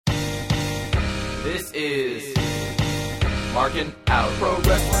This is Markin Out. Pro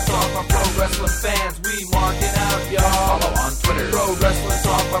Wrestling Talk by Pro Wrestling fans. We marking out, y'all. Follow on Twitter. Pro Wrestling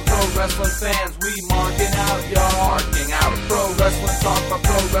Talk by Pro Wrestling fans. We marking out, y'all. Marking Out. Pro Wrestling Talk by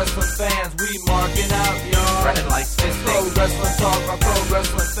Pro Wrestling fans. We marking out, y'all. Brennan likes fisting. Pro Wrestling Talk by Pro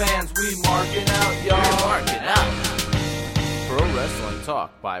Wrestling fans. We marking out, y'all. We're marking out. Pro Wrestling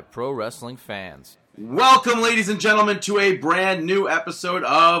Talk by Pro Wrestling fans. Welcome, ladies and gentlemen, to a brand new episode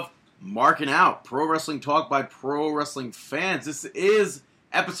of Markin Out, Pro Wrestling Talk by Pro Wrestling fans. This is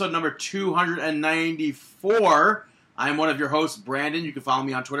episode number 294. I am one of your hosts, Brandon. You can follow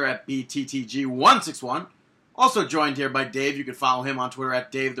me on Twitter at BTTG161. Also joined here by Dave. You can follow him on Twitter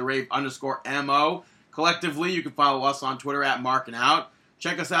at DaveTheRave_MO. Collectively, you can follow us on Twitter at Markin Out.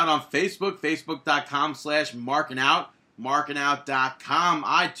 Check us out on Facebook, Facebook.com/MarkinOut. MarkinOut.com,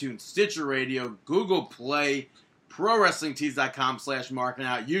 iTunes, Stitcher Radio, Google Play,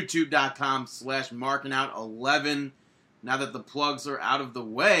 ProWrestlingTees.com/MarkinOut, YouTube.com/MarkinOut11. Now that the plugs are out of the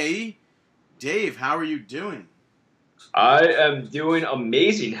way, Dave, how are you doing? I am doing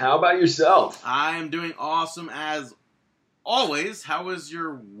amazing. How about yourself? I am doing awesome as always. How was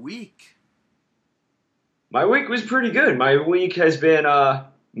your week? My week was pretty good. My week has been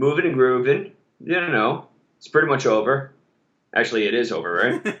moving and grooving. You know. It's pretty much over. Actually, it is over,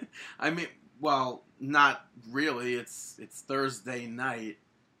 right? I mean, well, not really. It's Thursday night.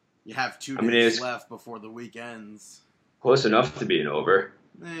 You have 2 days left before the week ends. Close enough to being over.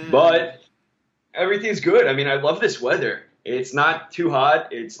 But everything's good. I mean, I love this weather. It's not too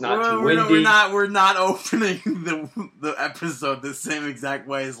hot. It's not too windy. We're not opening the episode the same exact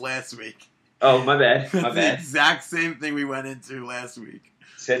way as last week. Oh, my bad. The exact same thing we went into last week.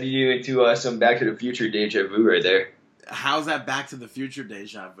 Sending you into some Back to the Future deja vu right there. How's that Back to the Future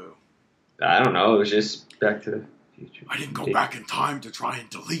deja vu? I don't know. It was just Back to the Future. I didn't go back in time to try and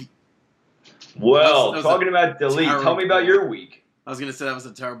delete. Well, talking about delete, tell me about your week. I was going to say that was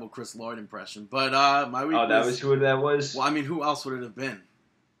a terrible Chris Lloyd impression, but my week that was who that was? Well, I mean, who else would it have been?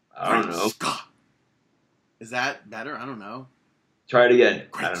 I don't know. Scott. Is that better? I don't know. Try it again.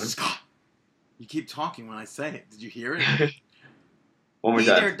 Great Scott. You keep talking when I say it. Did you hear it? One more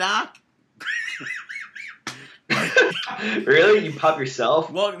time. Hey there, Doc. Really? You pop yourself?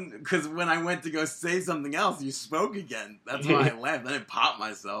 Well, because when I went to go say something else, you spoke again. That's why I laughed. I didn't pop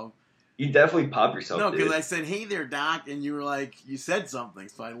myself. You definitely pop yourself, No, because I said, hey there, Doc, and you were like, you said something.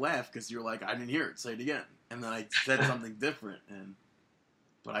 So I laughed because you were like, I didn't hear it. Say it again. And then I said something different.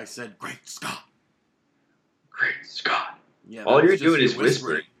 But I said, Great Scott. Great Scott. Yeah, all you're doing is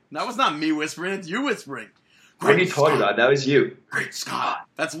whispering. That was not me whispering. It's you whispering. What are you talking about? That was you. Great Scott.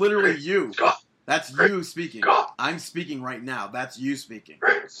 That's literally you. Scott. That's you speaking. Scott. I'm speaking right now. That's you speaking.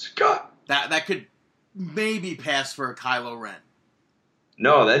 Great Scott. That could maybe pass for a Kylo Ren.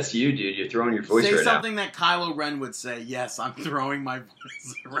 No, that's you, dude. You're throwing your voice right now. Say something that Kylo Ren would say. Yes, I'm throwing my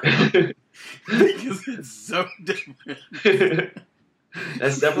voice around. Because it's so different.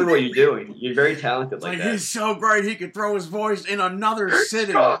 That's definitely what you're doing. You're very talented like that. He's so great he could throw his voice in another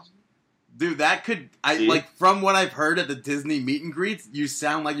city. Dude, that could... from what I've heard at the Disney meet and greets, you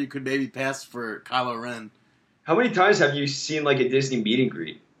sound like you could maybe pass for Kylo Ren. How many times have you seen like a Disney meet and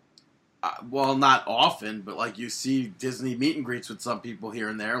greet? Well, not often, but like you see Disney meet and greets with some people here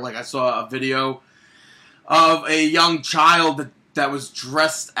and there. Like I saw a video of a young child that was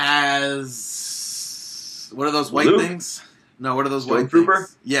dressed as... What are those white things? No, what are those white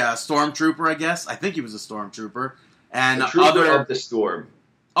things? Yeah, a stormtrooper, I guess. I think he was a stormtrooper. And the trooper of the storm.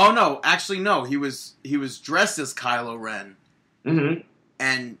 Oh no, actually no. He was dressed as Kylo Ren. Mm-hmm.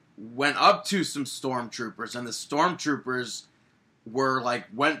 And went up to some stormtroopers, and the stormtroopers were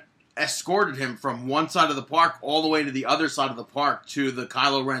escorted him from one side of the park all the way to the other side of the park to the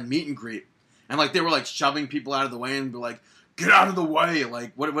Kylo Ren meet and greet. And they were shoving people out of the way and be like, get out of the way!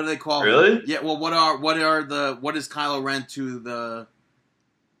 What do they call? Really? Yeah. Well, what is Kylo Ren to the?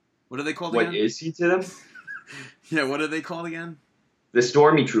 What are they called again? What is he to them? Yeah. What are they called again? The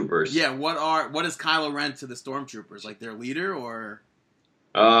Stormy Troopers. Yeah. What is Kylo Ren to the Stormtroopers? Like their leader or?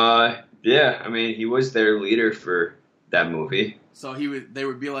 Yeah. I mean, he was their leader for that movie. So they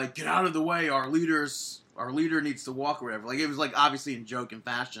would be like, get out of the way! Our leader needs to walk or whatever. It was obviously in joke and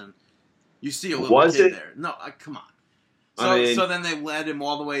fashion. You see a little kid there. No, come on. So then they led him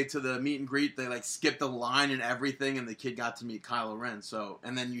all the way to the meet and greet. They skipped the line and everything, and the kid got to meet Kylo Ren. So,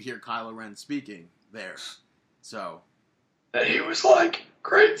 and then you hear Kylo Ren speaking there. So, and he was like,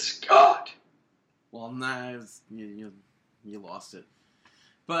 "Great Scott!" Well, nah, you lost it.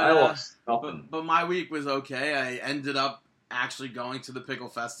 But I lost nothing. But my week was okay. I ended up actually going to the Pickle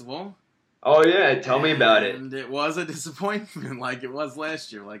Festival. Oh yeah, tell me about it. And it was a disappointment, like it was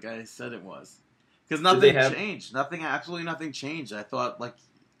last year, like I said it was. Because nothing changed. Absolutely nothing changed. I thought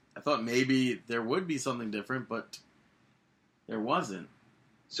maybe there would be something different, but there wasn't.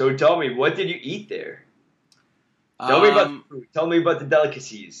 So tell me, what did you eat there? Tell me about the food. Tell me about the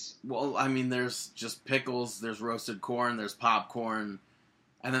delicacies. Well, I mean, there's just pickles, there's roasted corn, there's popcorn,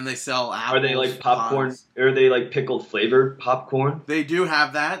 and then they sell apples. Are they like popcorn? Are they like pickled flavored popcorn? They do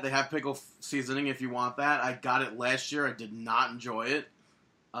have that. They have pickle seasoning if you want that. I got it last year. I did not enjoy it.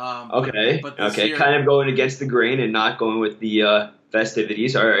 Okay. Kind of going against the grain and not going with the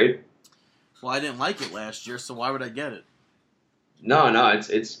festivities. All right. Well, I didn't like it last year, so why would I get it? No,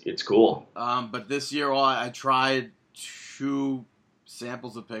 it's cool. But this year, I tried 2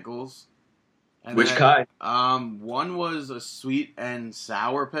 samples of pickles. And Which kind? One was a sweet and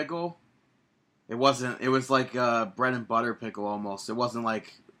sour pickle. It wasn't. It was like a bread and butter pickle almost. It wasn't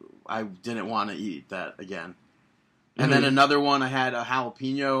like I didn't want to eat that again. And then another one, I had a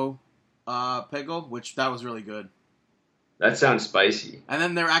jalapeno pickle, which that was really good. That sounds spicy. And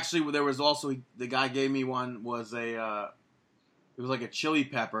then there was also, the guy gave me one, was it was like a chili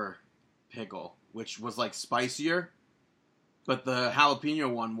pepper pickle, which was like spicier, but the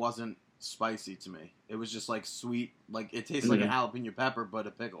jalapeno one wasn't spicy to me. It was just like sweet, like it tastes like a jalapeno pepper, but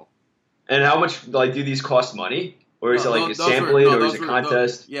a pickle. And how much do these cost money? Or is it like a sampling, or is it a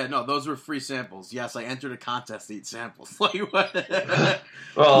contest? Those were free samples. Yes, I entered a contest to eat samples. Like what?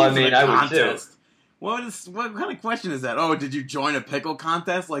 Well, I mean, I would too. What kind of question is that? Oh, did you join a pickle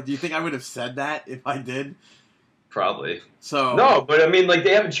contest? Like, do you think I would have said that if I did? Probably. So no, but I mean, like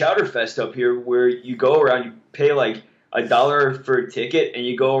they have a chowder fest up here where you go around, you pay like $1 for a ticket, and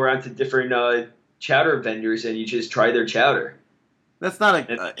you go around to different chowder vendors and you just try their chowder. That's not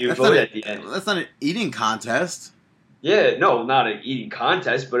a. That's not an eating contest. Yeah, no, not an eating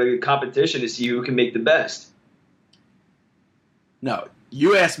contest, but a competition to see who can make the best. No,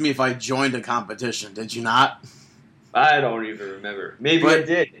 you asked me if I joined a competition, did you not? I don't even remember. Maybe I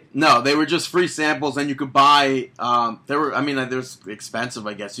did. No, they were just free samples, and you could buy. They was expensive,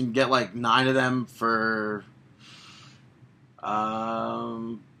 I guess. You can get like 9 of them for. I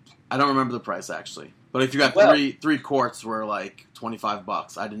don't remember the price actually, but if you got three quarts, were like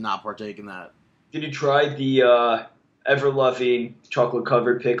 $25. I did not partake in that. Did you try the ever-loving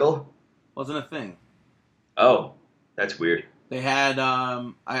chocolate-covered pickle? Wasn't a thing. Oh, that's weird. They had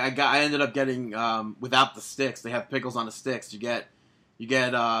I ended up getting without the sticks. They have pickles on the sticks. You get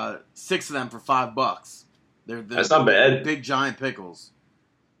 6 of them for $5. That's not bad. Big giant pickles.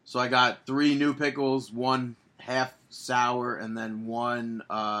 So I got 3 new pickles, 1 half sour, and then 1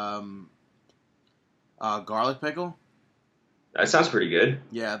 garlic pickle. That sounds pretty good.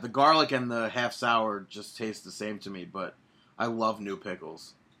 Yeah, the garlic and the half sour just taste the same to me, but I love new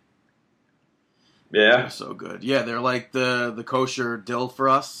pickles. Yeah. They're so good. Yeah, they're like the kosher dill for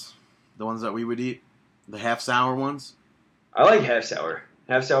us, the ones that we would eat, the half sour ones. I like half sour.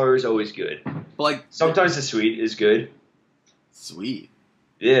 Half sour is always good. But like sometimes the sweet is good. Sweet?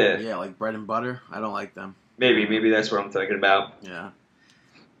 Yeah. Yeah, like bread and butter. I don't like them. Maybe that's what I'm thinking about. Yeah.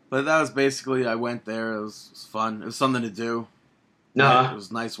 But that was basically, I went there. It was fun. It was something to do. It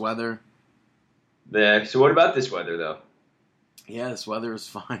was nice weather. Yeah. So what about this weather, though? Yeah, this weather is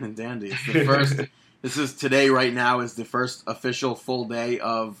fine and dandy. It's the first. This is today. Right now is the first official full day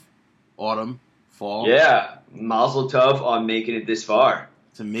of autumn, fall. Yeah, Mazel Tov on making it this far.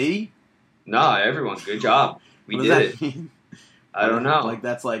 To me? Nah, everyone. Good job. We did it. Mean? I don't know. Like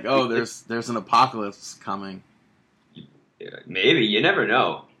that's like, oh, there's an apocalypse coming. Maybe. You never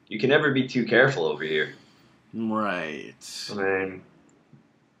know. You can never be too careful over here. Right. I mean,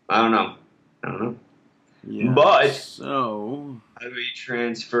 I don't know. Yeah. But so how do we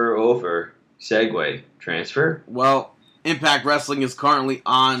transfer over? Segue. Transfer? Well, Impact Wrestling is currently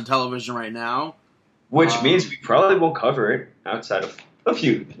on television right now. Which means we probably won't cover it outside of a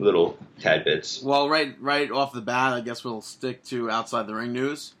few little tad bits. Well, right off the bat, I guess we'll stick to Outside the Ring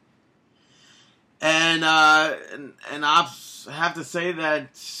news. And I have to say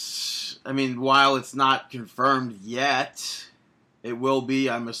that, I mean, while it's not confirmed yet, it will be,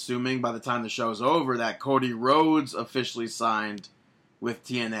 I'm assuming, by the time the show's over, that Cody Rhodes officially signed with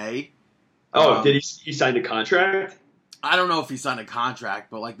TNA. Oh, did he sign a contract? I don't know if he signed a contract,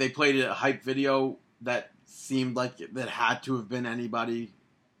 but like they played a hype video that seemed like that had to have been anybody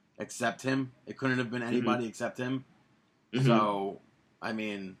except him. It couldn't have been anybody except him. Mm-hmm. So, I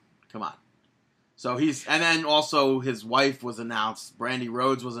mean, come on. So and then also his wife was announced, Brandy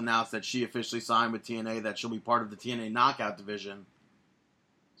Rhodes was announced that she officially signed with TNA, that she'll be part of the TNA Knockout division.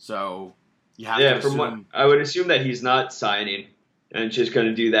 So, you have to assume. I would assume that he's not signing and just going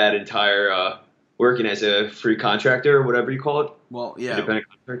to do that entire working as a free contractor or whatever you call it. Well, yeah. Independent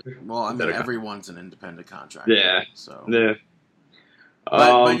contractor? Well, I mean, everyone's an independent contractor. Yeah. So. Yeah.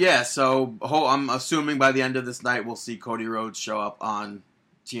 But yeah, so I'm assuming by the end of this night we'll see Cody Rhodes show up on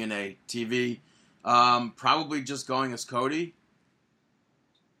TNA TV. Probably just going as Cody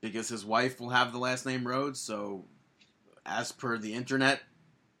because his wife will have the last name Rhodes. So as per the internet,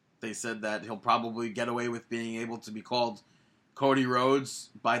 they said that he'll probably get away with being able to be called Cody Rhodes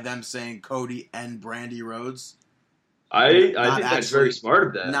by them saying Cody and Brandy Rhodes. I think that's very smart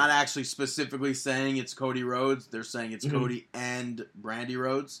of that. Not actually specifically saying it's Cody Rhodes. They're saying it's Cody and Brandy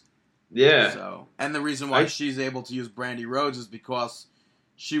Rhodes. Yeah. So, and the reason why she's able to use Brandy Rhodes is because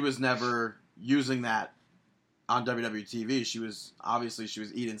she was never using that on WWE TV. She was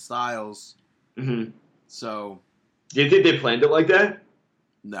Eden Styles. Mm-hmm. So. Do you think they planned it like that?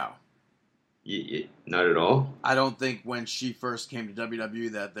 No. Not at all? I don't think when she first came to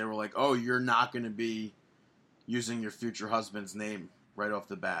WWE that they were like, oh, you're not going to be using your future husband's name right off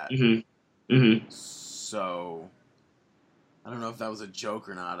the bat. Mm-hmm. Mm-hmm. So, I don't know if that was a joke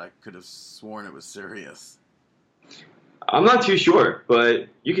or not. I could have sworn it was serious. I'm not too sure, but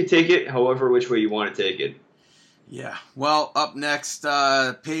you can take it however which way you want to take it. Yeah. Well, up next,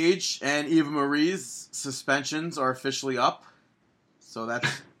 Paige and Eva Marie's suspensions are officially up. So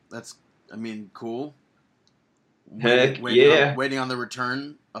that's cool. Waiting on the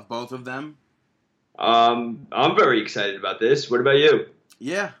return of both of them. I'm very excited about this. What about you?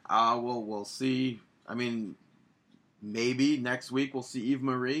 Yeah, we'll see. I mean, maybe next week we'll see Eve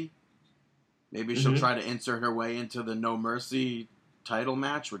Marie. Maybe she'll try to insert her way into the No Mercy title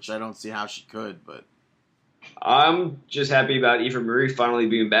match, which I don't see how she could. But I'm just happy about Eva Marie finally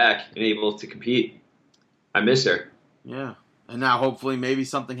being back and able to compete. I miss her. Yeah, and now hopefully maybe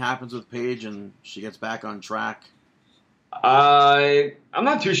something happens with Paige and she gets back on track. I'm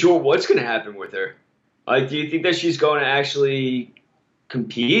not too sure what's going to happen with her. Like, do you think that she's going to actually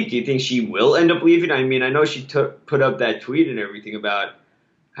compete? Do you think she will end up leaving? I mean, I know she put up that tweet and everything about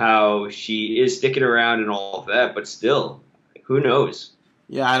how she is sticking around and all of that, but still, who knows?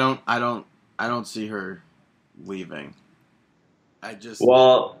 Yeah, I don't see her leaving.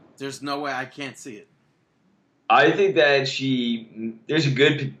 There's no way I can't see it. I think that there's a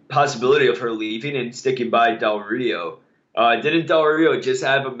good possibility of her leaving and sticking by Del Rio. Didn't Del Rio just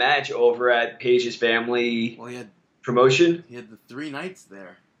have a match over at Paige's family promotion? He had the 3 nights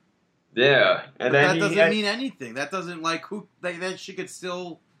there. Yeah, and then that doesn't mean anything. That doesn't that she could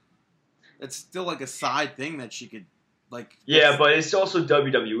still. It's still like a side thing that she could like. Yeah, but it's also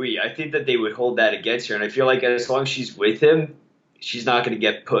WWE. I think that they would hold that against her, and I feel like as long as she's with him, she's not going to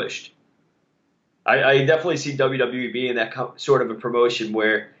get pushed. I definitely see WWE being that sort of a promotion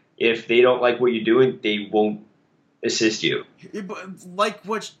where if they don't like what you're doing, they won't assist you. Like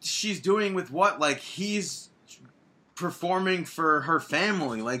what she's doing with what? Like he's performing for her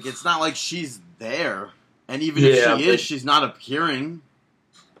family. Like it's not like she's there. And even if she is, she's not appearing.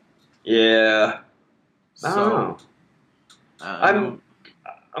 Yeah. So, I'm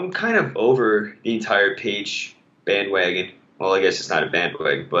kind of over the entire Paige bandwagon. Well, I guess it's not a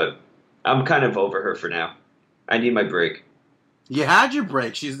bandwagon, but I'm kind of over her for now. I need my break. You had your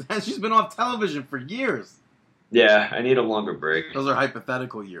break. She's been off television for years. Yeah, I need a longer break. Those are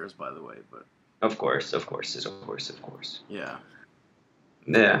hypothetical years, by the way, but of course. Yeah.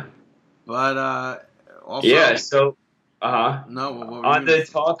 Yeah. But also so no. What on the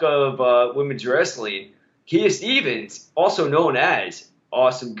talk of women's wrestling, Kia Stevens, also known as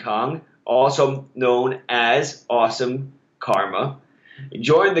Awesome Kong, also known as Awesome Karma,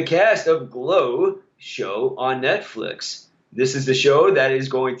 joined the cast of Glow show on Netflix. This is the show that is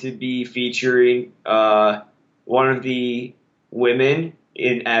going to be featuring one of the women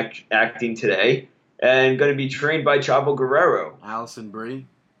in acting today and going to be trained by Chavo Guerrero. Allison Brie.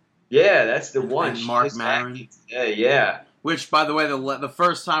 Yeah, that's the one. And Mark Maron. Yeah. Which, by the way, the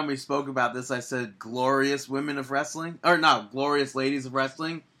first time we spoke about this, I said glorious women of wrestling. Or no, glorious ladies of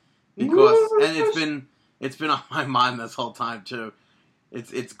wrestling. Because, and it's been on my mind this whole time, too.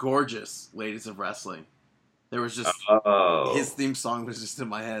 It's gorgeous, ladies of wrestling. There was just his theme song was just in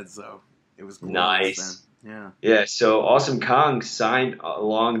my head, so it was nice. Then. Yeah. So Awesome Kong signed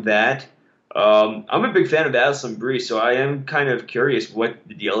along that. I'm a big fan of Allison Brie, so I am kind of curious what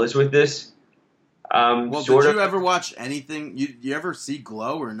the deal is with this. Well, did you ever watch anything? You ever see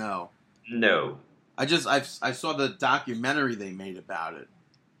Glow or no? No. I saw the documentary they made about it,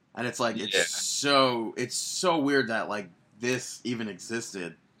 and it's like it's so weird that like this even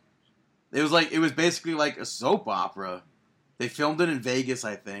existed. It was basically like a soap opera. They filmed it in Vegas,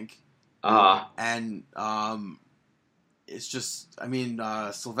 I think. And it's just,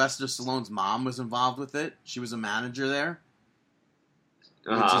 Sylvester Stallone's mom was involved with it. She was a manager there.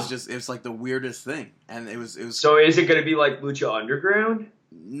 which is it's like the weirdest thing. And it was. So is it going to be like Lucha Underground?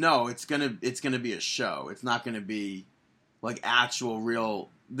 No, it's gonna be a show. It's not gonna be like actual real.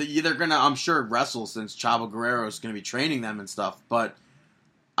 They're gonna, I'm sure, wrestle since Chavo Guerrero is gonna be training them and stuff. But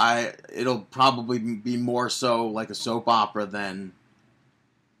it'll probably be more so like a soap opera than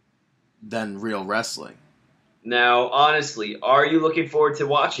real wrestling. Now, honestly, are you looking forward to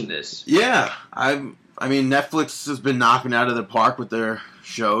watching this? Yeah, I mean, Netflix has been knocking out of the park with their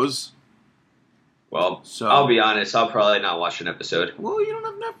shows. Well, so, I'll be honest, I'll probably not watch an episode. Well, you don't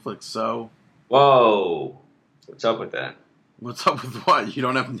have Netflix, so... Whoa. What's up with that? What's up with what? You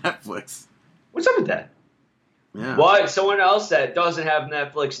don't have Netflix. What's up with that? Yeah. What? Someone else that doesn't have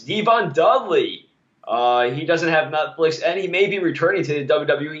Netflix, Devon Dudley. He doesn't have Netflix, and he may be returning to the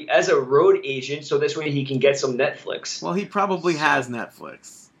WWE as a road agent, so this way he can get some Netflix. Well, he probably has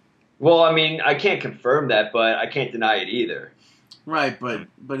Netflix. Well, I mean, I can't confirm that, but I can't deny it either. Right,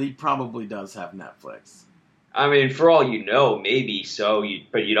 but he probably does have Netflix. I mean, for all you know, maybe so,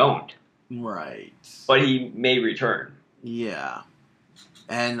 but you don't. Right. But he may return. Yeah.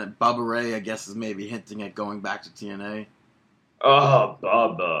 And Bubba Ray, I guess, is maybe hinting at going back to TNA. Oh,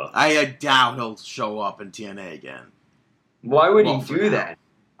 Bubba. I doubt he'll show up in TNA again. Why would he do that?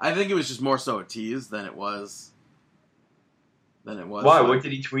 I think it was just more so a tease than it was. Why? Like, what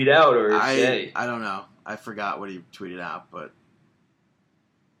did he tweet out or say? I don't know. I forgot what he tweeted out, but...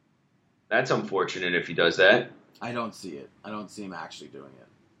 That's unfortunate if he does that. I don't see it. I don't see him actually doing it.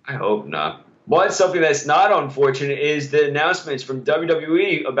 I hope not. But something that's not unfortunate is the announcements from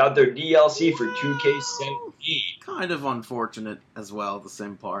WWE about their DLC for 2K17. Kind of unfortunate as well, the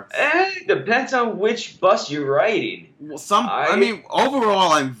same part. Depends on which bus you're riding. Well, I mean,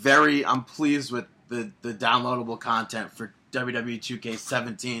 overall, I'm pleased with the downloadable content for WWE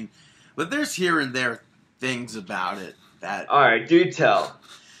 2K17. But there's here and there things about it that... All right, do tell.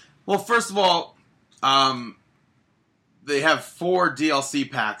 Well, first of all, they have 4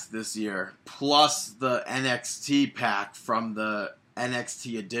 DLC packs this year, plus the NXT pack from the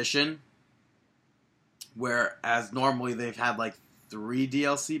NXT edition, whereas normally they've had like 3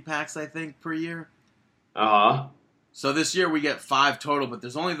 DLC packs, I think, per year. Uh-huh. So this year we get 5 total, but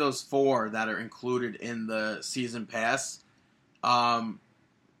there's only those 4 that are included in the season pass,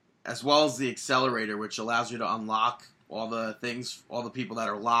 as well as the accelerator, which allows you to unlock all the things, all the people that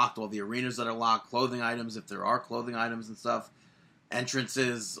are locked, all the arenas that are locked, clothing items, if there are clothing items and stuff,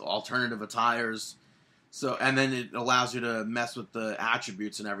 entrances, alternative attires. So, and then it allows you to mess with the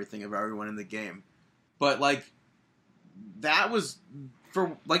attributes and everything of everyone in the game. But, like, that was,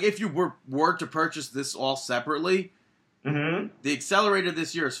 for, like, if you were to purchase this all separately, the accelerator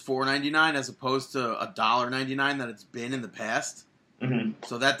this year is $4.99 as opposed to $1.99 that it's been in the past.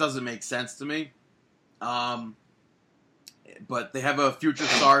 So that doesn't make sense to me. But they have a Future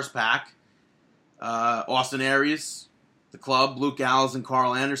Stars pack. Austin Aries, The Club, Luke Gallows and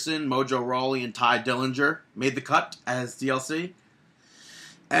Carl Anderson, Mojo Rawley and Ty Dillinger made the cut as DLC.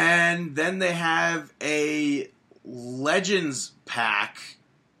 And then they have a Legends pack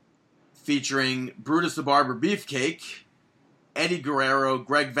featuring Brutus the Barber Beefcake, Eddie Guerrero,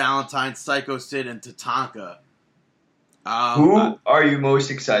 Greg Valentine, Psycho Sid, and Tatanka. Who are you most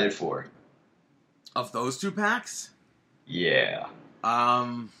excited for? Of those 2 packs? Yeah.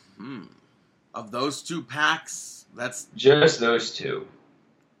 Of those 2 packs, that's... Just those 2.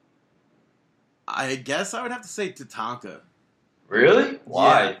 I guess I would have to say Tatanka. Really?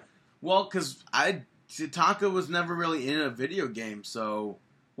 Why? Yeah. Well, because Tatanka was never really in a video game, so...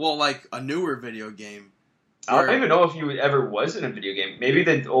 Well, like, a newer video game. I don't even know if he ever was in a video game. Maybe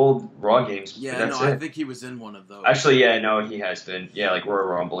the old Raw games. Yeah, no, I think he was in one of those. Actually, yeah, no, he has been. Yeah, like Royal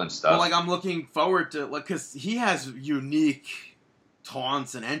Rumble and stuff. Well, like, I'm looking forward to, like, because he has unique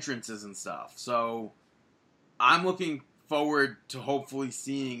taunts and entrances and stuff. So, I'm looking forward to hopefully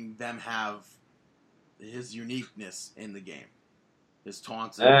seeing them have his uniqueness in the game. His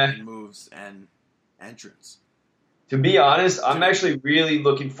taunts and moves and entrance. To be honest, I'm actually really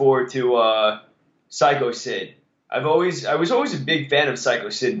looking forward to Psycho Sid. I was always a big fan of Psycho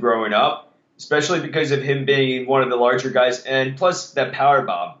Sid growing up, especially because of him being one of the larger guys, and plus that power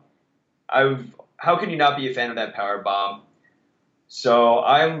bomb. How can you not be a fan of that power bomb? So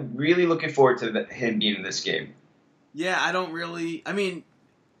I'm really looking forward to him being in this game. Yeah, I don't really. I mean,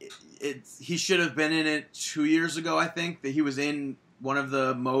 he should have been in it 2 years ago. I think that he was in one of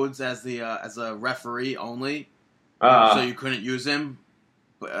the modes as a referee only, so you couldn't use him.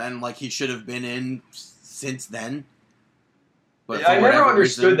 And, like, he should have been in since then. But I never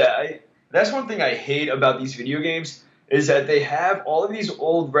understood that. That's one thing I hate about these video games, is that they have all of these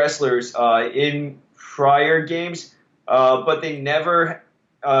old wrestlers in prior games, but they never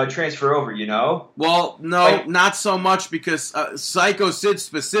transfer over, you know? Well, no, not so much because Psycho Sid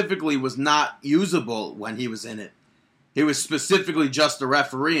specifically was not usable when he was in it. He was specifically just a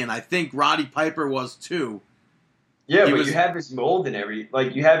referee, and I think Roddy Piper was too. Yeah, but you have his mold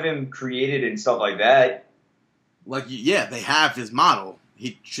and you have him created and stuff like that. They have his model.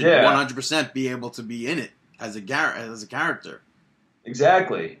 He should 100% be able to be in it as a character.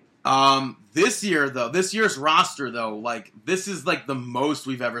 Exactly. This year's roster though, this is the most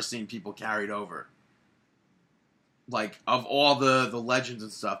we've ever seen people carried over. Of all the legends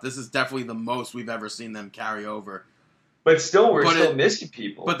and stuff, this is definitely the most we've ever seen them carry over. But still, we're still missing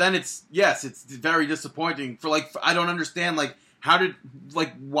people. But then it's very disappointing. I don't understand, why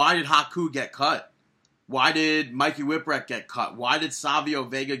did Haku get cut? Why did Mikey Whipwreck get cut? Why did Savio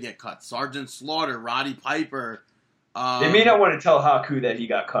Vega get cut? Sergeant Slaughter, Roddy Piper. They may not want to tell Haku that he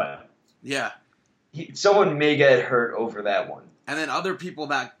got cut. Yeah. Someone may get hurt over that one. And then other people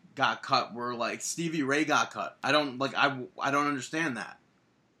that got cut were Stevie Ray got cut. I don't understand that.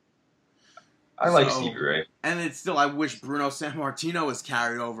 I like Stevie Ray. And it's still, I wish Bruno Sammartino was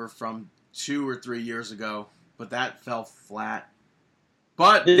carried over from 2 or 3 years ago, but that fell flat.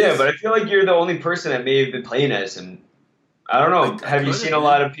 But but I feel like you're the only person that may have been playing as him. I don't know. Have you seen a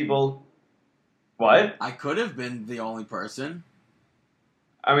lot of people? What? I could have been the only person.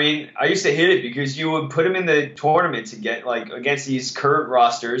 I mean, I used to hate it because you would put him in the tournaments and get against these current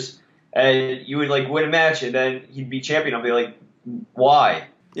rosters, and you would win a match, and then he'd be champion. I'll be like, why?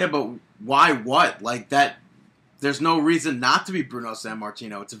 Yeah, but why? What? That? There's no reason not to be Bruno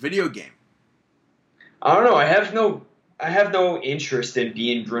Sammartino. It's a video game. I don't know. I have no interest in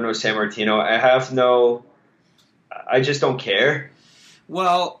being Bruno Sammartino. I just don't care.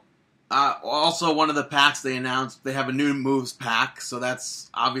 Well, also one of the packs they announced, they have a new moves pack, so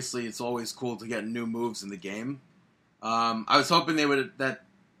that's obviously it's always cool to get new moves in the game. I was hoping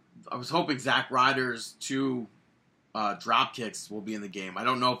Zack Ryder's 2 drop kicks will be in the game. I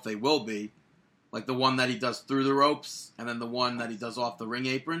don't know if they will be, the one that he does through the ropes, and then the one that he does off the ring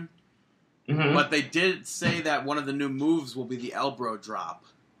apron. Mm-hmm. But they did say that one of the new moves will be the elbow drop.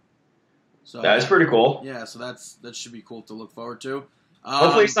 So that's pretty cool. Yeah, so that should be cool to look forward to.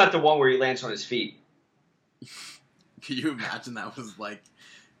 Hopefully it's not the one where he lands on his feet. Can you imagine that was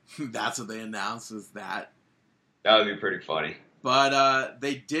that's what they announced was that? That would be pretty funny. But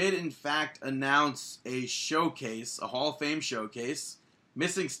they did, in fact, announce a showcase, a Hall of Fame showcase,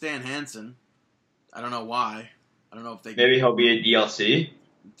 missing Stan Hansen. I don't know why. I don't know if they... Maybe he'll be a DLC?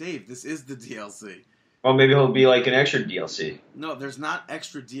 Dave, this is the DLC. Well, maybe he'll be an extra DLC. No, there's not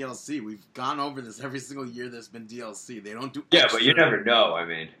extra DLC. We've gone over this every single year there's been DLC. They don't do extra. Yeah, but you never know, I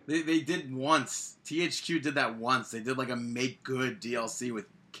mean. They did once. THQ did that once. They did a make-good DLC with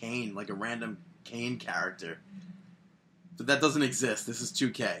Kane, a random Kane character. But that doesn't exist. This is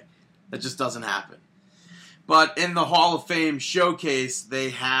 2K. That just doesn't happen. But in the Hall of Fame showcase, they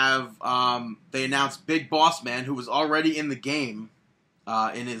have they announced Big Boss Man, who was already in the game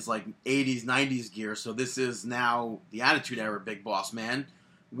in his 80s, 90s gear. So this is now the Attitude Era Big Boss Man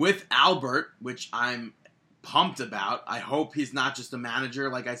with Albert, which I'm pumped about. I hope he's not just a manager,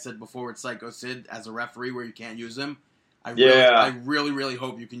 like I said before with Psycho Sid, as a referee where you can't use him. I really, really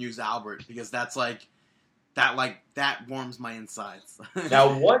hope you can use Albert, because that's that warms my insides.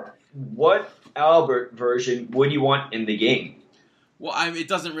 Now, what Albert version would you want in the game? Well, it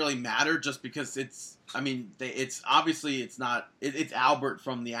doesn't really matter, just because it's obviously it's not. It's Albert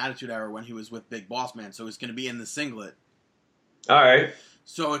from the Attitude Era when he was with Big Boss Man, so he's going to be in the singlet. All right.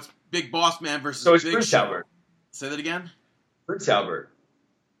 So it's Big Boss Man versus Big Show. Prince Albert. Say that again. Prince Albert.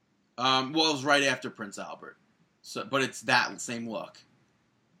 Well, it was right after Prince Albert. So, but it's that same look.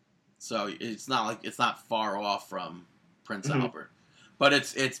 So it's not far off from Prince Albert. But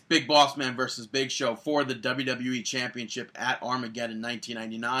it's Big Boss Man versus Big Show for the WWE Championship at Armageddon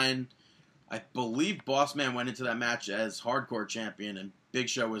 1999. I believe Boss Man went into that match as Hardcore Champion, and Big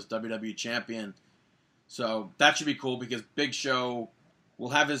Show was WWE Champion. So that should be cool, because Big Show will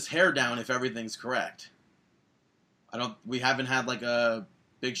have his hair down if everything's correct. We haven't had a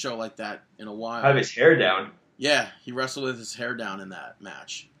Big Show like that in a while. Have his hair down? Yeah, he wrestled with his hair down in that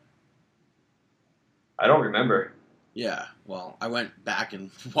match. I don't remember. Yeah, well, I went back and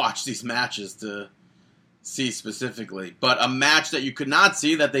watched these matches to see specifically. But a match that you could not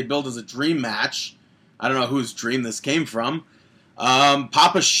see, that they billed as a dream match, I don't know whose dream this came from,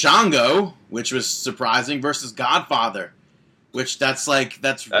 Papa Shango, which was surprising, versus Godfather, which that's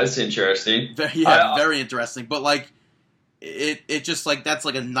interesting. Very interesting. But it just that's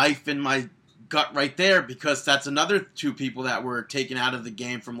a knife in my gut right there, because that's another 2 people that were taken out of the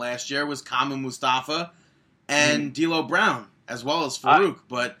game from last year was Kama Mustafa and D'Lo Brown as well as Farouk.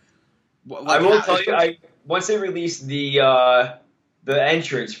 But I will tell you, once they release the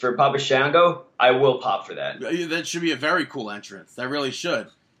entrance for Papa Shango, I will pop for that. That should be a very cool entrance. That really should.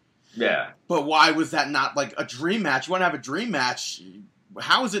 Yeah. But why was that not like a dream match? You want to have a dream match?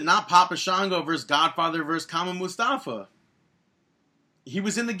 How is it not Papa Shango versus Godfather versus Kama Mustafa? He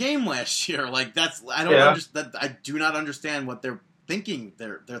was in the game last year. Like I do not understand what they're thinking.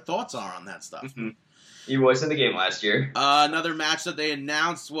 Their thoughts are on that stuff. Mm-hmm. He was in the game last year. Another match that they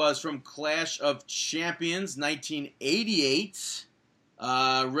announced was from Clash of Champions 1988.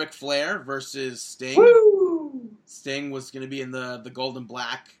 Ric Flair versus Sting. Woo! Sting was going to be in the gold and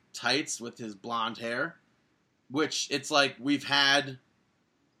black tights with his blonde hair, which it's like we've had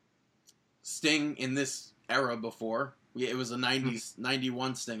Sting in this era before. It was a 90s,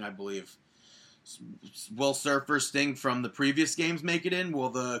 91 Sting, I believe. Will Surfer Sting from the previous games make it in? Will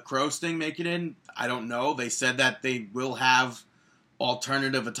the Crow Sting make it in? I don't know. They said that they will have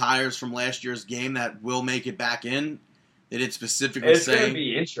alternative attires from last year's game that will make it back in. They didn't specifically say. It's going to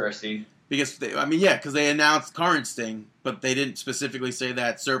be interesting. Because, because they announced current Sting, but they didn't specifically say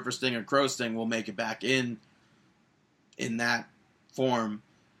that Surfer Sting or Crow Sting will make it back in that form.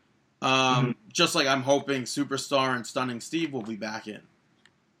 Just like I'm hoping Superstar and Stunning Steve will be back in.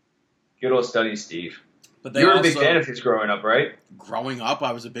 Good old Stunning Steve. But you were a big fan of his growing up, right? Growing up,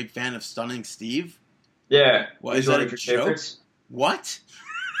 I was a big fan of Stunning Steve. Yeah. What, is that a joke? Favorites? What?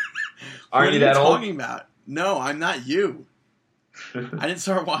 Aren't you that old? What are you talking about? No, I'm not you. I didn't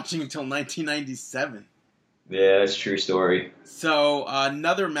start watching until 1997. Yeah, that's a true story. So,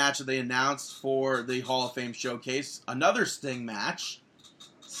 another match that they announced for the Hall of Fame showcase, another Sting match.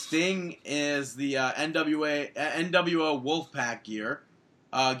 Sting is the NWO Wolfpack gear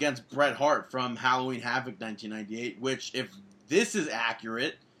against Bret Hart from Halloween Havoc 1998, which, if this is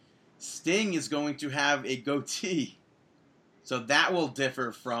accurate, Sting is going to have a goatee. So that will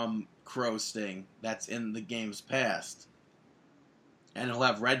differ from Crow Sting that's in the game's past. And he'll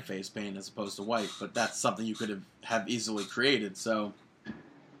have red face paint as opposed to white, but that's something you could have easily created, so...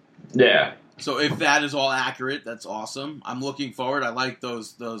 Yeah. So if that is all accurate, that's awesome. I'm looking forward. I like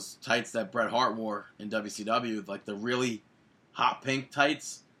those tights that Bret Hart wore in WCW, like the really hot pink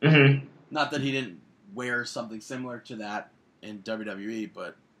tights. Mm-hmm. Not that he didn't wear something similar to that in WWE,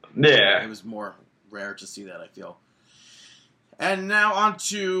 but yeah, it was more rare to see that, I feel. And now on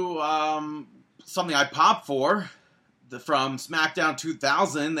to something I popped for. From SmackDown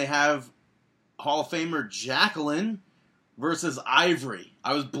 2000, they have Hall of Famer Jacqueline versus Ivory.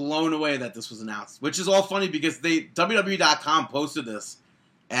 I was blown away that this was announced, which is all funny because WWE.com posted this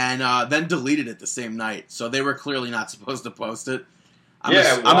and then deleted it the same night. So they were clearly not supposed to post it. I'm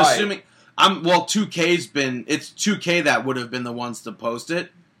assuming 2K's been, it's 2K that would have been the ones to post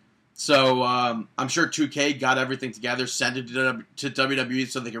it. So I'm sure 2K got everything together, sent it to WWE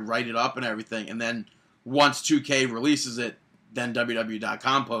so they could write it up and everything, and then once 2K releases it, then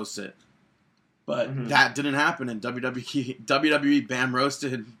WWE.com posts it. But that didn't happen, and WWE bam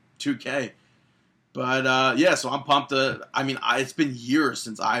roasted 2K. But, so I'm pumped. It's been years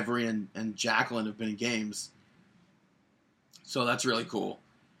since Ivory and Jacqueline have been in games. So that's really cool.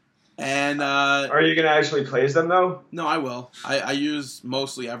 And are you going to actually play as them, though? No, I will. I use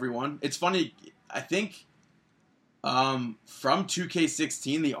mostly everyone. It's funny, I think... from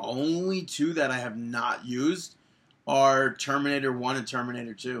 2K16, the only two that I have not used are Terminator 1 and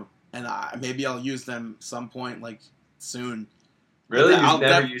Terminator 2. And maybe I'll use them some point, like, soon. Really? You've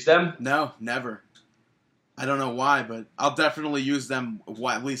never used them? No, never. I don't know why, but I'll definitely use them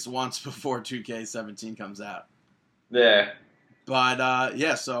at least once before 2K17 comes out. Yeah. But,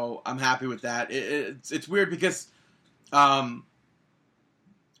 so I'm happy with that. It's weird because...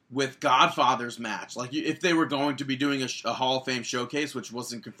 with Godfather's match, like if they were going to be doing a Hall of Fame showcase, which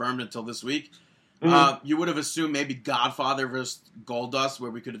wasn't confirmed until this week, you would have assumed maybe Godfather versus Goldust,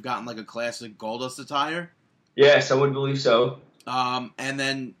 where we could have gotten like a classic Goldust attire. Yes, I would believe so. And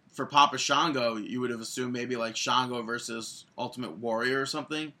then for Papa Shango, you would have assumed maybe like Shango versus Ultimate Warrior or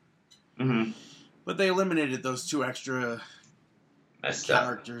something. Mm-hmm. But they eliminated those two extra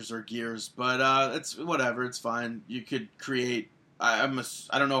characters or gears. But it's whatever, it's fine. You could create... I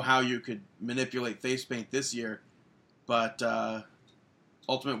don't know how you could manipulate face paint this year, but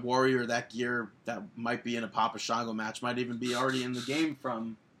Ultimate Warrior, that gear that might be in a Papa Shango match, might even be already in the game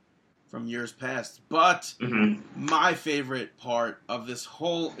from years past. But my favorite part of this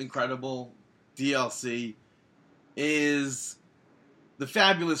whole incredible DLC is the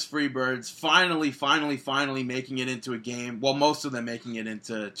fabulous Freebirds finally making it into a game. Well, most of them making it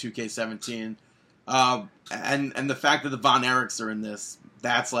into 2K17. And the fact that the Von Erichs are in this,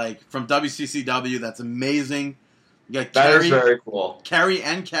 that's like, from WCCW, that's amazing. You got that is very cool. Kerry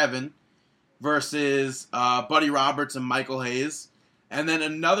and Kevin versus Buddy Roberts and Michael Hayes. And then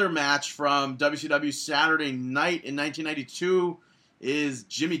another match from WCW Saturday Night in 1992 is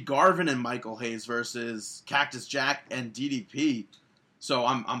Jimmy Garvin and Michael Hayes versus Cactus Jack and DDP. So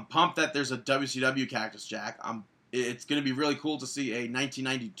I'm pumped that there's a WCW Cactus Jack. It's going to be really cool to see a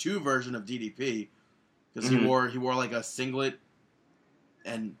 1992 version of DDP because he wore like a singlet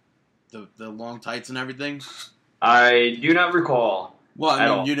and the long tights and everything. I do not recall. Well, I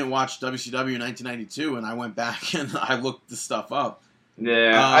mean, you didn't watch WCW in 1992, and I went back and I looked the stuff up.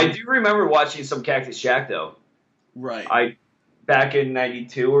 Yeah, I do remember watching some Cactus Jack though. Right. Back in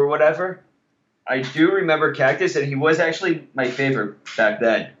 '92 or whatever. I do remember Cactus, and he was actually my favorite back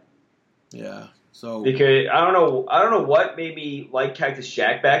then. Yeah. So because I don't know what made me like Cactus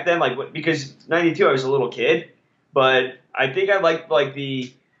Jack back then. Because '92 I was a little kid, but I think I liked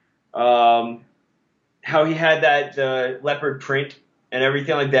the how he had the leopard print and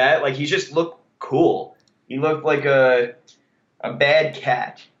everything like that. Like he just looked cool. He looked like a bad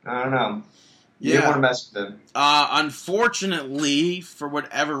cat. I don't know. You didn't want to mess with him. Unfortunately, for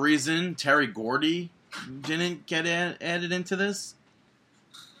whatever reason, Terry Gordy didn't get added into this.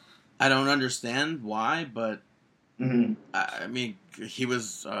 I don't understand why, but I mean, he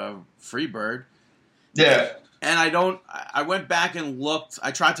was Freebird. Yeah. And I went back and looked.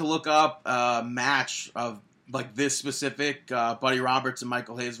 I tried to look up a match of like this specific Buddy Roberts and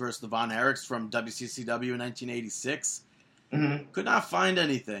Michael Hayes versus the Von Erichs from WCCW in 1986. Could not find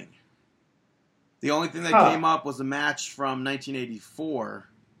anything. The only thing that came up was a match from 1984.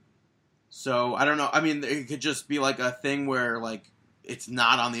 So, I don't know. I mean, it could just be like a thing where, like, it's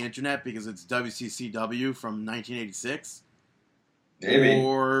not on the internet because it's WCCW from 1986. Maybe.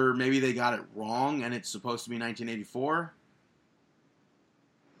 Or maybe they got it wrong and it's supposed to be 1984.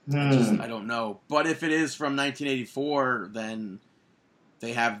 I don't know. But if it is from 1984, then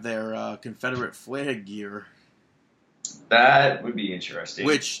they have their Confederate flag gear. That would be interesting.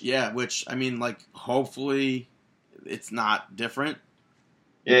 Which, I mean, like, hopefully it's not different.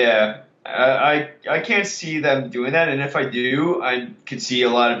 Yeah, I can't see them doing that, and if I do, I could see a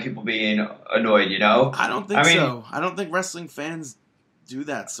lot of people being annoyed, you know? I don't think so. I don't think wrestling fans do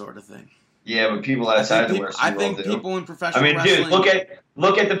that sort of thing. Yeah, but people outside the wrestling world do. People in professional wrestling... I mean, dude,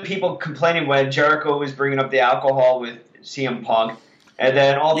 look at the people complaining when Jericho was bringing up the alcohol with CM Punk. And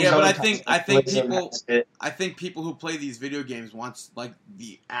then all these other I think people who play these video games want like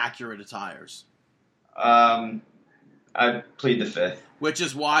the accurate attires. I plead the fifth. Which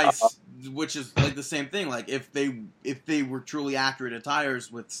is why, which is like the same thing. Like if they were truly accurate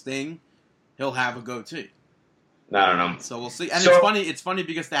attires with Sting, he'll have a goatee. I don't know. So we'll see. And it's funny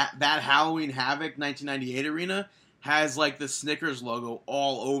because that Halloween Havoc 1998 arena has like the Snickers logo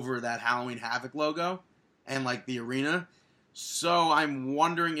all over that Halloween Havoc logo and like the arena. So I'm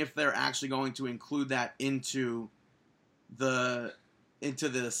wondering if they're actually going to include that into the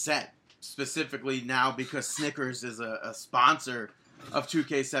set specifically now because Snickers is a sponsor of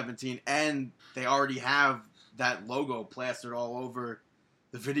 2K17 and they already have that logo plastered all over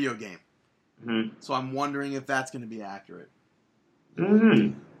the video game. So I'm wondering if that's going to be accurate.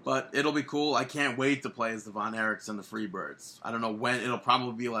 But it'll be cool. I can't wait to play as the Von Erichs and the Freebirds. I don't know when. It'll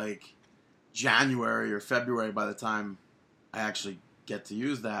probably be like January or February by the time I actually get to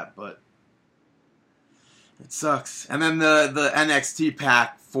use that, but it sucks. And then the NXT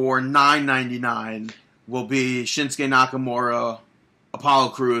pack for $9.99 will be Shinsuke Nakamura, Apollo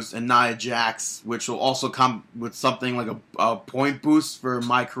Crews, and Nia Jax, which will also come with something like a point boost for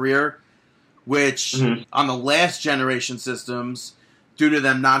my career, which on the last generation systems, due to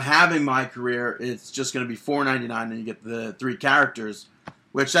them not having my career, it's just going to be $4.99 and you get the 3 characters.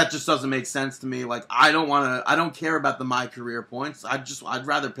 Which that just doesn't make sense to me. Like I don't care about the my career points. I'd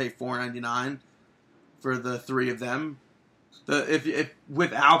rather pay $4.99 for the 3 of them. If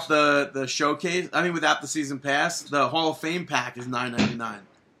without the showcase, I mean without the season pass, the Hall of Fame pack is $9.99. How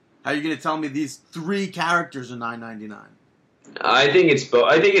are you going to tell me these 3 characters are $9.99? I think it's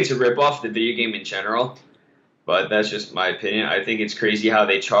both. I think it's a ripoff of the video game in general, but that's just my opinion. I think it's crazy how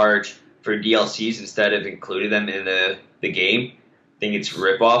they charge for DLCs instead of including them in the game. I think it's a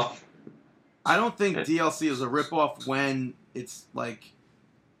ripoff. I don't think DLC is a ripoff when it's like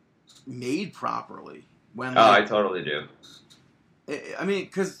made properly. When I totally do. I mean,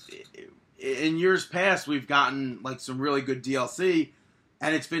 because in years past we've gotten like some really good DLC,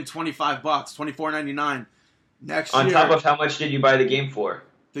 and it's been $25, $24.99. Next year, on top of how much did you buy the game for?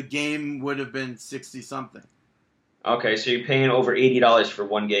 The game would have been 60 something. Okay, so you're paying over $80 for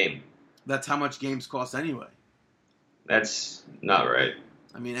one game. That's how much games cost anyway. That's not right.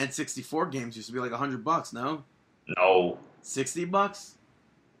 I mean, N64 games used to be like $100, no? No. $60?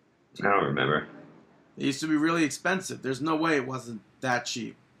 I don't remember. It used to be really expensive. There's no way it wasn't that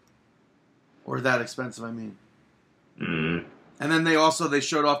cheap. Or that expensive, I mean. Mm. And then they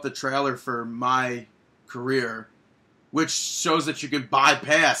showed off the trailer for My Career, which shows that you can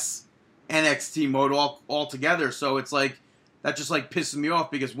bypass NXT mode altogether. So it's like, that just like pisses me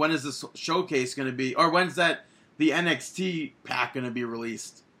off because when is this showcase going to be, or when's the NXT pack going to be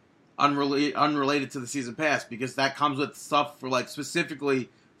released? Unrelated to the season pass, because that comes with stuff for like specifically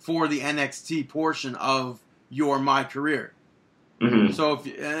for the NXT portion of your My Career. Mm-hmm. So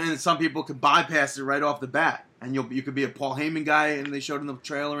and some people could bypass it right off the bat, and you could be a Paul Heyman guy, and they showed in the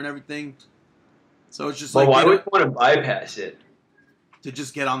trailer and everything. So it's just why would you want to bypass it? To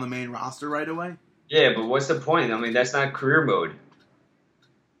just get on the main roster right away? Yeah, but what's the point? I mean, that's not career mode.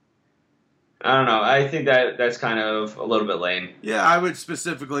 I don't know. I think that's kind of a little bit lame. Yeah, I would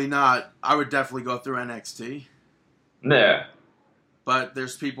specifically not. I would definitely go through NXT. Yeah. But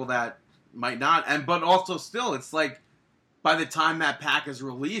there's people that might not. But also still, it's like, by the time that pack is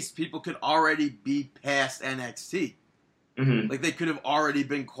released, people could already be past NXT. Mm-hmm. Like, they could have already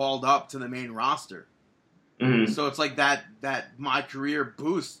been called up to the main roster. Mm-hmm. So it's like that My Career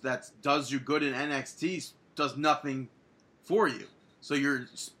boost that does you good in NXT does nothing for you. So you're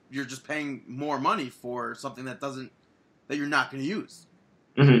just paying more money for something that you're not going to use.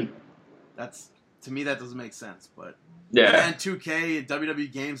 Mm-hmm. To me, that doesn't make sense. But yeah, and 2K and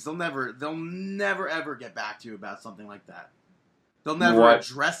WWE games, they'll never ever get back to you about something like that. They'll never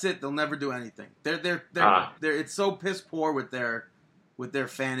address it. They'll never do anything. They're it's so piss poor with their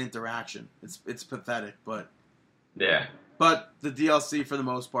fan interaction. It's pathetic, but yeah. But the DLC for the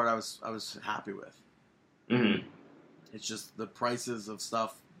most part, I was happy with. Mm-hmm. It's just the prices of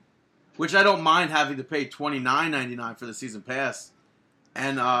stuff, which I don't mind having to pay $29.99 for the season pass,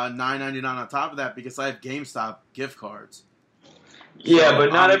 and $9.99 on top of that because I have GameStop gift cards. Yeah, so,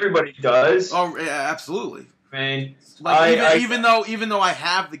 but not everybody does. Oh, yeah, absolutely. I mean, like even though I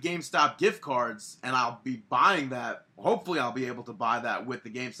have the GameStop gift cards and I'll be buying that, hopefully I'll be able to buy that with the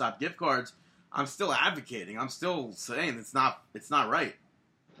GameStop gift cards. I'm still advocating. I'm still saying it's not right.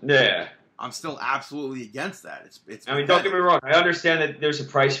 Yeah. I'm still absolutely against that. It's. I mean, don't get me wrong. I understand that there's a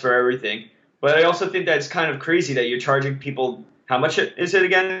price for everything, but I also think that's kind of crazy that you're charging people. How much is it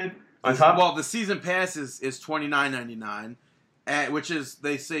again on top? Well, the season pass is $29.99, which is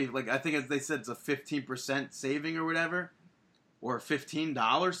they say I think they said it's a 15% saving or whatever, or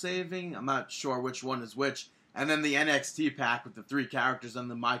 $15 saving. I'm not sure which one is which. And then the NXT pack with the 3 characters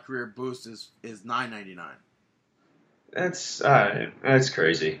and the My Career boost is $9.99. That's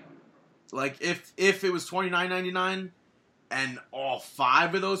crazy. Like if it was $29.99 and all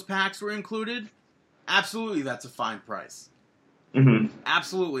 5 of those packs were included, absolutely that's a fine price. Mm-hmm.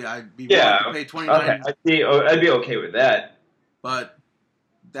 Absolutely, I'd be willing to pay $29. Okay. I'd be okay with that. But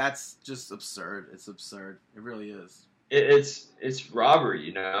that's just absurd. It's absurd. It really is. It's robbery,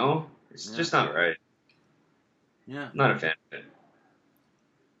 you know? It's just not right. Yeah. I'm not a fan of it.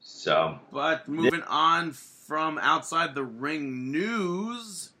 So. But moving on from outside the ring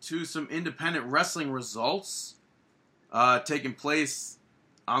news to some independent wrestling results taking place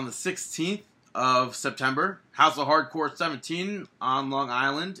on the 16th of September. House of Hardcore 17 on Long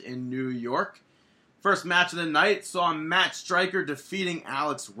Island in New York. First match of the night saw Matt Striker defeating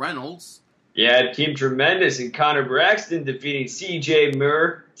Alex Reynolds. Yeah, Team Tremendous and Connor Braxton defeating CJ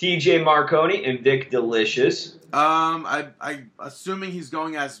Murr, TJ Marconi, and Vic Delicious. I assuming he's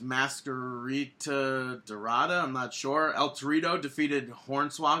going as Mascarita Dorada. I'm not sure. El Torito defeated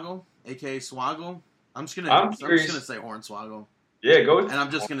Hornswoggle, aka Swoggle. I'm just gonna say Hornswoggle. Yeah, go with. And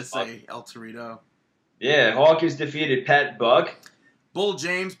I'm just gonna say El Torito. Yeah, Hawkins defeated Pat Buck. Bull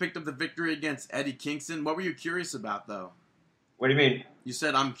James picked up the victory against Eddie Kingston. What were you curious about, though? What do you mean? You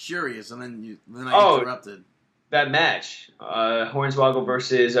said I'm curious, and then I interrupted. That match, Hornswoggle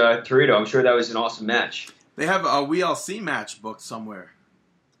versus Torito. I'm sure that was an awesome match. They have a WLC match booked somewhere.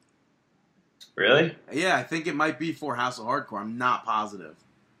 Really? Yeah, I think it might be for House of Hardcore. I'm not positive.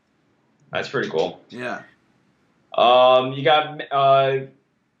 That's pretty cool. Yeah. You got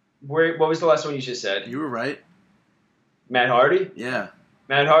what was the last one you just said? You were right. Matt Hardy? Yeah.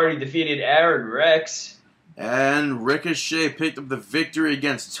 Matt Hardy defeated Aaron Rex. And Ricochet picked up the victory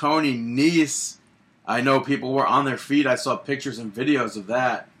against Tony Nese. I know people were on their feet. I saw pictures and videos of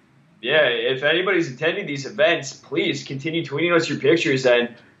that. Yeah, if anybody's attending these events, please continue tweeting us your pictures,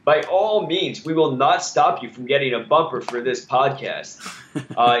 and by all means, we will not stop you from getting a bumper for this podcast.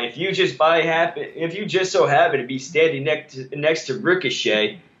 If you just so happen to be standing next to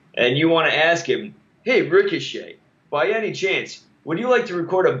Ricochet, and you want to ask him, "Hey Ricochet, by any chance, would you like to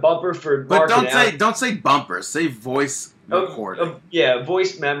record a bumper for Markin Out? But don't say bumper. Say voice recording. Yeah,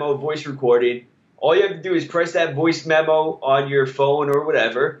 voice memo, voice recording. All you have to do is press that voice memo on your phone or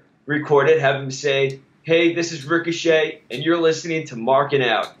whatever, record it, have them say, "Hey, this is Ricochet, and you're listening to Markin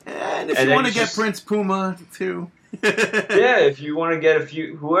Out." And if you want to get Prince Puma, too. Yeah, if you want to get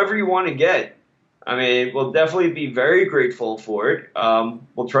whoever you want to get. I mean, we'll definitely be very grateful for it.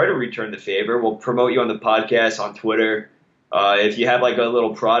 We'll try to return the favor. We'll promote you on the podcast, on Twitter. If you have like a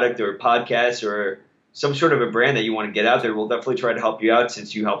little product or a podcast or some sort of a brand that you want to get out there, we'll definitely try to help you out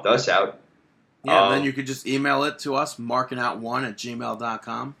since you helped us out. Yeah, then you could just email it to us,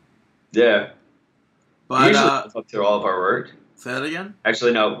 markinout1@gmail.com. Yeah. But, we usually live up to all of our word. Say that again?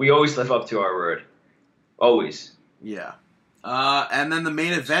 Actually, no. We always live up to our word. Always. Yeah. And then the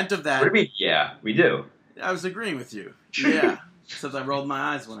main event of that... What do you mean, yeah? We do. I was agreeing with you. Yeah. Except I rolled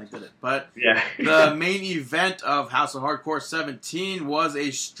my eyes when I did it. But yeah. The main event of House of Hardcore 17 was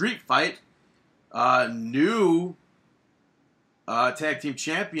a street fight. New tag team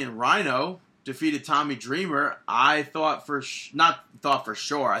champion Rhino defeated Tommy Dreamer. I thought not thought for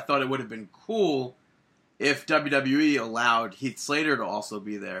sure. I thought it would have been cool if WWE allowed Heath Slater to also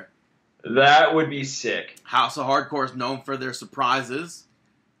be there. That would be sick. House of Hardcore is known for their surprises.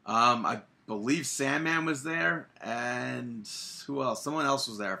 I believe Sandman was there, and who else? Someone else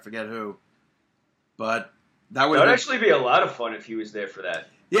was there. I forget who. But that would actually be a lot of fun if he was there for that.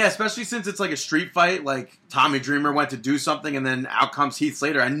 Yeah, especially since it's like a street fight. Like Tommy Dreamer went to do something, and then out comes Heath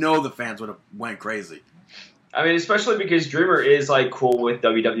Slater. I know the fans would have went crazy. I mean, especially because Dreamer is like cool with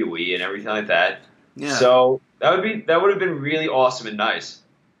WWE and everything like that. Yeah. So that would have been really awesome and nice.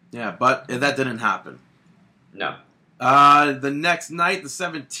 Yeah, but that didn't happen. No. The next night, the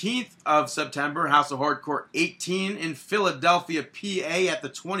 17th of September, House of Hardcore 18 in Philadelphia, PA at the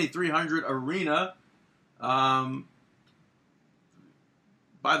 2300 Arena.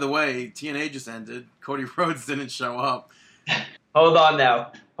 By the way, TNA just ended. Cody Rhodes didn't show up. Hold on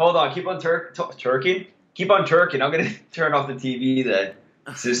now. Hold on. Keep on turking. Keep on turking. I'm going to turn off the TV then.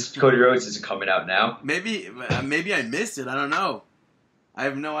 Since Cody Rhodes isn't coming out now. Maybe I missed it. I don't know. I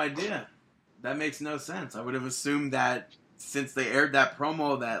have no idea. That makes no sense. I would have assumed that since they aired that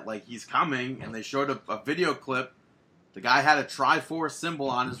promo that like he's coming and they showed a video clip, the guy had a Triforce symbol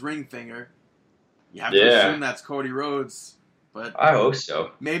on his ring finger. You have to assume that's Cody Rhodes. But I hope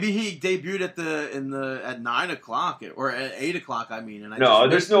so. Maybe he debuted at 9 o'clock or at 8 o'clock. I mean, and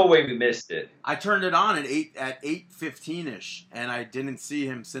there's no way we missed it. I turned it on at 8:15ish, and I didn't see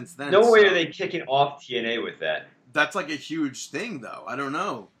him since then. No way are they kicking off TNA with that. That's like a huge thing, though. I don't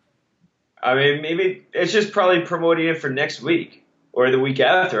know. I mean, maybe it's just probably promoting it for next week or the week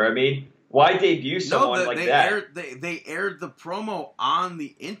after. I mean, why debut someone like that? They aired the promo on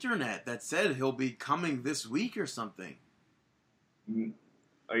the internet that said he'll be coming this week or something.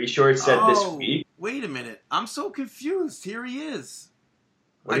 Are you sure it said this week? Wait a minute. I'm so confused. Here he is.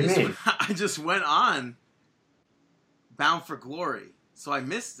 What do you mean? I just went on Bound for Glory. So I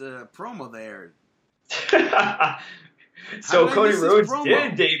missed the promo there. So Cody Rhodes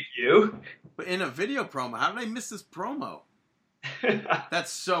did debut. But in a video promo. How did I miss this promo?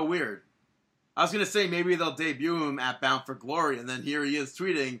 That's so weird. I was going to say maybe they'll debut him at Bound for Glory, and then here he is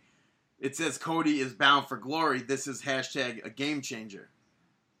tweeting, it says Cody is bound for glory. This is hashtag a game changer.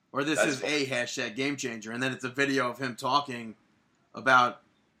 Or this is a hashtag game changer. And then it's a video of him talking about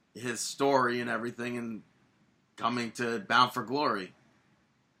his story and everything and coming to Bound for Glory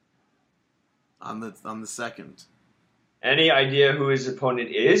on the 2nd. Any idea who his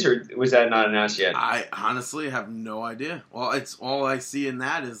opponent is, or was that not announced yet? I honestly have no idea. Well, it's all I see in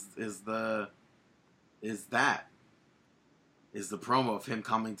that is the promo of him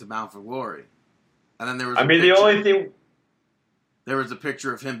coming to Bound for Glory. And then there was the only thing... There was a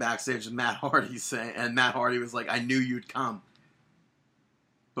picture of him backstage with Matt Hardy saying, and Matt Hardy was like, I knew you'd come.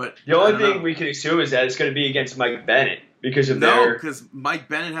 But the only thing we can assume is that it's going to be against Mike Bennett because of No, because Mike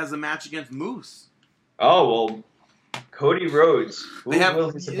Bennett has a match against Moose. Oh, well, Cody Rhodes.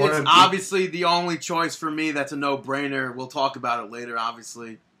 It's obviously the only choice for me that's a no-brainer. We'll talk about it later,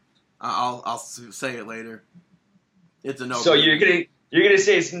 obviously. I'll say it later. It's a no-brainer. So you're gonna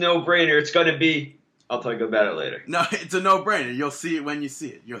say it's a no-brainer. It's gonna be. I'll talk about it later. No, it's a no-brainer. You'll see it when you see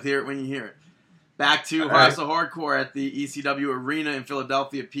it. You'll hear it when you hear it. Back to House of Hardcore at the ECW Arena in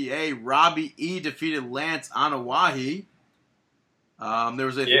Philadelphia, PA. Robbie E defeated Lance Anawahi. There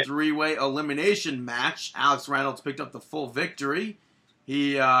was a three-way elimination match. Alex Reynolds picked up the full victory.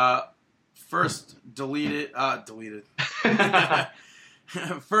 He first deleted.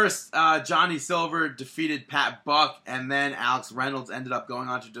 First, Johnny Silver defeated Pat Buck, and then Alex Reynolds ended up going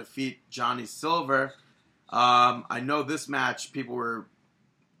on to defeat Johnny Silver. I know this match people were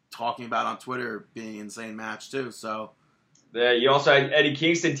talking about on Twitter being an insane match too. So yeah, you also had Eddie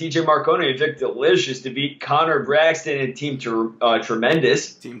Kingston, TJ Marconi, and Vic Delicious defeat Connor Braxton and Team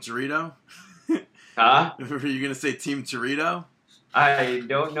Tremendous. Team Torito? Huh? Were you gonna say Team Torito? I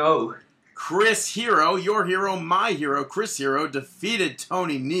don't know. Chris Hero, your hero, my hero, Chris Hero defeated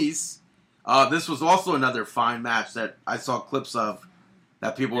Tony Nese. This was also another fine match that I saw clips of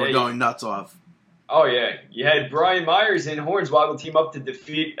that people were going nuts off. Oh, yeah. You had Brian Myers and Hornswoggle team up to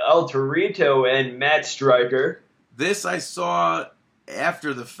defeat El Torito and Matt Stryker. This I saw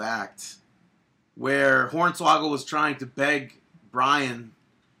after the fact, where Hornswoggle was trying to beg Brian,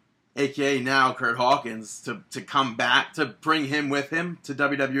 a.k.a. now Kurt Hawkins, to come back, to bring him with him to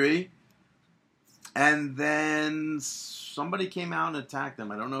WWE. And then somebody came out and attacked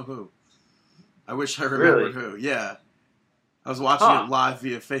them. I don't know who. I wish I remembered who. Yeah. I was watching it live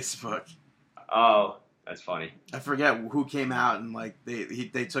via Facebook. Oh, that's funny. I forget who came out and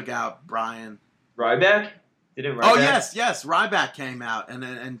they took out Brian. Ryback? Didn't Ryback? Oh, yes. Ryback came out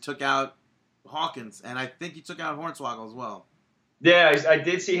and took out Hawkins. And I think he took out Hornswoggle as well. Yeah, I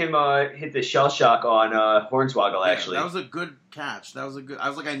did see him hit the shell shock on Hornswoggle, actually. That was a good catch. I was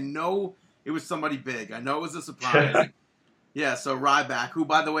like, I know it was somebody big. I know it was a surprise. Yeah, so Ryback, who,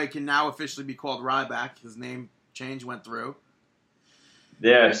 by the way, can now officially be called Ryback. His name change went through.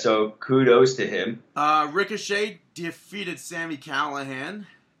 Yeah, so kudos to him. Ricochet defeated Sami Callihan.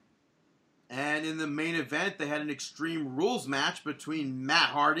 And in the main event, they had an Extreme Rules match between Matt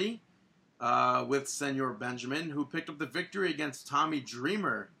Hardy with Senor Benjamin, who picked up the victory against Tommy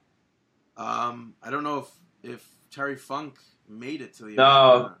Dreamer. I don't know if Terry Funk made it to the event.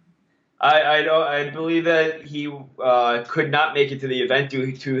 No, I believe that he could not make it to the event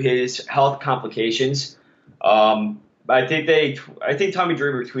due to his health complications. I think Tommy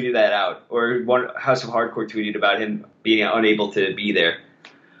Dreamer tweeted that out, or one House of Hardcore tweeted about him being unable to be there.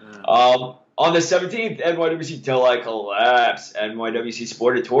 Yeah. On the 17th, NYWC till I collapse. NYWC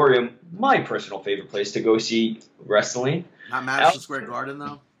Sportatorium, my personal favorite place to go see wrestling. Not Madison Square Garden,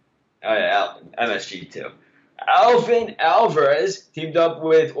 though? MSG, too. Alvin Alvarez teamed up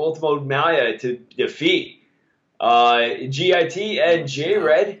with Ultimo Maya to defeat GIT and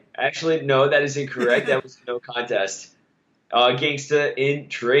J-Red. Actually, no, that is incorrect. That was no contest. Gangsta in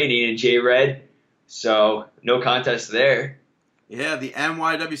Training and J-Red. So, no contest there. Yeah, the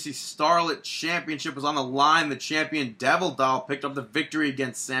NYWC Starlet Championship was on the line. The champion Devil Doll picked up the victory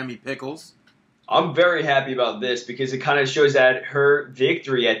against Sammy Pickles. I'm very happy about this because it kind of shows that her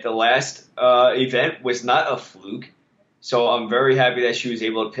victory at the last event was not a fluke. So I'm very happy that she was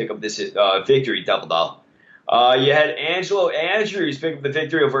able to pick up this victory, Devil Doll. You had Angelo Andrews pick up the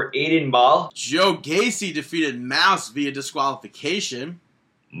victory over Aiden Mall. Joe Gacy defeated Mouse via disqualification.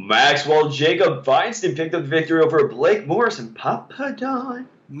 Maxwell Jacob Feinstein picked up the victory over Blake Morris and Papa Don.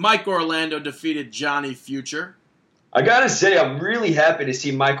 Mike Orlando defeated Johnny Future. I gotta say, I'm really happy to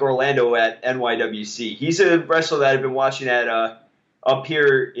see Mike Orlando at NYWC. He's a wrestler that I've been watching at up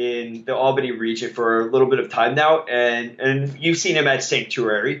here in the Albany region for a little bit of time now, and you've seen him at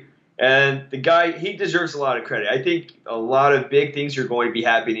Sanctuary. And the guy, he deserves a lot of credit. I think a lot of big things are going to be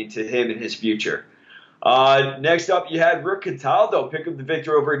happening to him in his future. Next up, you had Rick Cataldo pick up the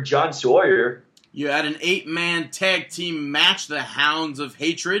victory over John Sawyer. You had an 8-man tag team match, the Hounds of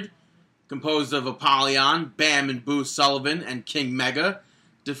Hatred, composed of Apollyon, Bam and Boo Sullivan, and King Mega,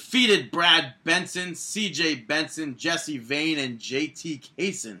 defeated Brad Benson, CJ Benson, Jesse Vane, and JT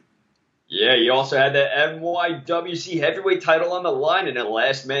Kaysen. Yeah, you also had the NYWC heavyweight title on the line in a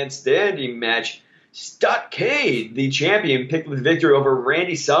last man standing match. Stockade, the champion, picked up the victory over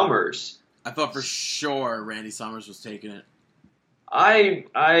Randy Summers. I thought for sure Randy Summers was taking it.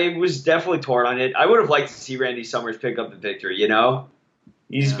 I was definitely torn on it. I would have liked to see Randy Summers pick up the victory, you know?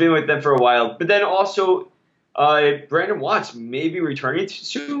 He's been with them for a while. But then also, Brandon Watts may be returning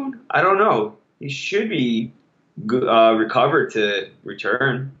soon. I don't know. He should be recovered to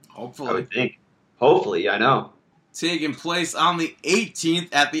return. Hopefully. I would think. Hopefully, I know. Taking place on the 18th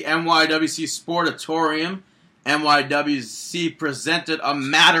at the NYWC Sportatorium. NYWC presented a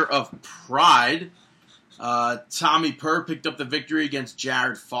matter of pride. Tommy Purr picked up the victory against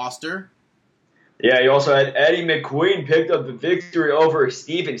Jared Foster. Yeah, you also had Eddie McQueen picked up the victory over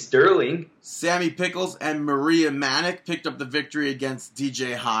Steven Sterling. Sammy Pickles and Maria Manic picked up the victory against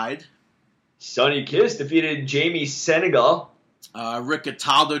DJ Hyde. Sonny Kiss defeated Jamie Senegal. Rick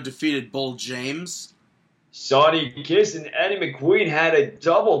Cataldo defeated Bull James. Sonny Kiss and Eddie McQueen had a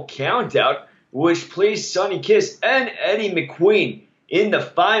double countout, which placed Sonny Kiss and Eddie McQueen in the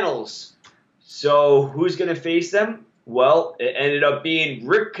finals. So who's going to face them? Well, it ended up being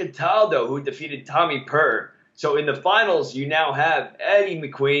Rick Cataldo who defeated Tommy Purr. So in the finals, you now have Eddie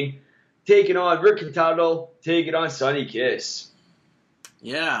McQueen taking on Rick Cataldo, taking on Sonny Kiss.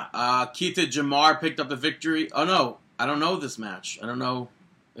 Yeah, Keita Jamar picked up the victory. Oh, no, I don't know this match. I don't know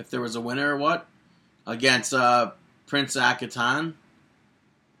if there was a winner or what. Against Prince Akatan.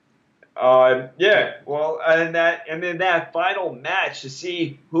 Yeah, well, and then that final match to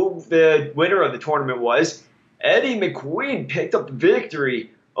see who the winner of the tournament was, Eddie McQueen picked up the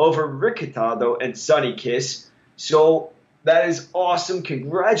victory over Rick Cataldo and Sonny Kiss. So that is awesome.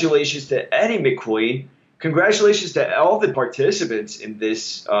 Congratulations to Eddie McQueen. Congratulations to all the participants in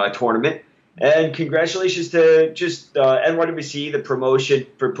this tournament. And congratulations to just NYWC, the promotion,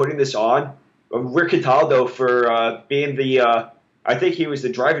 for putting this on. Rick Cataldo for being the, I think he was the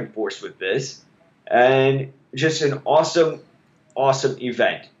driving force with this. And just an awesome, awesome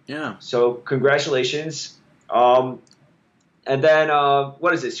event. Yeah. So congratulations. And then,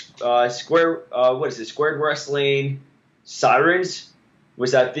 what is this? Squared Wrestling Sirens?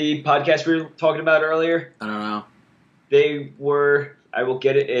 Was that the podcast we were talking about earlier? I don't know. They were, I will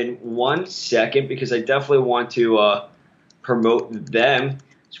get it in 1 second because I definitely want to promote them.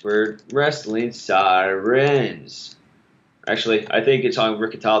 Squared Wrestling Sirens. Actually, I think it's on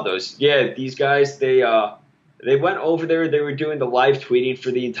Rick Cataldo's. Yeah, these guys, they went over there. They were doing the live tweeting for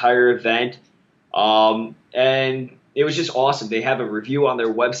the entire event. And it was just awesome. They have a review on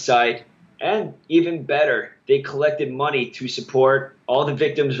their website. And even better, they collected money to support all the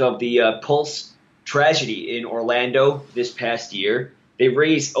victims of the Pulse tragedy in Orlando this past year. They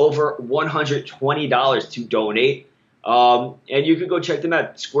raised over $120 to donate. And you can go check them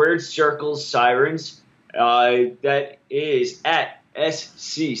out. Squared Circles Sirens. That is at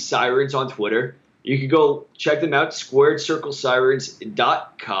SC Sirens on Twitter. You can go check them out,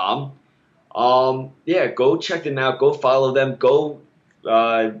 squaredcirclesirens.com. Yeah, go check them out. Go follow them. Go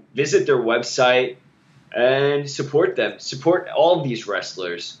visit their website and support them. Support all of these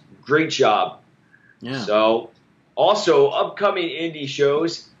wrestlers. Great job. Yeah. So, also, upcoming indie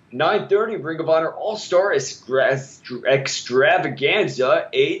shows, 9:30 Ring of Honor All-Star Extravaganza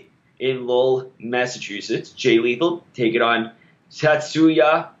 8 in Lowell, Massachusetts. Jay Lethal taking on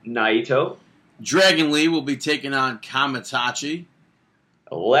Tatsuya Naito. Dragon Lee will be taking on Kamitachi.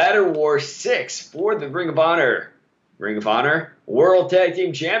 Ladder War 6 for the Ring of Honor World Tag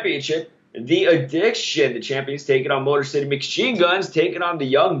Team Championship. The Addiction, the champions, taking on Motor City Machine Guns, taking on the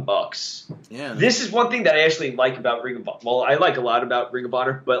Young Bucks. Yeah. This is one thing that I actually like about Ring of Honor. Well, I like a lot about Ring of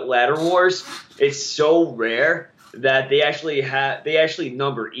Honor, but Ladder Wars, it's so rare that they actually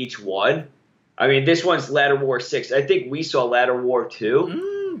number each one. I mean, this one's Ladder War 6. I think we saw Ladder War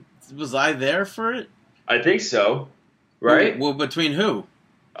 2. Was I there for it? I think so. Right? Well, between who?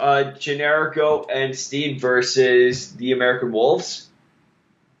 Generico and Steen versus the American Wolves.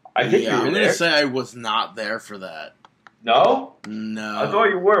 I think you were I'm there. going to say I was not there for that. No? No. I thought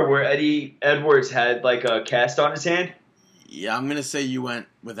you were, where Eddie Edwards had like a cast on his hand. Yeah, I'm going to say you went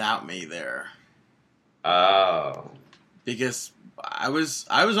without me there. Oh. Because I was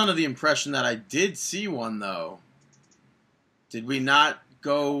under the impression that I did see one, though. Did we not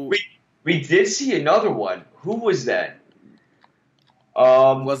go... We did see another one. Who was that?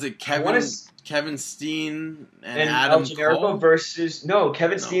 Was it Kevin Steen and Adam Cole versus Steen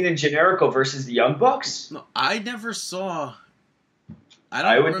and Generico versus the Young Bucks? No, I never saw.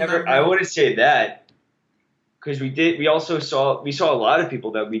 I wouldn't say that because we saw a lot of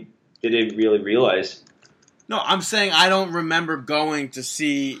people that we didn't really realize. No, I'm saying I don't remember going to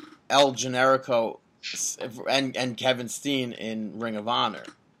see El Generico and Kevin Steen in Ring of Honor.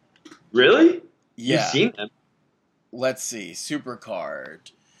 Really? Yeah. You've seen them. Let's see.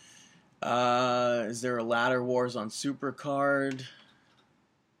 Supercard. Is there a Ladder Wars on Supercard?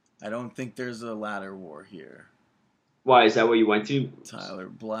 I don't think there's a Ladder War here. Why? Is that what you went to? Tyler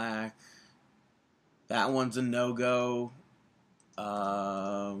Black. That one's a no-go.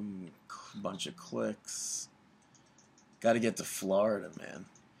 Bunch of clicks. Got to get to Florida, man.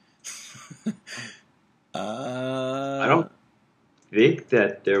 I don't think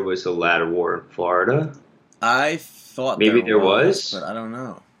that there was a Ladder War in Florida. I thought maybe there was, but I don't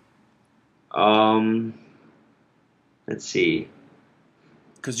know. Let's see.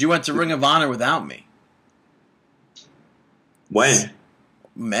 Because you went to Ring of Honor without me. When?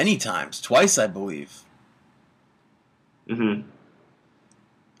 Many times. Twice, I believe. Mm-hmm.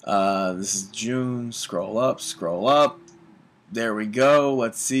 This is June. Scroll up. There we go.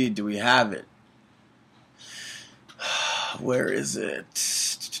 Let's see. Do we have it? Where is it?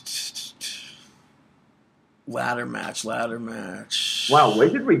 Ladder match. Wow, where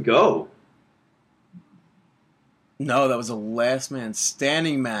did we go? No, that was a last man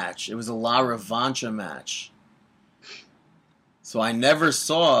standing match. It was a La Revancha match. So I never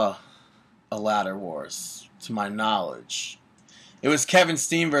saw a Ladder Wars, to my knowledge. It was Kevin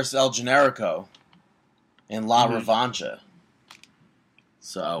Steen versus El Generico in La Revancha.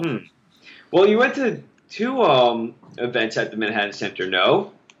 So, Well, you went to 2 events at the Manhattan Center,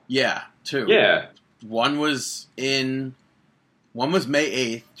 no? Yeah, 2. Yeah. One was May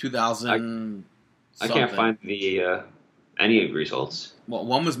 8th, 2000. I can't find the any results. Well,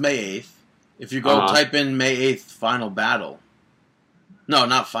 one was May 8th. If you go type in May 8th Final Battle. No,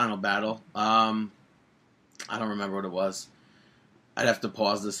 not Final Battle. I don't remember what it was. I'd have to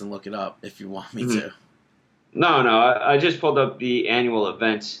pause this and look it up if you want me to. No, I just pulled up the annual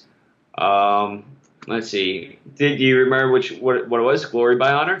events. Let's see. Did you remember what it was? Glory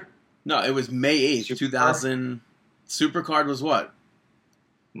by Honor? No, it was May 8th, 2000. Supercard was what?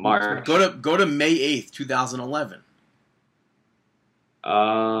 March. Go to May 8th, 2011.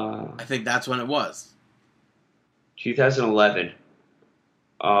 I think that's when it was. 2011.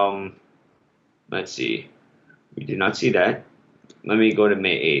 Let's see. We did not see that. Let me go to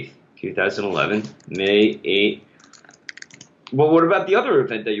May 8th, 2011. May 8th. Well, what about the other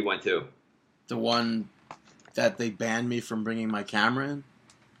event that you went to? The one that they banned me from bringing my camera in?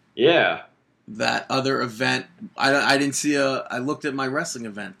 Yeah. That other event, I didn't see I looked at my wrestling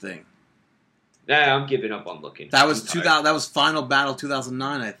event thing. Nah, I'm giving up on looking. That was That was Final Battle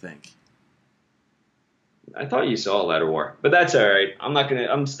 2009, I think. I thought you saw a Ladder War, but that's all right.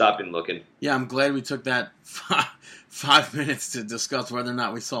 I'm stopping looking. Yeah, I'm glad we took that 5 minutes to discuss whether or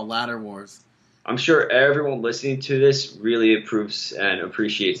not we saw Ladder Wars. I'm sure everyone listening to this really approves and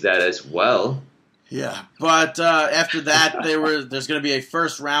appreciates that as well. Yeah, but after that, there's going to be a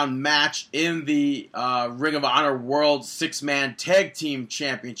first-round match in the Ring of Honor World 6-Man Tag Team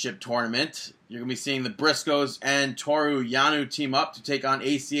Championship Tournament. You're going to be seeing the Briscoes and Toru Yano team up to take on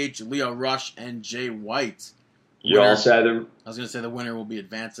ACH, Leo Rush, and Jay White. You also have I was going to say the winner will be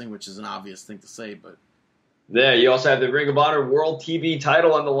advancing, which is an obvious thing to say, but... Yeah, you also have the Ring of Honor World TV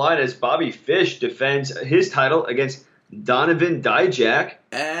title on the line as Bobby Fish defends his title against Donovan Dijak.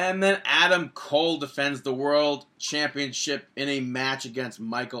 And then Adam Cole defends the World Championship in a match against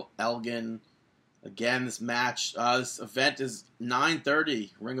Michael Elgin. Again, this event is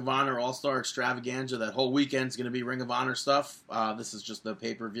 9:30. Ring of Honor All-Star Extravaganza. That whole weekend's going to be Ring of Honor stuff. This is just the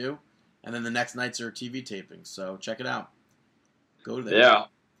pay-per-view. And then the next nights are TV tapings. So check it out. Go there. Yeah.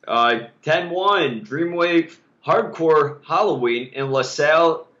 10-1, Dreamwave Hardcore Halloween in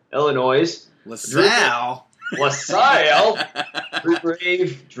LaSalle, Illinois. LaSalle? LaSalle.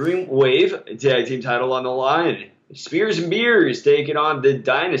 Dreamwave tag team title on the line. Spears and Beers taking on the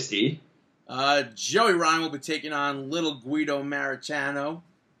Dynasty. Joey Ryan will be taking on Little Guido Maritano.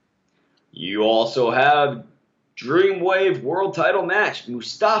 You also have Dreamwave World Title match.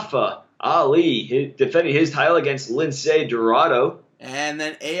 Mustafa Ali defending his title against Lince Dorado. And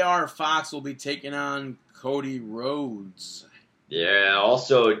then AR Fox will be taking on Cody Rhodes. Yeah,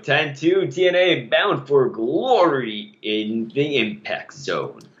 also 10-2 TNA Bound for Glory in the Impact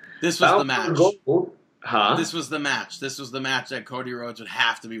Zone. This was the match. Huh? This was the match. This was the match that Cody Rhodes would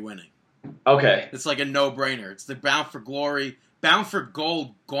have to be winning. Okay. It's like a no-brainer. It's the Bound for Glory, Bound for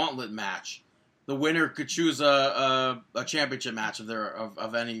Gold gauntlet match. The winner could choose a championship match of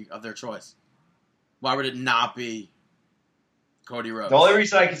their choice. Why would it not be Cody Rhodes? The only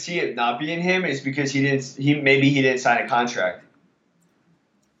reason I could see it not being him is because he didn't sign a contract.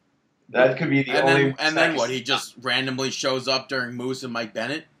 That could be the only. And then what? He just randomly shows up during Moose and Mike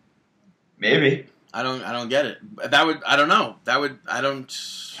Bennett. Maybe. I don't get it. I don't know.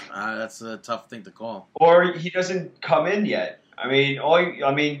 That's a tough thing to call. Or he doesn't come in yet. That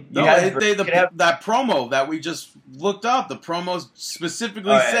promo that we just looked up. The promo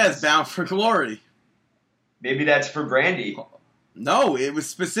specifically says "Bound for Glory." Maybe that's for Brandy. No, it was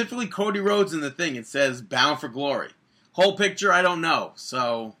specifically Cody Rhodes in the thing. It says "Bound for Glory." Whole picture, I don't know.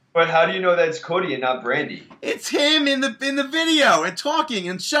 So. But how do you know that's Cody and not Brandy? It's him in the video and talking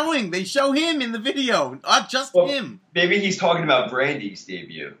and showing. They show him in the video, not just him. Maybe he's talking about Brandy's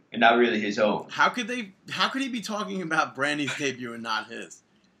debut and not really his own. How could he be talking about Brandy's debut and not his?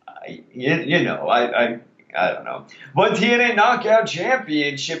 I don't know. But TNA Knockout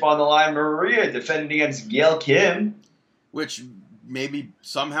Championship on the line. Maria defending against Gail Kim. Which maybe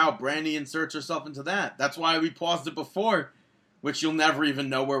somehow Brandy inserts herself into that. That's why we paused it before. Which you'll never even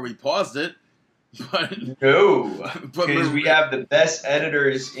know where we paused it. Because we have the best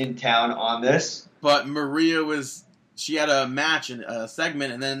editors in town on this. But Maria she had a match and a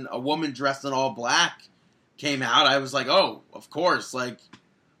segment, and then a woman dressed in all black came out. I was like, oh, of course. Like,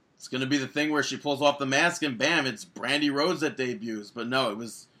 It's going to be the thing where she pulls off the mask and bam, it's Brandy Rhodes that debuts. But no, it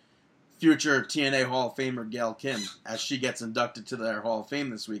was future TNA Hall of Famer Gail Kim as she gets inducted to their Hall of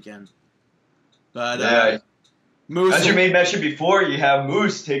Fame this weekend. But Moose, as your main mentioned before, you have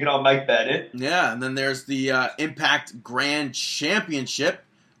Moose taking on Mike Bennett. Yeah, and then there's the Impact Grand Championship.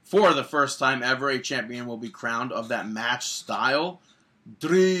 For the first time ever, a champion will be crowned of that match style.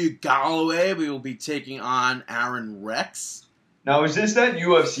 Drew Galloway will be taking on Aaron Rex. Now, is this that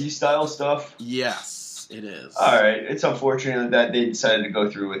UFC style stuff? Yes, it is. All right. It's unfortunate that they decided to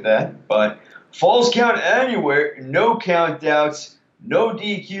go through with that. But Falls Count Anywhere, no count outs, no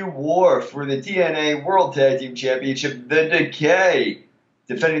DQ war for the TNA World Tag Team Championship. The Decay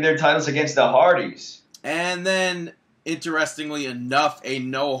defending their titles against the Hardys. And then, interestingly enough, a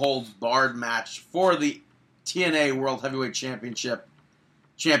no-holds-barred match for the TNA World Heavyweight Championship.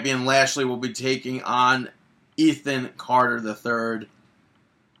 Champion Lashley will be taking on Ethan Carter III.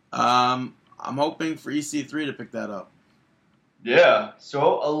 I'm hoping for EC3 to pick that up. Yeah,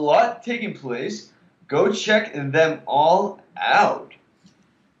 so a lot taking place. Go check them all out.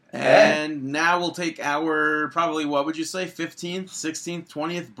 And now we'll take our, probably, what would you say, 15th, 16th,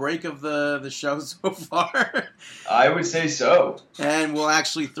 20th break of the show so far? I would say so. And we'll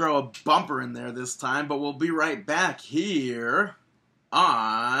actually throw a bumper in there this time, but we'll be right back here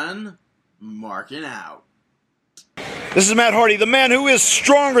on Markin Out. This is Matt Hardy, the man who is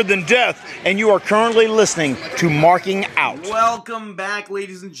stronger than death, and you are currently listening to Marking Out. Welcome back,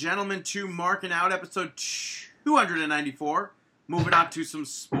 ladies and gentlemen, to Markin Out, episode 294. Moving on to some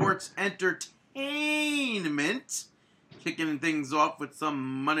sports entertainment. Kicking things off with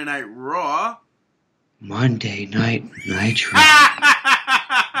some Monday Night Raw. Monday Night Nitro.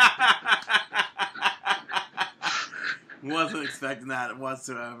 Wasn't expecting that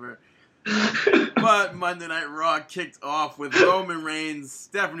whatsoever. But Monday Night Raw kicked off with Roman Reigns,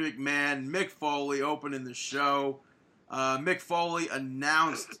 Stephanie McMahon, Mick Foley opening the show. Mick Foley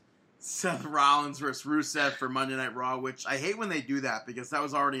announced Seth Rollins versus Rusev for Monday Night Raw, which I hate when they do that because that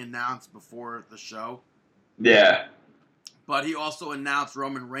was already announced before the show. Yeah. But he also announced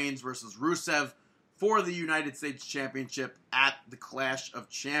Roman Reigns versus Rusev for the United States Championship at the Clash of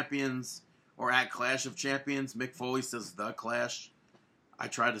Champions, or at Clash of Champions. Mick Foley says the Clash. I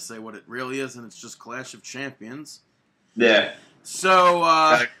tried to say what it really is, and it's just Clash of Champions. Yeah. So,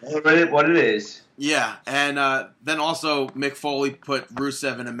 what it is. Yeah, and then also Mick Foley put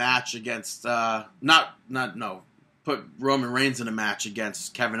Rusev in a match against, put Roman Reigns in a match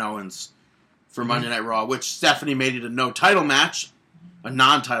against Kevin Owens for Monday Night Raw, which Stephanie made it a no-title match, a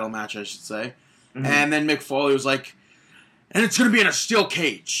non-title match, I should say. Mm-hmm. And then Mick Foley was like, and it's going to be in a steel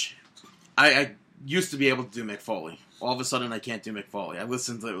cage. I used to be able to do Mick Foley. All of a sudden, I can't do Mick Foley. I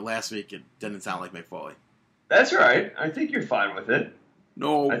listened to it last week. It didn't sound like Mick Foley. That's right. I think you're fine with it.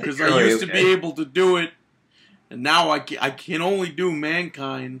 No, because I used to be able to do it, and now I can only do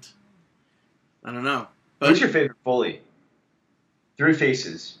Mankind. I don't know. But who's your favorite Foley? Three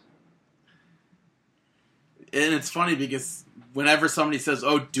Faces. And it's funny because whenever somebody says,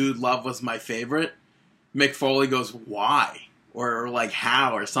 "Oh, Dude Love was my favorite," Mick Foley goes, "Why?" or like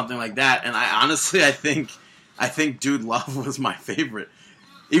how, or something like that. And I honestly, I think Dude Love was my favorite.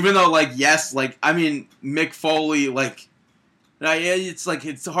 Even though, like, yes, like, I mean, Mick Foley, like, it's like,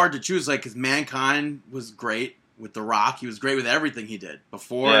 it's hard to choose, like, because Mankind was great with The Rock. He was great with everything he did.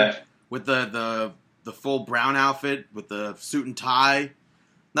 Before, with the full brown outfit, with the suit and tie.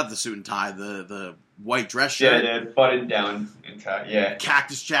 Not the suit and tie, the white dress shirt. Yeah, buttoned down and tie, yeah.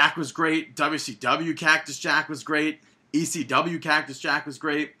 Cactus Jack was great. WCW Cactus Jack was great. ECW Cactus Jack was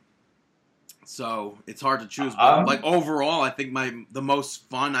great. So it's hard to choose, but like overall, I think the most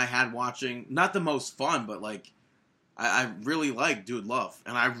fun I had watching, not the most fun, but like I really like Dude Love,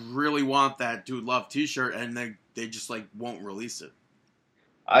 and I really want that Dude Love T-shirt, and they just like won't release it.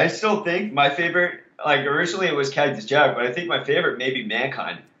 I still think my favorite, like originally it was Cactus Jack, but I think my favorite may be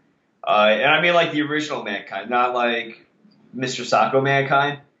Mankind, and I mean like the original Mankind, not like Mr. Sacco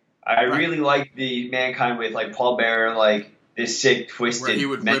Mankind. I really like the Mankind with like Paul Bearer, like this sick, twisted. Where he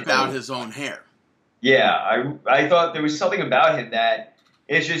would rip out his own hair. Yeah, I thought there was something about him that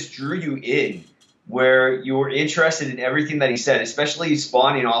it just drew you in, where you were interested in everything that he said, especially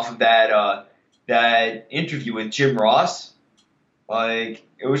spawning off of that interview with Jim Ross. Like,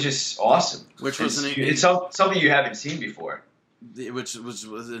 it was just awesome. Which was it's something you haven't seen before. Which was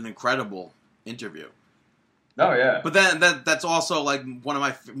an incredible interview. Oh yeah. But then that's also like one of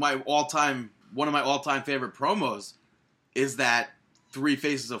my all-time favorite promos is that Three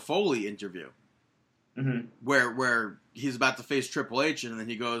Faces of Foley interview. Mm-hmm. Where he's about to face Triple H, and then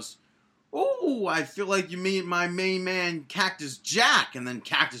he goes, Oh, I feel like you mean my main man Cactus Jack, and then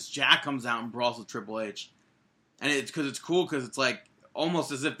Cactus Jack comes out and brawls with Triple H, and it's cool because it's like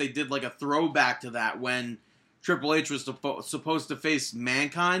almost as if they did like a throwback to that when Triple H was supposed to face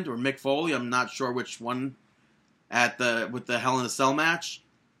Mankind or Mick Foley. I'm not sure which one with the Hell in a Cell match,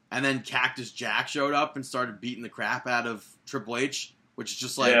 and then Cactus Jack showed up and started beating the crap out of Triple H, which is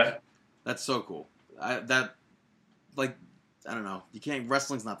just like that's so cool. I don't know.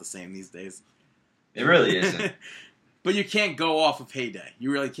 Wrestling's not the same these days. It really isn't. But you can't go off of Heyday.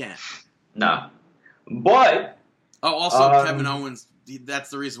 You really can't. No. But also Kevin Owens. That's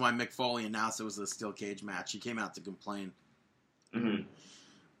the reason why Mick Foley announced it was a steel cage match. He came out to complain. Mm-hmm.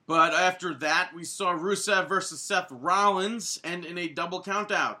 But after that, we saw Rusev versus Seth Rollins, and in a double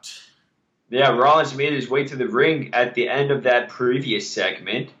countout. Yeah, Rollins made his way to the ring at the end of that previous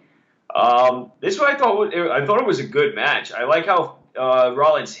segment. This one I thought it was a good match. I like how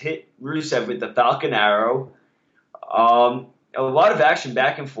Rollins hit Rusev with the Falcon Arrow. A lot of action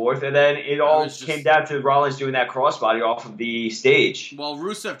back and forth, and then it all came down to Rollins doing that crossbody off of the stage. Well,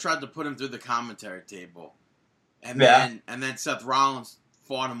 Rusev tried to put him through the commentary table, and then Seth Rollins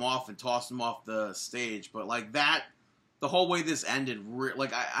fought him off and tossed him off the stage. But like that, the whole way this ended,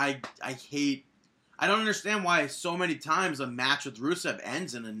 I don't understand why so many times a match with Rusev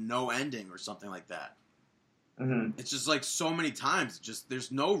ends in a no ending or something like that. Mm-hmm. It's just like so many times.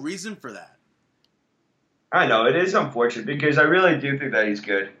 There's no reason for that. I know, it is unfortunate because I really do think that he's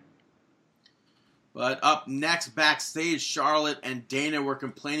good. But up next, backstage, Charlotte and Dana were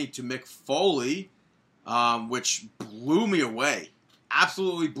complaining to Mick Foley, which blew me away.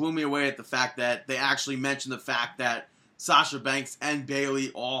 Absolutely blew me away at the fact that they actually mentioned the fact that Sasha Banks and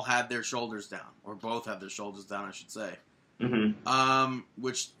Bayley all had their shoulders down, or both had their shoulders down, I should say. Mm-hmm.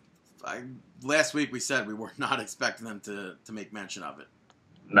 Last week we said we were not expecting them to make mention of it.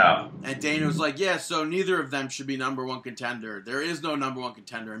 No. And Dana was like, yeah, so neither of them should be number one contender. There is no number one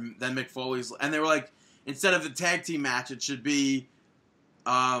contender. And then Mick Foley's, and they were like, instead of the tag team match, it should be,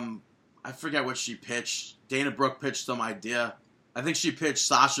 I forget what she pitched. Dana Brooke pitched some idea. I think she pitched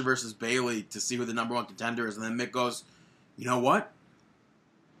Sasha versus Bayley to see who the number one contender is. And then Mick goes, you know what?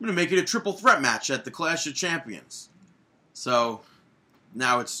 I'm going to make it a triple threat match at the Clash of Champions. So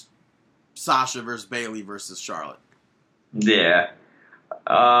now it's Sasha versus Bayley versus Charlotte. Yeah.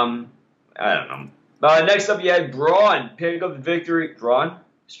 I don't know. Next up, you had Braun pick up the victory. Braun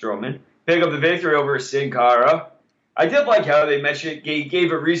Strowman pick up the victory over Sin Cara. I did like how they mentioned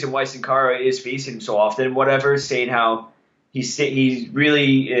gave a reason why Sin Cara is facing him so often. Whatever, saying how he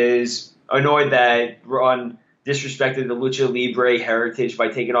really is annoyed that Braun disrespected the Lucha Libre heritage by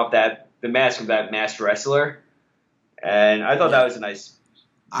taking off the mask of that masked wrestler. And I thought that was a nice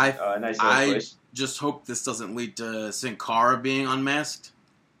choice. Just hope this doesn't lead to Sin Cara being unmasked.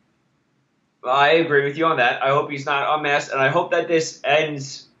 I agree with you on that. I hope he's not unmasked, and I hope that this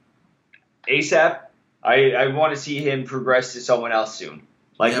ends ASAP. I want to see him progress to someone else soon.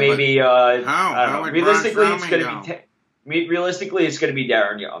 Like maybe how? Realistically, it's going to be realistically it's going to be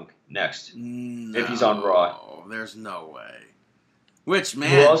Darren Young next if he's on Raw. There's no way. Which man?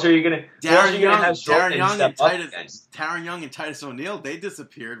 Who else are you going to? Darren Young and Titus O'Neil. They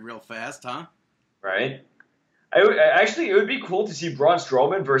disappeared real fast, huh? Right. It would be cool to see Braun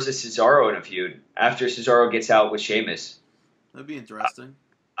Strowman versus Cesaro in a feud after Cesaro gets out with Sheamus. That'd be interesting.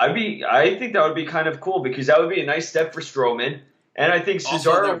 I think that would be kind of cool because that would be a nice step for Strowman, and I think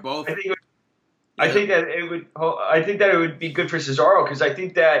Cesaro. Also, I think that it would be good for Cesaro because I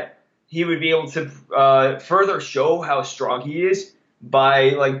think that he would be able to further show how strong he is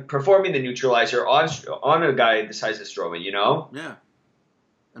by like performing the neutralizer on a guy the size of Strowman. You know? Yeah.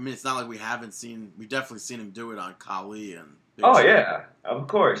 I mean, it's not like we've definitely seen him do it on Khali and. Yeah, of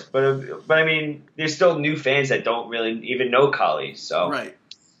course, but I mean, there's still new fans that don't really even know Khali, so. Right.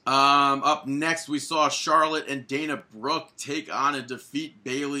 Up next, we saw Charlotte and Dana Brooke take on and defeat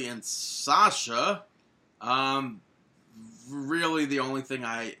Bayley and Sasha. Really, the only thing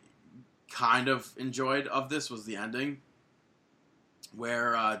I kind of enjoyed of this was the ending,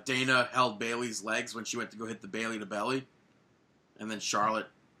 where Dana held Bayley's legs when she went to go hit the Bayley to belly, and then Charlotte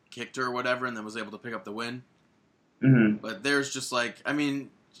kicked her or whatever, and then was able to pick up the win. Mm-hmm. But there's just like, I mean,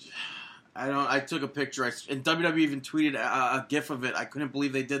 I took a picture, and WWE even tweeted a gif of it. I couldn't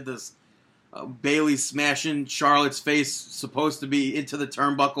believe they did this. Bayley smashing Charlotte's face, supposed to be into the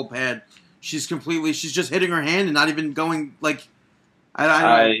turnbuckle pad. She's just hitting her hand and not even going, like,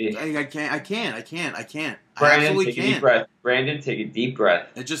 I can't. Brandon, take a deep breath. Brandon, take a deep breath.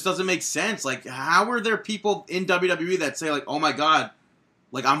 It just doesn't make sense. Like, how are there people in WWE that say, like, oh my God,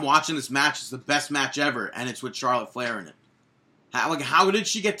 like, I'm watching this match, it's the best match ever, and it's with Charlotte Flair in it? How did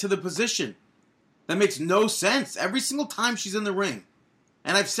she get to the position? That makes no sense. Every single time she's in the ring.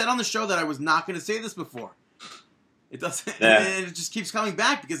 And I've said on the show that I was not going to say this before. It doesn't. Yeah. And it just keeps coming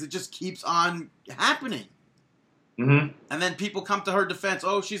back because it just keeps on happening. Mm-hmm. And then people come to her defense.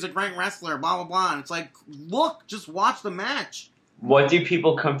 Oh, she's a great wrestler, blah, blah, blah. And it's like, look, just watch the match. What do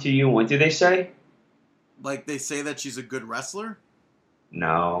people come to you? What do they say? Like they say that she's a good wrestler?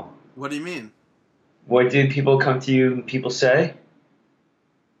 No. What do you mean? What do people come to you and people say?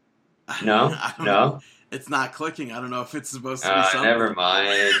 No? No? Know. It's not clicking. I don't know if it's supposed to be something. Never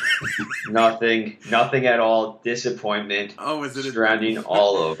mind. Nothing at all. Disappointment. Oh, was it surrounding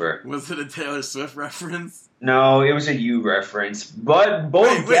all over. Was it a Taylor Swift reference? No, it was a you reference. But Bo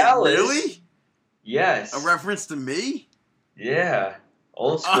Dallas. Really? Yes. A reference to me? Yeah.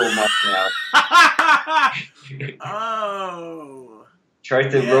 Old school Markin Out. Oh. Tried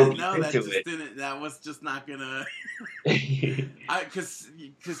to rope you into it. That was just not gonna. Because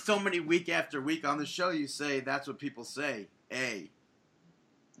so many week after week on the show, you say that's what people say.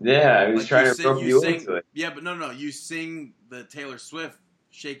 Yeah, I was trying to rope you into it. Yeah, but no, you sing the Taylor Swift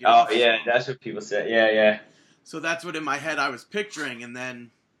 "Shake It Off." Oh yeah, that's what people say. Yeah. So that's what in my head I was picturing, and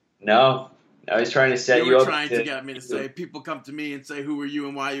then. No, I was trying to set you up. You were trying to get me to say. People come to me and say, "Who are you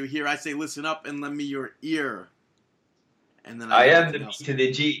and why are you here?" I say, "Listen up and lend me your ear." And then I am the B to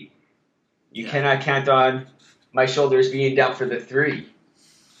the G. You cannot count on my shoulders being down for the 3.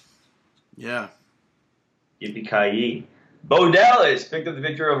 Yeah. Yippee-ki-yay. Bo Dallas picked up the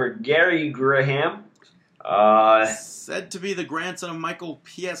victory over Gary Graham. Said to be the grandson of Michael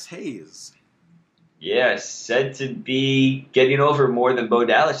P.S. Hayes. Yes, said to be getting over more than Bo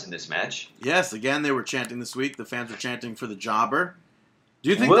Dallas in this match. Yes, again, they were chanting this week. The fans were chanting for the jobber.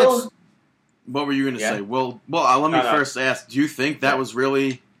 Do you think that's... What were you going to say? Well, let me first ask, do you think that was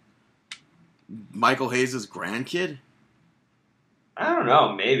really Michael Hayes' grandkid? I don't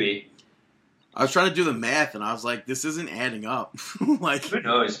know, maybe. I was trying to do the math, and I was like, this isn't adding up. Like, who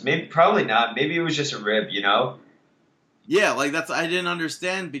knows? Maybe, probably not. Maybe it was just a rib, you know? Yeah, like, I didn't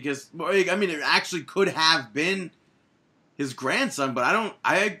understand, because, I mean, it actually could have been his grandson, but I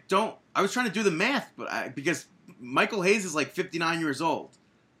was trying to do the math, because Michael Hayes is like 59 years old.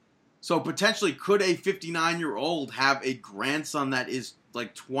 So potentially, could a 59-year-old have a grandson that is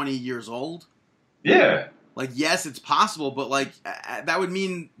like 20 years old? Yeah. Like, yes, it's possible, but like that would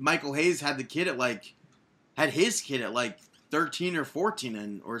mean Michael Hayes had his kid at like 13 or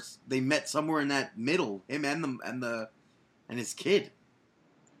 14, or they met somewhere in that middle, him and his kid.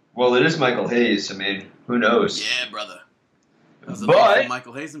 Well, it is Michael Hayes. I mean, who knows? Yeah, brother. That was an awful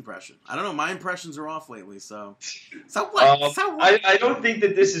Michael Hayes impression. I don't know. My impressions are off lately, so what? I don't think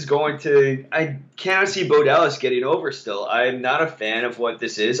that this is going to... I cannot see Bo Dallas getting over still. I'm not a fan of what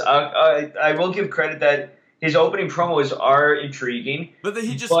this is. I will give credit that his opening promos are intriguing. But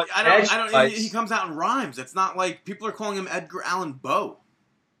he just... he comes out in rhymes. It's not like... People are calling him Edgar Allan Poe.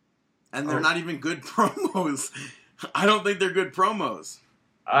 And they're not even good promos. I don't think they're good promos.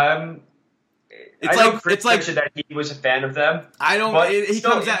 It's like that he was a fan of them. I don't. He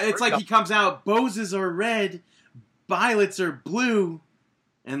comes out. It's like he comes out. Boses are red, violets are blue,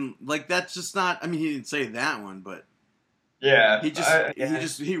 and like that's just not. I mean, he didn't say that one, but yeah,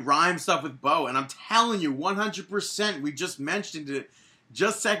 he rhymes stuff with Bo, and I'm telling you, 100%. We just mentioned it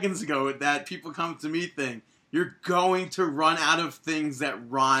just seconds ago. That people come to me thing. You're going to run out of things that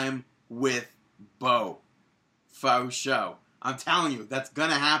rhyme with Bo. Faux show. I'm telling you, that's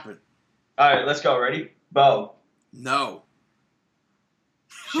gonna happen. All right, let's go. Ready? Bo. No.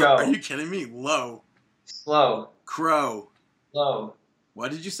 Show. Are you kidding me? Low. Slow. Crow. Low. What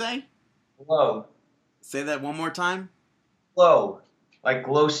did you say? Low. Say that one more time. Low. Like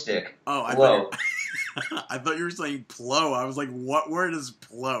glow stick. Oh, I thought you were saying plow. I was like, what word is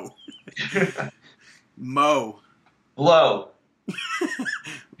plow? Mo. Blow.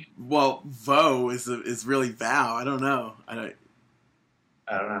 Well, vo is really vow. I don't know. I don't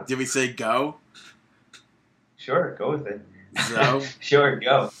know. Did we say go? Sure, go with it. So? Sure,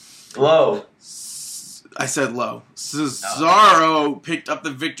 go. Low. I said low. Cesaro picked up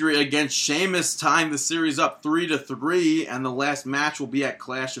the victory against Sheamus, tying the series up 3-3, and the last match will be at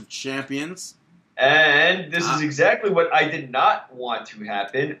Clash of Champions. And this is exactly what I did not want to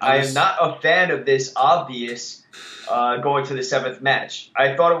happen. I am not a fan of this obvious going to the 7th match.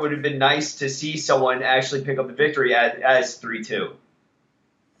 I thought it would have been nice to see someone actually pick up the victory as 3-2.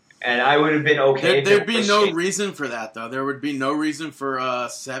 And I would have been okay. There'd be no reason for that, though. There would be no reason for a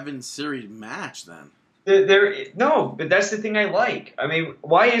 7-series match, then. No, but that's the thing I like. I mean,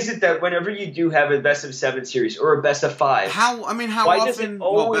 why is it that whenever you do have a best of 7 series or a best of 5, how why often does it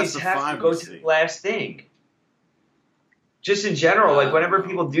always have to go to the last thing? just in general, like whenever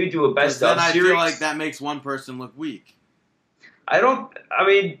people do a best of series, I feel like that makes one person look weak. But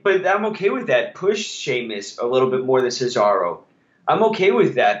I'm okay with that. Push Sheamus a little bit more than Cesaro. I'm okay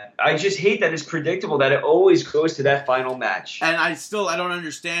with that. I just hate that it's predictable that it always goes to that final match. And I don't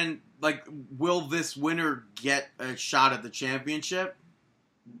understand, like, will this winner get a shot at the championship?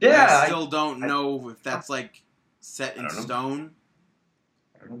 Yeah. I still don't know if that's, like, set in stone.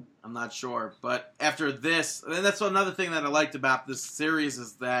 I don't know. I'm not sure. But after this, and that's another thing that I liked about this series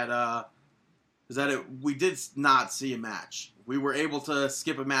is that we did not see a match. We were able to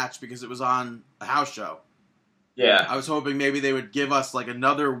skip a match because it was on a house show. Yeah. I was hoping maybe they would give us like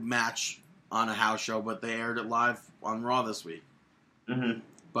another match on a house show, but they aired it live on Raw this week. Mm-hmm.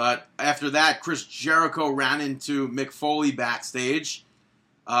 But after that, Chris Jericho ran into Mick Foley backstage,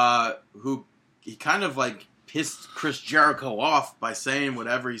 who he kind of like pissed Chris Jericho off by saying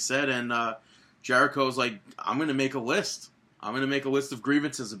whatever he said, and Jericho's like, I'm going to make a list. I'm going to make a list of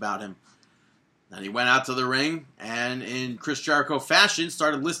grievances about him. And he went out to the ring, and in Chris Jericho fashion,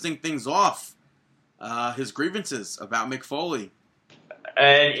 started listing things off. His grievances about Mick Foley.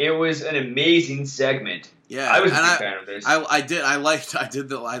 And it was an amazing segment. Yeah, I was a big fan of this. I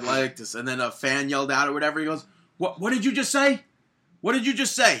liked this. And then a fan yelled out or whatever. He goes, What did you just say? What did you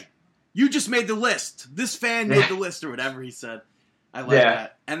just say? You just made the list. This fan made the list or whatever he said. I like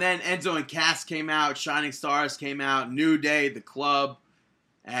that. And then Enzo and Cass came out. Shining Stars came out. New Day, The Club.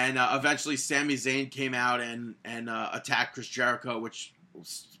 And eventually Sami Zayn came out and attacked Chris Jericho, which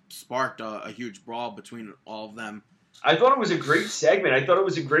sparked a huge brawl between all of them. I thought it was a great segment. I thought it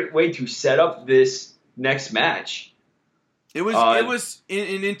was a great way to set up this next match. It was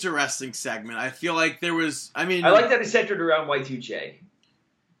an interesting segment. I feel like there was. I like that it centered around Y2J.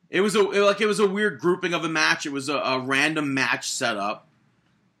 It was a weird grouping of a match. It was a random match setup,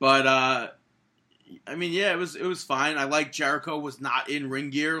 but it was fine. I like Jericho was not in ring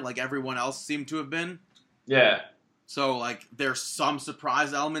gear like everyone else seemed to have been. Yeah. So like there's some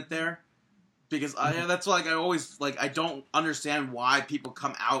surprise element there. Because that's like I always like I don't understand why people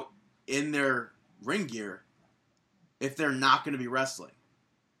come out in their ring gear if they're not going to be wrestling.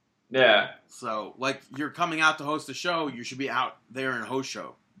 Yeah. So like you're coming out to host a show, you should be out there in host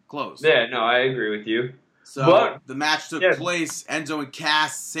show clothes. Yeah, no, I agree with you. So the match took place. Enzo and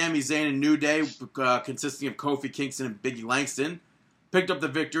Cass, Sami Zayn and New Day, consisting of Kofi Kingston and Biggie Langston, picked up the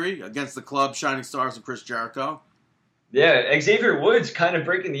victory against the Club, Shining Stars, and Chris Jericho. Yeah, Xavier Woods kind of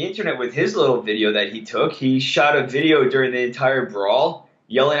breaking the internet with his little video that he took. He shot a video during the entire brawl,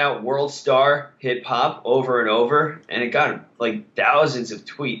 yelling out "World Star Hip Hop" over and over, and it got like thousands of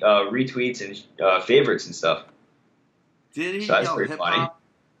retweets and favorites and stuff. Did he yell hip hop?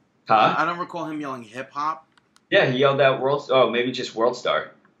 Huh? I don't recall him yelling hip hop. Yeah, he yelled out maybe just World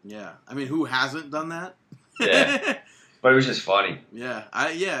Star. Yeah, I mean, who hasn't done that? Yeah, but it was just funny. Yeah,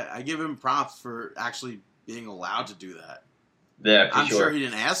 I give him props for actually being allowed to do that. Yeah, for I'm sure he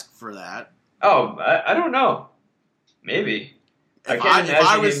didn't ask for that. Oh, I don't know. Maybe. If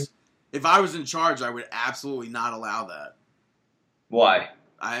I was in charge, I would absolutely not allow that. Why?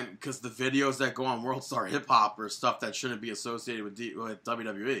 Because the videos that go on World Star Hip Hop are stuff that shouldn't be associated with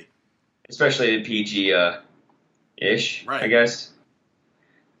WWE. Especially in PG ish, right. I guess.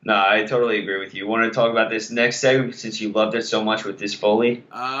 No, I totally agree with you. Want to talk about this next segment since you loved it so much with this Foley?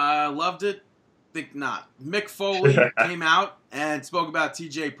 Loved it. Think not. Mick Foley came out and spoke about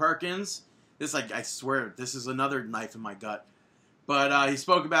TJ Perkins. I swear, this is another knife in my gut. But he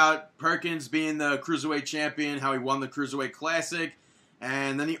spoke about Perkins being the Cruiserweight champion, how he won the Cruiserweight Classic,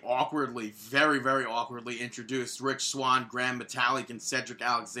 and then he very, very awkwardly introduced Rich Swann, Graham Metalik, and Cedric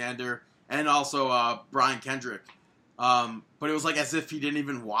Alexander, and also Brian Kendrick. But it was like as if he didn't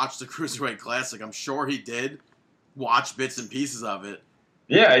even watch the Cruiserweight Classic. I'm sure he did watch bits and pieces of it.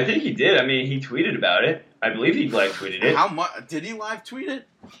 Yeah, I think he did. I mean, he tweeted about it. I believe he live tweeted it. How much did he live tweet it?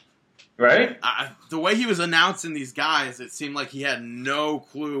 Right? The way he was announcing these guys, it seemed like he had no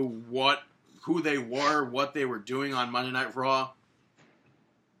clue who they were, what they were doing on Monday Night Raw.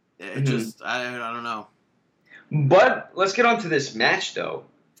 It just, I don't know. But let's get on to this match, though.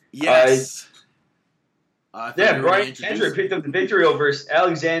 Yes. Brian Kendrick picked up the victory over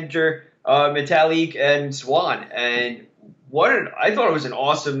Alexander, Metalik, and Swan, and I thought it was an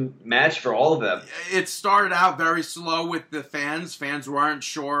awesome match for all of them. It started out very slow with the fans. Fans weren't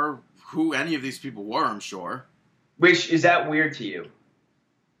sure who any of these people were, I'm sure. Which, is that weird to you?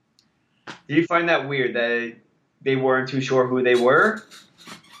 Did you find that weird that they weren't too sure who they were?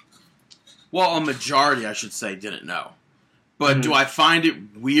 Well, a majority, I should say, didn't know. But do I find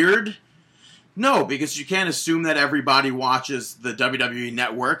it weird? No, because you can't assume that everybody watches the WWE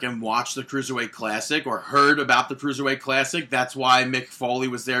Network and watched the Cruiserweight Classic or heard about the Cruiserweight Classic. That's why Mick Foley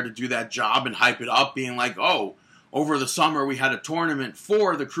was there to do that job and hype it up, being like, oh, over the summer we had a tournament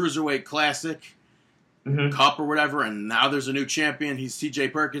for the Cruiserweight Classic Cup or whatever, and now there's a new champion. He's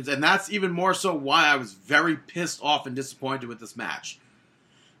TJ Perkins, and that's even more so why I was very pissed off and disappointed with this match.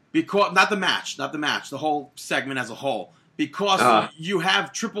 Because not the match, the whole segment as a whole. Because you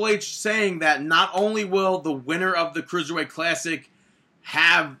have Triple H saying that not only will the winner of the Cruiserweight Classic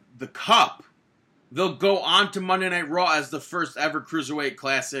have the cup, they'll go on to Monday Night Raw as the first ever Cruiserweight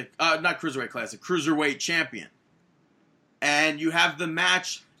Classic, Cruiserweight champion. And you have the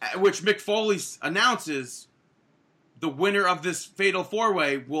match, which Mick Foley announces, the winner of this Fatal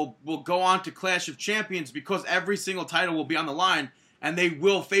 4-Way will go on to Clash of Champions because every single title will be on the line, and they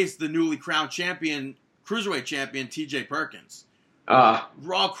will face the newly crowned champion, Cruiserweight champion, TJ Perkins.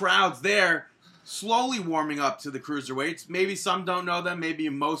 Raw crowds there, slowly warming up to the Cruiserweights. Maybe some don't know them, maybe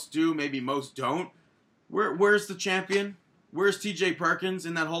most do, maybe most don't. Where's the champion? Where's TJ Perkins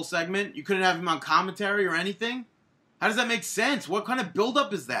in that whole segment? You couldn't have him on commentary or anything? How does that make sense? What kind of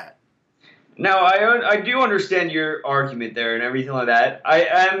build-up is that? Now, I do understand your argument there and everything like that.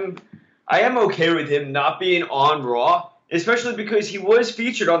 I am okay with him not being on Raw, especially because he was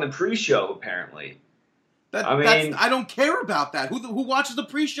featured on the pre-show, apparently. I don't care about that. Who watches the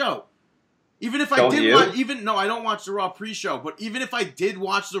pre-show? Even if I I don't watch the Raw pre-show, but even if I did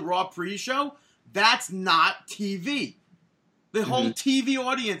watch the Raw pre-show, that's not TV. The whole TV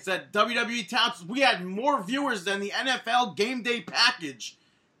audience that WWE touts, we had more viewers than the NFL Game Day package.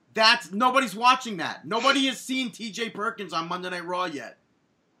 Nobody's watching that. Nobody has seen TJ Perkins on Monday Night Raw yet.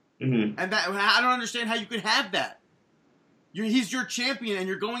 And I don't understand how you could have that. He's your champion, and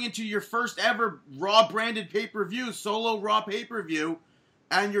you're going into your first ever Raw branded pay-per-view, solo Raw pay-per-view,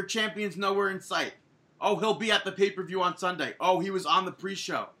 and your champion's nowhere in sight. Oh, he'll be at the pay-per-view on Sunday. Oh, he was on the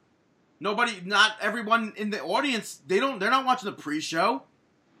pre-show. Not everyone in the audience, they're not watching the pre-show.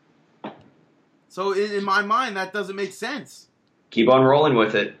 So in my mind, that doesn't make sense. Keep on rolling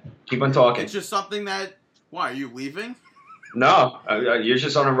with it. Keep on talking. It's just something that, why, are you leaving? No, you're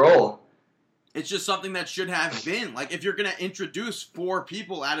just on a roll. It's just something that should have been. Like, if you're going to introduce 4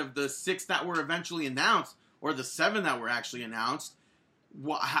 people out of the 6 that were eventually announced, or the 7 that were actually announced,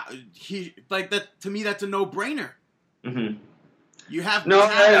 to me, that's a no-brainer.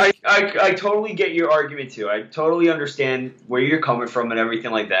 I totally get your argument too. I totally understand where you're coming from and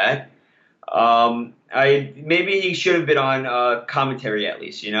everything like that. Maybe he should have been on commentary at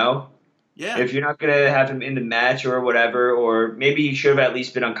least, you know? Yeah. If you're not going to have him in the match or whatever, or maybe he should have at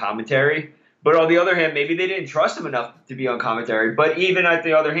least been on commentary. But on the other hand, maybe they didn't trust him enough to be on commentary. But even at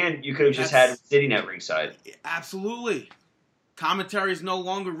the other hand, you could have just had him sitting at ringside. Absolutely. Commentary is no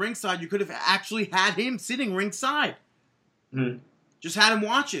longer ringside. You could have actually had him sitting ringside. Just had him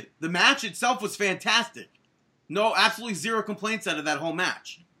watch it. The match itself was fantastic. No, absolutely zero complaints out of that whole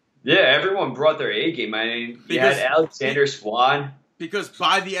match. Yeah, everyone brought their A game. I mean, you had Alexander Swan. Because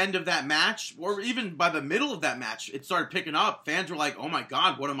by the end of that match, or even by the middle of that match, it started picking up. Fans were like, oh my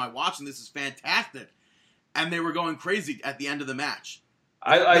God, what am I watching? This is fantastic. And they were going crazy at the end of the match.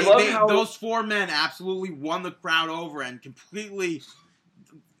 I love how those 4 men absolutely won the crowd over and completely...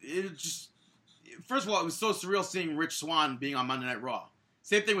 First of all, it was so surreal seeing Rich Swann being on Monday Night Raw.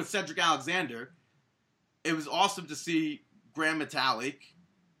 Same thing with Cedric Alexander. It was awesome to see Gran Metalik.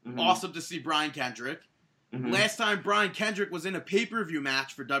 Awesome to see Brian Kendrick. Last time Brian Kendrick was in a pay-per-view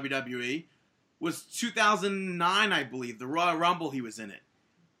match for WWE was 2009, I believe. The Royal Rumble, he was in it.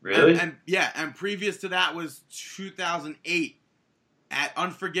 Really? And previous to that was 2008. At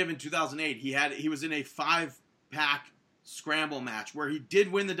Unforgiven 2008, he was in a 5-pack scramble match where he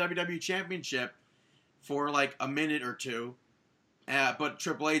did win the WWE Championship for like a minute or two, but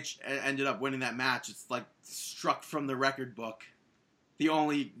Triple H ended up winning that match. It's like struck from the record book. The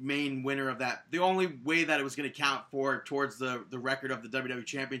only main winner of that, the only way that it was going to count towards the record of the WWE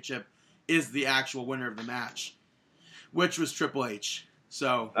Championship is the actual winner of the match, which was Triple H.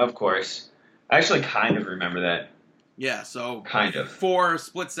 So of course, I actually kind of remember that. Yeah, so kind of for a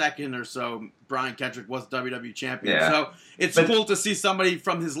split second or so, Brian Kendrick was WWE champion. Yeah. So it's cool to see somebody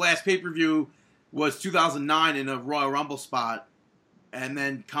from his last pay-per-view was 2009 in a Royal Rumble spot, and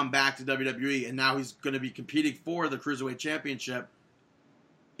then come back to WWE, and now he's going to be competing for the Cruiserweight Championship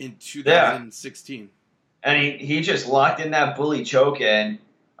in 2016. And he just locked in that bully choke, and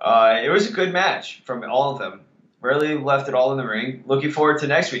it was a good match from all of them. Really left it all in the ring. Looking forward to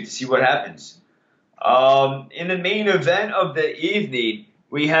next week to see what happens. In the main event of the evening,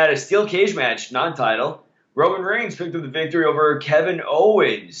 we had a steel cage match, non-title. Roman Reigns picked up the victory over Kevin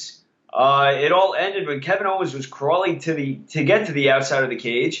Owens. It all ended when Kevin Owens was crawling to get to the outside of the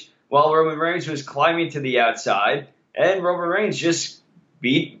cage, while Roman Reigns was climbing to the outside, and Roman Reigns just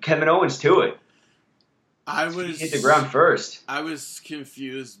beat Kevin Owens to it. He hit the ground first. I was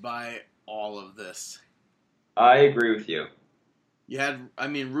confused by all of this. I agree with you.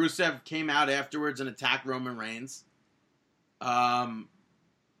 Rusev came out afterwards and attacked Roman Reigns,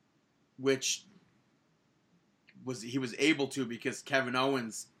 which he was able to because Kevin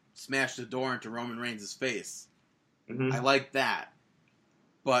Owens smashed the door into Roman Reigns' face. Mm-hmm. I like that.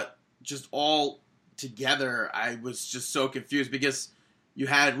 But just all together, I was just so confused because you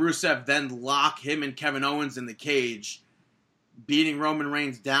had Rusev then lock him and Kevin Owens in the cage, beating Roman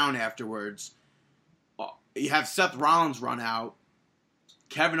Reigns down afterwards. You have Seth Rollins run out.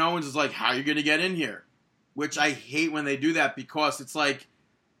 Kevin Owens is like, how are you going to get in here? Which I hate when they do that because it's like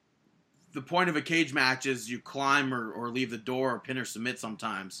the point of a cage match is you climb or leave the door or pin or submit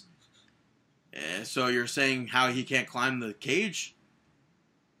sometimes. So you're saying how he can't climb the cage?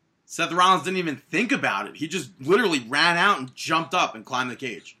 Seth Rollins didn't even think about it. He just literally ran out and jumped up and climbed the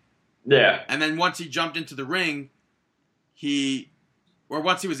cage. Yeah. And then once he jumped into the ring,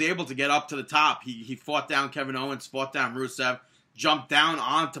 once he was able to get up to the top, he fought down Kevin Owens, fought down Rusev, jumped down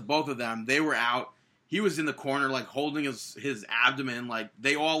onto both of them. They were out. He was in the corner, like holding his abdomen, like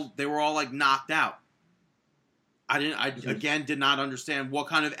they were all like knocked out. I did not understand what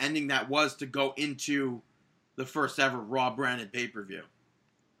kind of ending that was to go into the first ever Raw branded pay-per-view.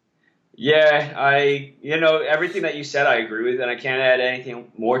 Yeah, everything that you said I agree with, and I can't add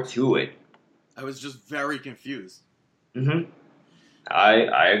anything more to it. I was just very confused. Mm-hmm.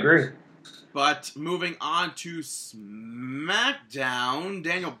 I agree. But moving on to SmackDown,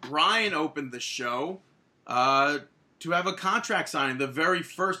 Daniel Bryan opened the show to have a contract signing, the very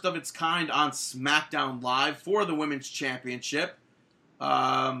first of its kind on SmackDown Live for the Women's Championship.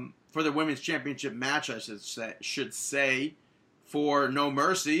 For the Women's Championship match, I should say, for No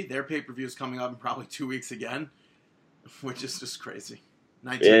Mercy. Their pay-per-view is coming up in probably 2 weeks again, which is just crazy.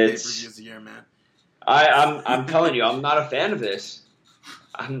 19 pay-per-views a year, man. I'm telling you, I'm not a fan of this.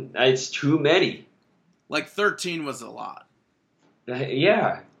 It's too many. Like 13 was a lot.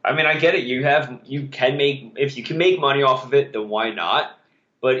 Yeah, I get it. If you can make money off of it, then why not?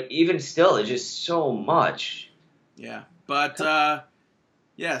 But even still, it's just so much. Yeah, but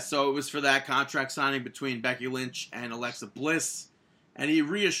so it was for that contract signing between Becky Lynch and Alexa Bliss, and he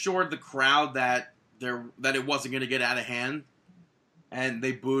reassured the crowd that it wasn't going to get out of hand, and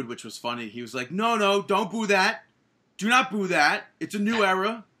they booed, which was funny. He was like, "No, don't boo that. Do not boo that. It's a new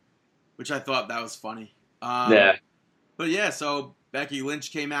era," which I thought that was funny. Yeah. But yeah, so Becky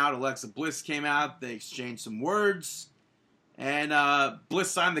Lynch came out, Alexa Bliss came out, they exchanged some words, and Bliss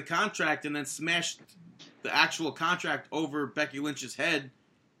signed the contract and then smashed the actual contract over Becky Lynch's head.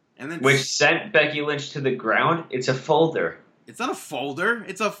 And then which sent Becky Lynch to the ground. It's a folder. It's not a folder.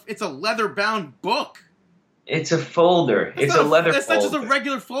 It's a leather-bound book. It's a folder. It's a leather folder. That's not just a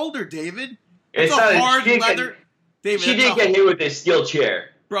regular folder, David. It's a hard leather. David, she did get hit with this steel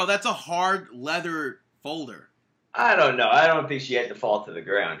chair. Bro, that's a hard leather folder. I don't know. I don't think she had to fall to the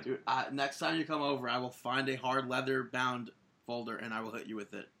ground. Dude, next time you come over, I will find a hard leather-bound folder, and I will hit you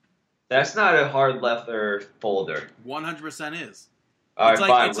with it. That's not a hard leather folder. 100% is.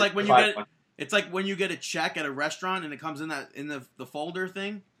 It's like when you get a check at a restaurant and it comes in the folder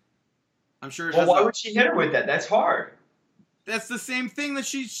thing. I'm sure. Why would she hit her with that? That's hard. That's the same thing that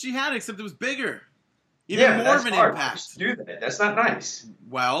she had, except it was bigger. More of an impact. Do that. That's not nice.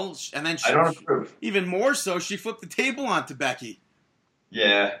 Well, and then I don't approve. Even more so, she flipped the table onto Becky.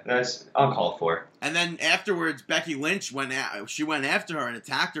 Yeah, that's uncalled for. And then afterwards, Becky Lynch went after her and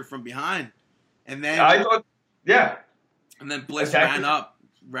attacked her from behind. And then And then Bliss ran up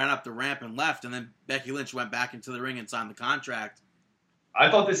the ramp and left. And then Becky Lynch went back into the ring and signed the contract.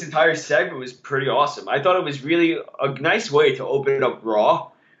 I thought this entire segment was pretty awesome. I thought it was really a nice way to open up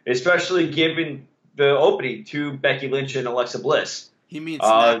Raw, especially given the opening to Becky Lynch and Alexa Bliss. He means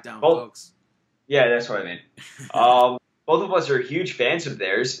SmackDown, folks. Yeah, that's what I mean. Both of us are huge fans of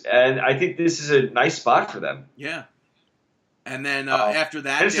theirs, and I think this is a nice spot for them. Yeah. And then after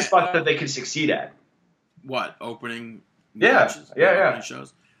that... it's a spot that they can succeed at. What? Opening matches? Yeah. Opening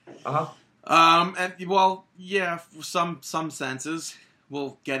shows? Uh-huh. For some senses.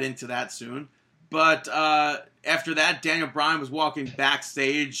 We'll get into that soon. But after that, Daniel Bryan was walking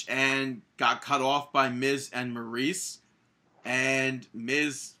backstage and got cut off by Miz and Maurice. And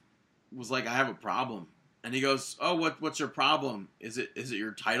Miz was like, I have a problem. And he goes, oh, what's your problem? Is it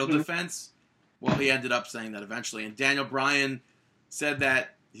your title defense? Well, he ended up saying that eventually. And Daniel Bryan said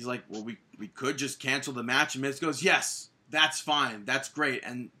that, he's like, well, we could just cancel the match. And Miz goes, yes, that's fine. That's great.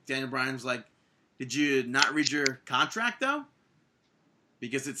 And Daniel Bryan's like, did you not read your contract though?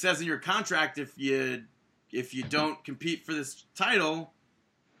 Because it says in your contract if you don't compete for this title,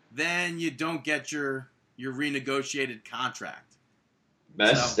 then you don't get your renegotiated contract.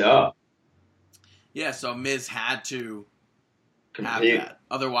 Messed up. Yeah, so Miz had to have that.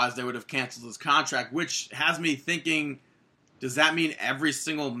 Otherwise, they would have canceled his contract, which has me thinking, does that mean every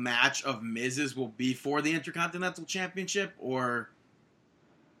single match of Miz's will be for the Intercontinental Championship, or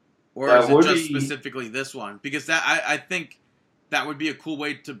is it just specifically this one? Because that I think that would be a cool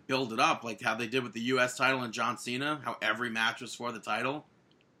way to build it up, like how they did with the U.S. title and John Cena, how every match was for the title.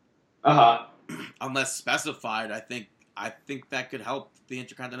 Unless specified, I think that could help the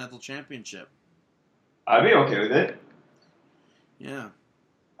Intercontinental Championship. I'd be okay with it. Yeah.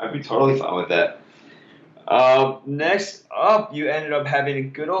 I'd be totally fine with that. Next up, you ended up having a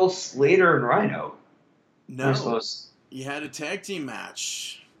good old Slater and Rhino. No. You had a tag team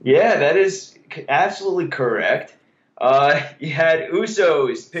match. Yeah, that is absolutely correct. You had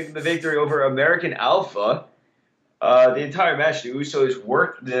Usos picking the victory over American Alpha. The entire match, the Usos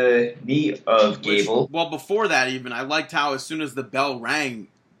worked the knee of Gable. Well, before that even, I liked how as soon as the bell rang,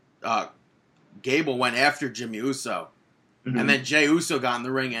 Gable went after Jimmy Uso. Mm-hmm. And then Jey Uso got in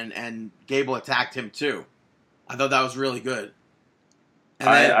the ring and Gable attacked him too. I thought that was really good. And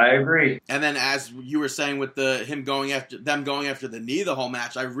I agree. And then as you were saying with them going after the knee the whole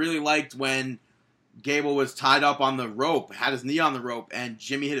match, I really liked when Gable was tied up on the rope, had his knee on the rope, and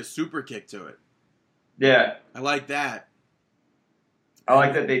Jimmy hit a super kick to it. Yeah. I like that. I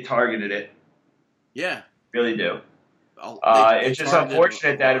like that they targeted it. Yeah. Really do. It's just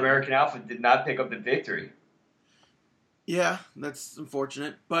unfortunate that American Alpha did not pick up the victory. Yeah, that's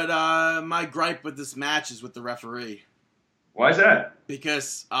unfortunate. But my gripe with this match is with the referee. Why is that?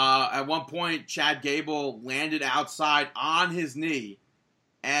 Because at one point, Chad Gable landed outside on his knee,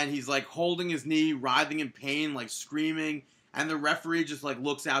 and he's like holding his knee, writhing in pain, like screaming, and the referee just like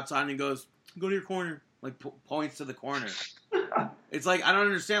looks outside and goes, "Go to your corner," like points to the corner. It's like, I don't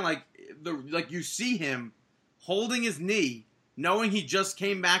understand. Like you see him holding his knee, knowing he just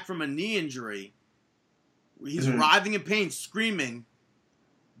came back from a knee injury. He's writhing in pain, screaming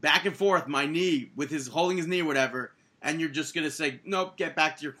back and forth, my knee, with his holding his knee or whatever, and you're just gonna say, nope, get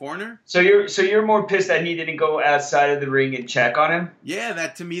back to your corner? So you're more pissed that he didn't go outside of the ring and check on him? Yeah,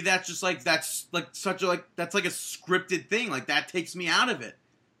 that to me that's like a scripted thing. Like that takes me out of it.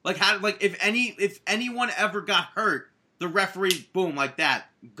 Like if anyone ever got hurt, the referee, boom, like that,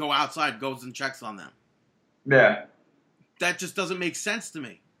 go outside, goes and checks on them. Yeah. That just doesn't make sense to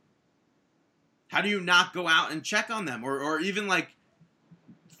me. How do you not go out and check on them? Or even like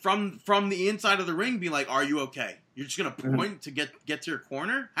from the inside of the ring be like, are you okay? You're just going to point to get to your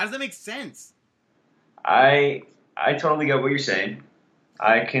corner? How does that make sense? I totally get what you're saying.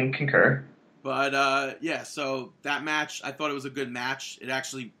 I can concur. But yeah, so that match, I thought it was a good match. It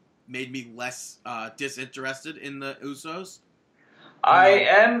actually made me less disinterested in the Usos.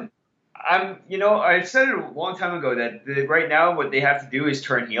 I said it a long time ago that right now what they have to do is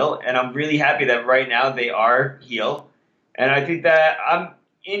turn heel, and I'm really happy that right now they are heel. And I think that I'm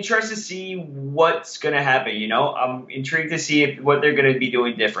interested to see what's going to happen, I'm intrigued to see what they're going to be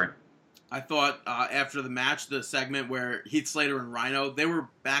doing different. I thought after the match, the segment where Heath Slater and Rhino, they were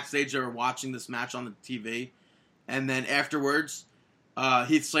backstage, they were watching this match on the TV, and then afterwards,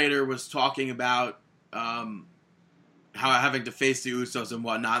 Heath Slater was talking about how having to face the Usos and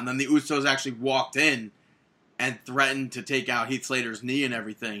whatnot, and then the Usos actually walked in and threatened to take out Heath Slater's knee and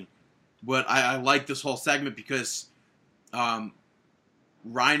everything. But I like this whole segment because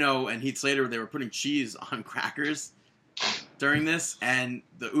Rhino and Heath Slater, they were putting cheese on crackers during this, and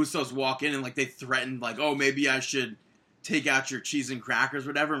the Usos walk in and like they threatened, like, oh, maybe I should take out your cheese and crackers,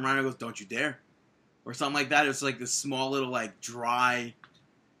 whatever. And Rhino goes, don't you dare, or something like that. It's like this small little like dry,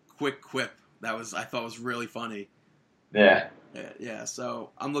 quick quip that I thought was really funny. Yeah. Yeah. So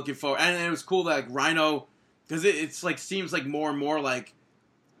I'm looking forward, and it was cool that like Rhino, because it's like seems like more and more like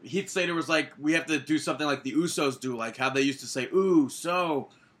Heath Slater was like, we have to do something like the Usos do, like how they used to say ooh, so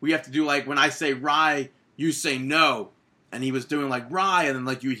we have to do like when I say rye, you say no. And he was doing like rye, and then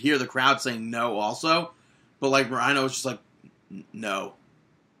like you would hear the crowd saying no also. But like Rhino was just like, no,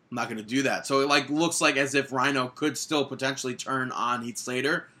 I'm not going to do that. So it like looks like as if Rhino could still potentially turn on Heath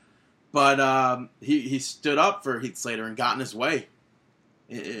Slater. But he stood up for Heath Slater and got in his way.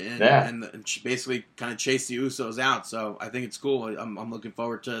 And basically kind of chased the Usos out. So I think it's cool. I'm looking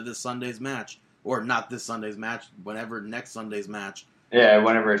forward to this Sunday's match. Or not this Sunday's match, whenever next Sunday's match. Yeah,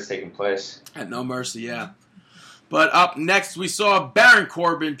 whenever it's taking place. At No Mercy, yeah. But up next, we saw Baron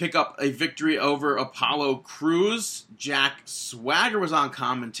Corbin pick up a victory over Apollo Crews. Jack Swagger was on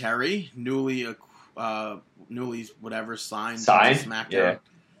commentary, newly whatever signed to SmackDown.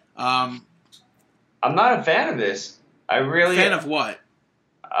 Yeah. I'm not a fan of this. Fan of what?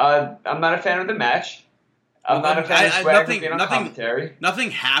 I'm not a fan of the match. I'm not a fan of Swagger being on commentary.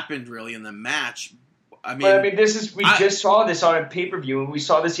 Nothing happened really in the match. We just saw this on a pay-per-view, and we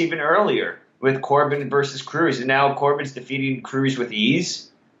saw this even earlier with Corbin versus Crews, and now Corbin's defeating Crews with ease.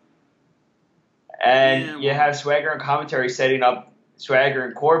 And you have Swagger on commentary setting up Swagger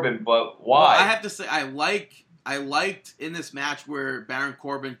and Corbin, but why? Well, I have to say, I liked in this match where Baron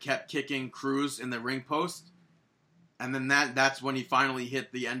Corbin kept kicking Crews in the ring post, and then that's when he finally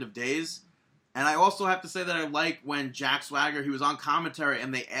hit the end of days. And I also have to say that I like when Jack Swagger, he was on commentary,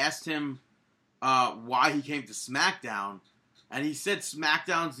 and they asked him why he came to SmackDown. And he said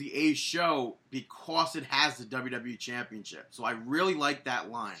SmackDown's the A show because it has the WWE Championship. So I really like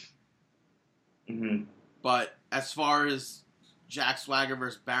that line. Mm-hmm. But as far as Jack Swagger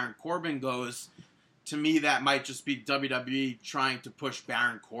versus Baron Corbin goes, to me that might just be WWE trying to push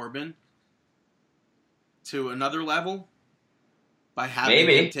Baron Corbin to another level by having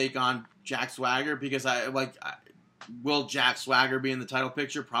him take on Jack Swagger. Because will Jack Swagger be in the title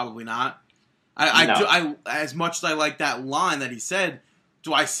picture? Probably not. I as much as I like that line that he said,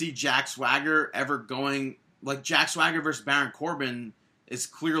 do I see Jack Swagger ever going, like Jack Swagger versus Baron Corbin is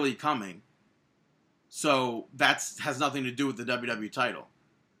clearly coming. So that has nothing to do with the WWE title.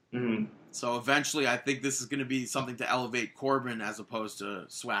 Mm-hmm. So eventually I think this is going to be something to elevate Corbin as opposed to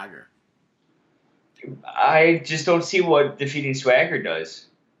Swagger. I just don't see what defeating Swagger does.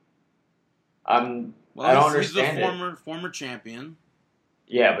 I don't understand it. He's a former champion.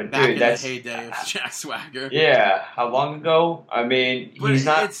 Yeah, but back dude, that's the heyday of Jack Swagger. Yeah, how long ago? I mean, he's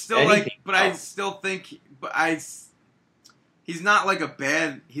not. It's still I still think, he's not like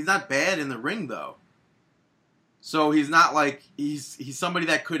he's not bad in the ring though. So he's not like he's somebody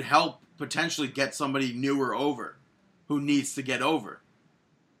that could help potentially get somebody newer over, who needs to get over.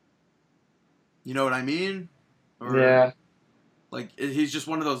 You know what I mean? Yeah. Like, he's just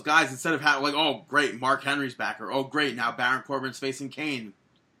one of those guys, instead of having, like, oh, great, Mark Henry's back, or, oh, great, now Baron Corbin's facing Kane.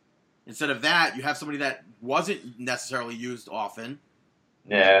 Instead of that, you have somebody that wasn't necessarily used often.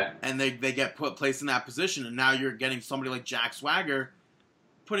 Yeah. And they get placed in that position, and now you're getting somebody like Jack Swagger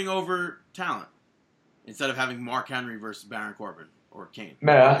putting over talent. Instead of having Mark Henry versus Baron Corbin, or Kane,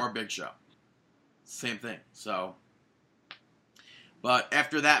 or Big Show. Same thing, so... But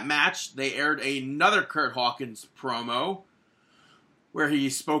after that match, they aired another Kurt Hawkins promo where he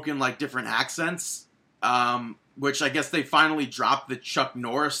spoke in like different accents, which I guess they finally dropped the Chuck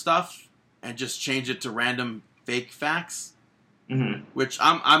Norris stuff and just changed it to random fake facts. Mm-hmm. Which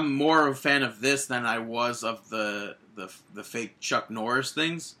I'm more of a fan of this than I was of the fake Chuck Norris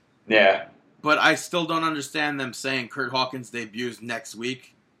things. Yeah. But I still don't understand them saying Kurt Hawkins debuts next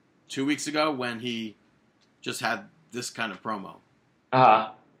week, 2 weeks ago, when he just had this kind of promo.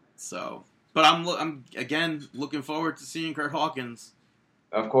 So, but I'm again looking forward to seeing Kurt Hawkins.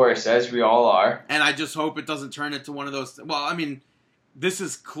 Of course, as we all are. And I just hope it doesn't turn into one of those. Well, I mean, this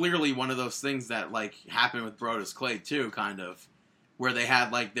is clearly one of those things that like happened with Brodus Clay too, kind of, where they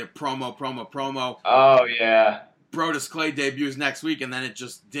had like their promo. Oh yeah. Brodus Clay debuts next week, and then it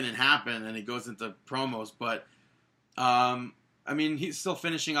just didn't happen, and he goes into promos. But, I mean, he's still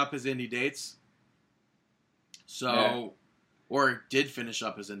finishing up his indie dates. So. Yeah. Or did finish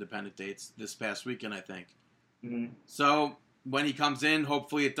up his independent dates this past weekend, I think. Mm-hmm. So when he comes in,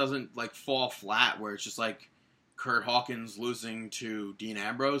 hopefully it doesn't like fall flat where it's just like Kurt Hawkins losing to Dean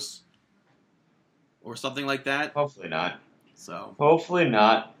Ambrose or something like that. Hopefully not. So hopefully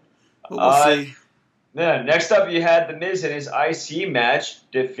not. But we'll see. Yeah. Next up, you had The Miz in his IC match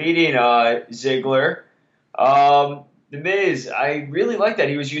defeating Ziggler. The Miz, I really like that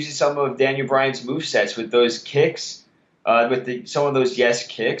he was using some of Daniel Bryan's movesets with those kicks. Some of those yes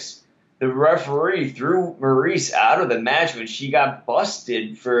kicks. The referee threw Maurice out of the match when she got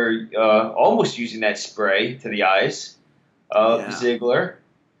busted for almost using that spray to the eyes of Ziggler.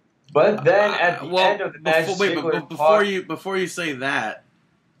 But then at the end of the match, before you say that,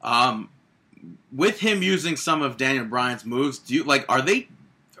 with him using some of Daniel Bryan's moves, are they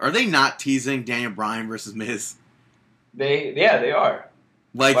not teasing Daniel Bryan versus Miz? They are.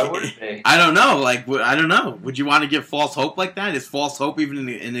 Like, why wouldn't they? I don't know. I don't know. Would you want to give false hope like that? Is false hope even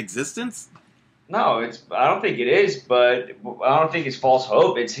in existence? No, I don't think it is. But I don't think it's false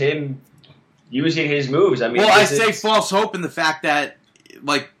hope. It's him using his moves. I mean, I say false hope in the fact that,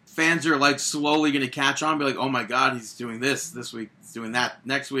 like, fans are like slowly going to catch on, and be like, "Oh my God, he's doing this week, he's doing that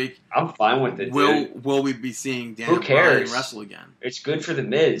next week." I'm fine with it. Will we be seeing Daniel Bryan wrestle again? It's good for the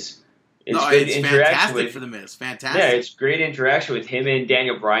Miz. It's fantastic for the Miz. Fantastic. Yeah, it's great interaction with him and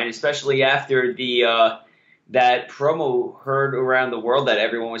Daniel Bryan, especially after the that promo heard around the world that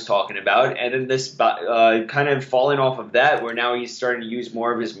everyone was talking about, and then this kind of falling off of that, where now he's starting to use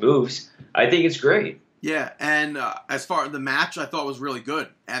more of his moves. I think it's great. Yeah, and as far as the match, I thought was really good,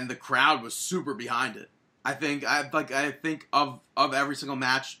 and the crowd was super behind it. I think of every single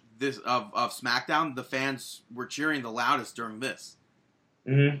match of SmackDown, the fans were cheering the loudest during this.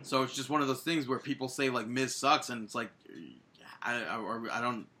 Mm-hmm. So it's just one of those things where people say like Miz sucks, and it's like, are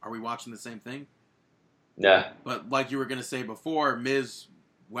we watching the same thing? Yeah. But like you were gonna say before, Miz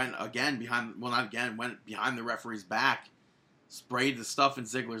went behind the referee's back, sprayed the stuff in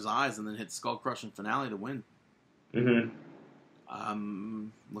Ziggler's eyes, and then hit skull crushing finale to win. Mm-hmm.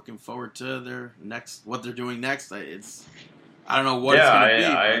 Looking forward to what they're doing next. I don't know what it's gonna be.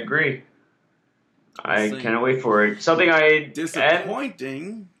 I agree. I cannot wait for it.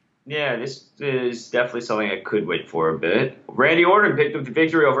 Disappointing. This is definitely something I could wait for a bit. Randy Orton picked up the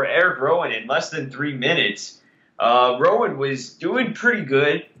victory over Eric Rowan in less than 3 minutes. Rowan was doing pretty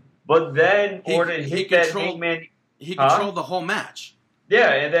good, but then Orton hit that Hangman. He controlled the whole match.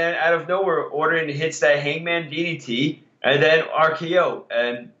 Yeah, and then out of nowhere, Orton hits that Hangman DDT, and then RKO,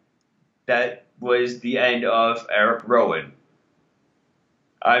 and that was the end of Eric Rowan.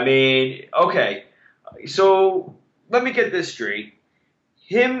 I mean, okay. So, let me get this straight.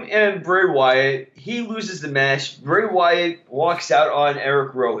 Him and Bray Wyatt, he loses the match. Bray Wyatt walks out on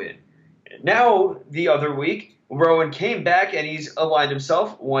Eric Rowan. Now, the other week, Rowan came back and he's aligned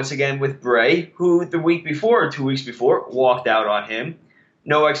himself once again with Bray, who the week before, or 2 weeks before, walked out on him.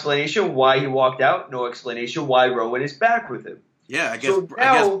 No explanation why he walked out. No explanation why Rowan is back with him. Yeah, I guess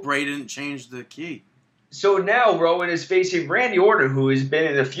Bray didn't change the key. So now Rowan is facing Randy Orton, who has been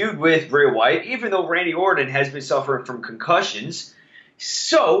in a feud with Bray Wyatt, even though Randy Orton has been suffering from concussions.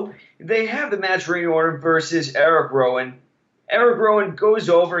 So they have the match Randy Orton versus Eric Rowan. Eric Rowan goes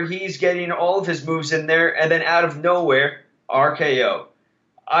over, he's getting all of his moves in there, and then out of nowhere, RKO.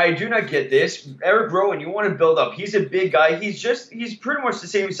 I do not get this. Eric Rowan, you want to build up. He's a big guy. He's pretty much the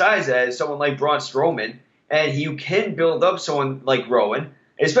same size as someone like Braun Strowman, and you can build up someone like Rowan.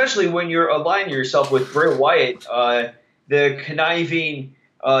 Especially when you're aligning yourself with Bray Wyatt, the conniving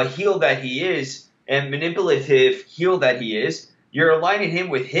heel that he is and manipulative heel that he is. You're aligning him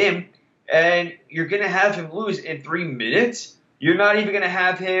with him, and you're going to have him lose in 3 minutes. You're not even going to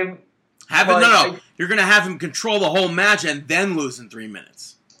have him... You're going to have him control the whole match and then lose in 3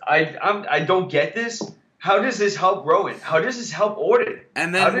 minutes. I don't get this. How does this help Rowan? How does this help Orton?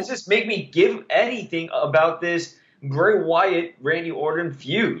 And then, how does this make me give anything about this Bray Wyatt, Randy Orton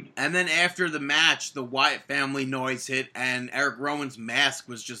feud? And then after the match, the Wyatt family noise hit, and Eric Rowan's mask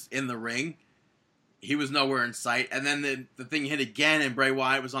was just in the ring. He was nowhere in sight. And then the thing hit again, and Bray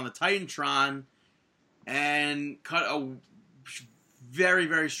Wyatt was on the Titantron, and cut a very,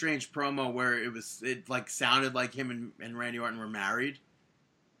 very strange promo where it like sounded like him and Randy Orton were married.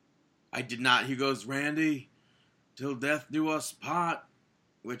 He goes, "Randy, till death do us part,"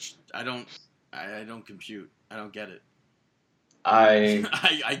 which I don't compute. I don't get it.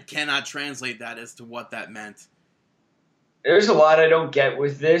 I cannot translate that as to what that meant. There's a lot I don't get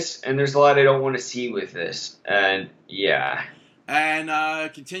with this, and there's a lot I don't want to see with this. And, yeah.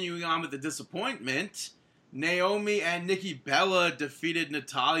 And continuing on with the disappointment, Naomi and Nikki Bella defeated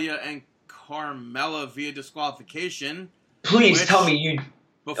Natalya and Carmella via disqualification. Please tell me you...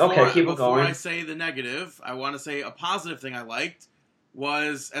 Okay, keep going. Before I say the negative, I want to say a positive thing I liked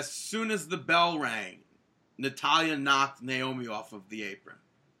was as soon as the bell rang, Natalya knocked Naomi off of the apron.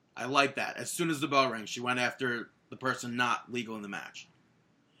 I like that. As soon as the bell rang, she went after the person not legal in the match.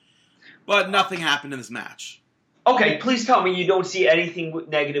 But nothing happened in this match. Okay, please tell me you don't see anything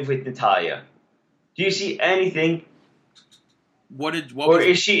negative with Natalya. Do you see anything?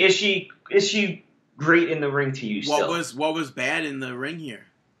 Is she great in the ring to you still? What was bad in the ring here?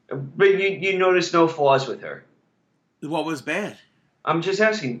 But you noticed no flaws with her. What was bad? I'm just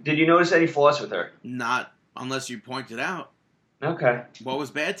asking, did you notice any flaws with her? Not unless you pointed out. Okay. What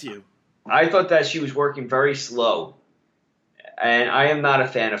was bad to you? I thought that she was working very slow. And I am not a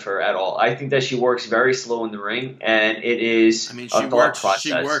fan of her at all. I think that she works very slow in the ring, and it is a thought process.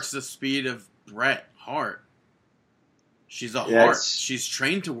 She works the speed of Bret Hart. She's a Hart. She's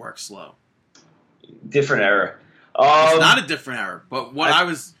trained to work slow. Different era. It's not a different era, but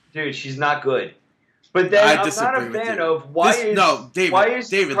Dude, she's not good. But then I'm not a fan of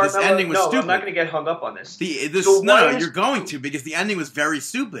David, this ending was stupid. I'm not going to get hung up on this. You're going to, because the ending was very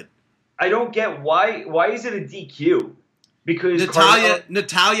stupid. I don't get why is it a DQ? Because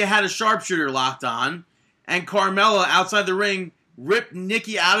Natalya had a sharpshooter locked on, and Carmella outside the ring ripped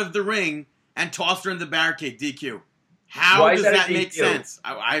Nikki out of the ring and tossed her in the barricade. DQ. How does that make sense?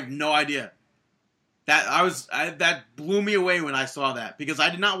 I have no idea. That blew me away when I saw that, because I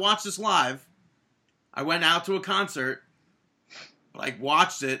did not watch this live. I went out to a concert,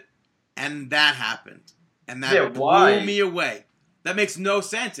 watched it, and that happened, and that blew me away. That makes no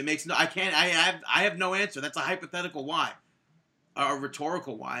sense. It makes no. I can't. I have no answer. That's a hypothetical why, a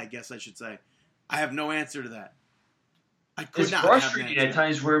rhetorical why, I guess I should say. I have no answer to that. It's frustrating at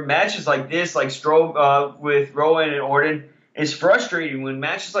times where matches like this, like Strowman with Rowan and Orton, it's frustrating when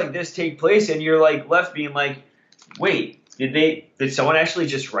matches like this take place and you're left being wait, did someone actually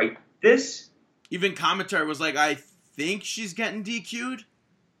just write this? Even commentary was I think she's getting DQ'd.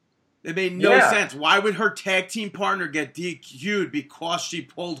 It made no sense. Why would her tag team partner get DQ'd because she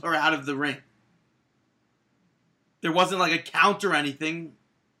pulled her out of the ring? There wasn't a count or anything.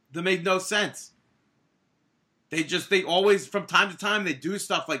 That made no sense. They always, from time to time, they do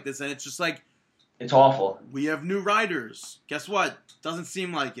stuff like this, and it's just it's awful. We have new writers. Guess what? Doesn't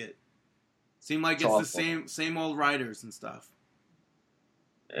seem like it. Seem like it's the same old writers and stuff.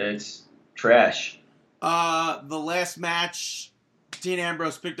 It's trash. The last match, Dean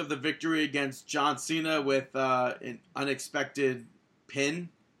Ambrose picked up the victory against John Cena with an unexpected pin,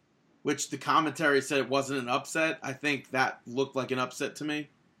 which the commentary said it wasn't an upset. I think that looked like an upset to me.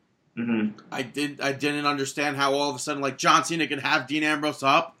 Mm-hmm. I didn't understand how all of a sudden John Cena could have Dean Ambrose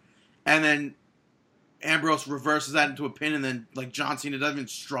up, and then Ambrose reverses that into a pin, and then John Cena doesn't even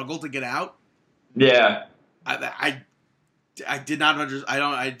struggle to get out. Yeah, I did not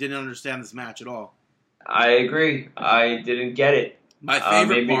I didn't understand this match at all. I agree. I didn't get it. My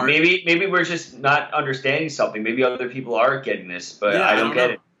favorite part. Maybe we're just not understanding something. Maybe other people are getting this, but I don't get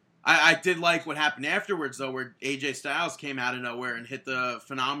it. I did like what happened afterwards, though, where AJ Styles came out of nowhere and hit the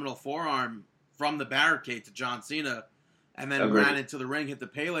phenomenal forearm from the barricade to John Cena, and then ran into the ring, hit the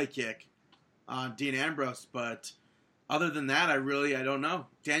Pele kick on Dean Ambrose. But other than that, I don't know.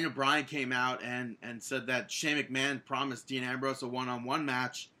 Daniel Bryan came out and said that Shane McMahon promised Dean Ambrose a one-on-one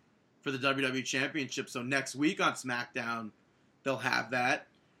match for the WWE Championship, so next week on SmackDown, they'll have that.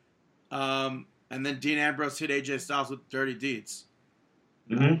 And then Dean Ambrose hit AJ Styles with dirty deeds.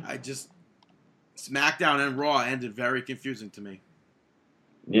 Mm-hmm. SmackDown and Raw ended very confusing to me.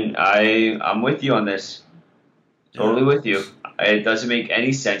 I'm with you on this. Totally with you. It doesn't make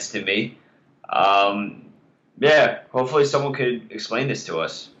any sense to me. Hopefully someone could explain this to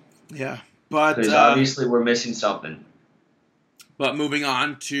us. Yeah, but because obviously we're missing something. But moving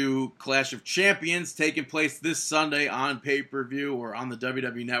on to Clash of Champions, taking place this Sunday on pay-per-view, or on the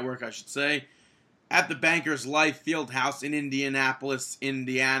WWE Network, I should say, at the Bankers Life Fieldhouse in Indianapolis,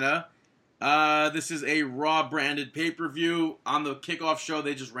 Indiana. This is a Raw-branded pay-per-view. On the kickoff show,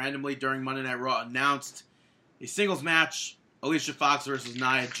 they just randomly, during Monday Night Raw, announced a singles match, Alicia Fox versus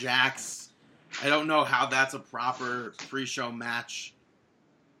Nia Jax. I don't know how that's a proper pre-show match,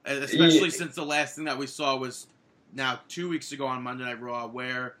 especially since the last thing that we saw was now 2 weeks ago on Monday Night Raw,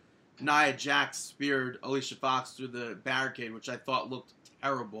 where Nia Jax speared Alicia Fox through the barricade, which I thought looked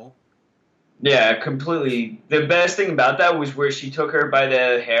terrible. Yeah, completely. The best thing about that was where she took her by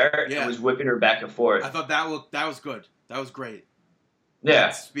the hair and was whipping her back and forth. I thought that was good. That was great. Yeah.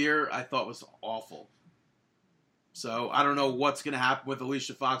 That spear, I thought, was awful. So, I don't know what's going to happen with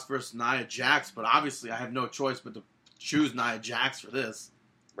Alicia Fox versus Nia Jax, but obviously I have no choice but to choose Nia Jax for this.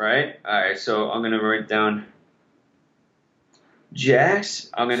 Right? Alright, so I'm going to write down Jax.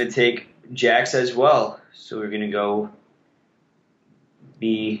 I'm going to take Jax as well. So we're going to go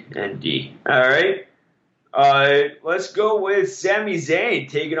B and D. Alright. Let's go with Sami Zayn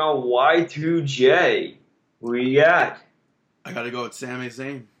taking on Y2J. Who you got? I got to go with Sami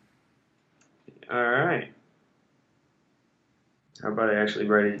Zayn. Alright. How about I actually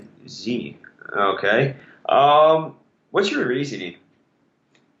write it Z? Okay. What's your reasoning?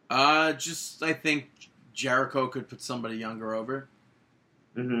 I think Jericho could put somebody younger over.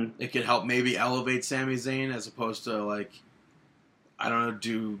 Mm-hmm. It could help maybe elevate Sami Zayn as opposed to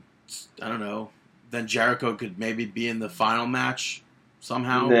then Jericho could maybe be in the final match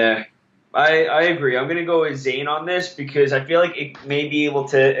somehow. Yeah, I agree. I'm going to go with Zayn on this because I feel like it may be able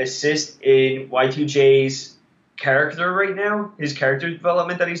to assist in Y2J's character right now, his character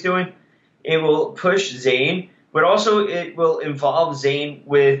development that he's doing. It will push Zayn, but also it will involve Zayn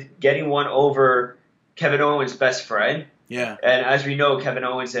with getting one over Kevin Owens' best friend. Yeah. And as we know, Kevin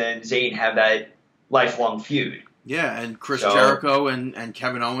Owens and Zayn have that lifelong feud. Yeah, and Chris Jericho and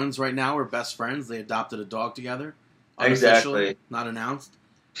Kevin Owens right now are best friends. They adopted a dog together. Exactly. Not announced.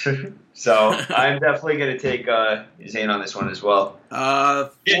 So I'm definitely going to take Zayn on this one as well.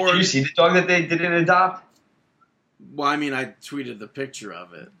 Did you see the dog that they didn't adopt? Well, I mean, I tweeted the picture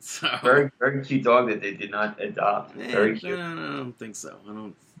of it. So. Very, very cute dog that they did not adopt. Very cute. I don't think so. I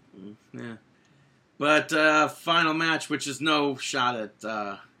don't. Yeah. But final match, which is no shot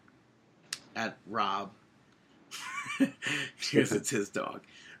at Rob, because it's his dog.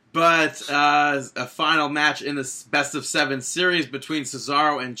 But a final match in the best of 7 series between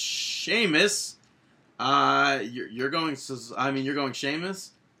Cesaro and Sheamus. You're going. You're going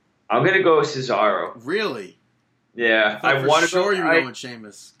Sheamus. I'm gonna go Cesaro. Really? Yeah, I want to go. You were going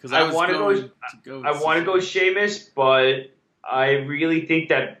Sheamus because I want to go Sheamus, but I really think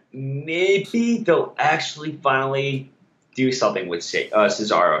that maybe they'll actually finally do something with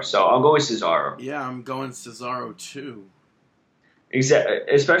Cesaro. So I'll go with Cesaro. Yeah, I'm going Cesaro too.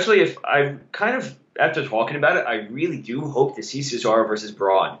 Exactly. Especially if I kind of, after talking about it, I really do hope to see Cesaro versus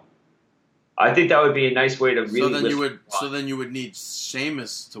Braun. I think that would be a nice way to really. So then you would need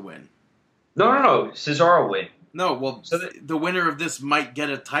Sheamus to win. No. Cesaro win. No, well, so the winner of this might get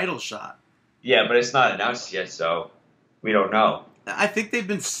a title shot. Yeah, but it's not announced yet, so we don't know. I think they've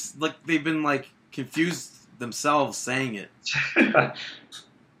been confused themselves saying it.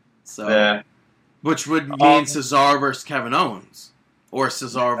 So, yeah. Which would mean Cesaro versus Kevin Owens, or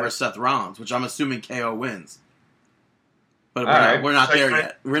Cesaro versus Seth Rollins, which I'm assuming KO wins. But we're not there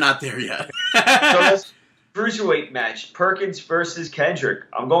yet. We're not there yet. So that's cruiserweight match: Perkins versus Kendrick.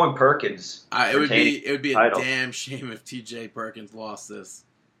 I'm going Perkins. It would be a damn shame if T.J. Perkins lost this.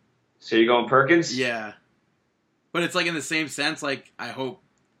 So you're going Perkins? Yeah, but it's in the same sense. I hope,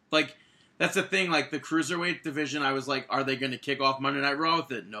 that's the thing. The cruiserweight division, I was are they going to kick off Monday Night Raw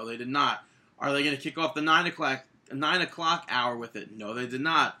with it? No, they did not. Are they going to kick off the 9 o'clock hour with it? No, they did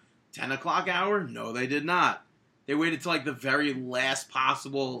not. 10 o'clock hour? No, they did not. They waited till the very last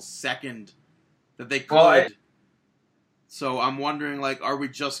possible second that they could. So I'm wondering, are we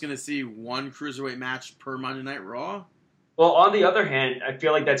just going to see one cruiserweight match per Monday Night Raw? Well, on the other hand, I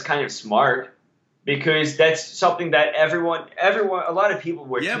feel that's kind of smart because that's something that everyone, a lot of people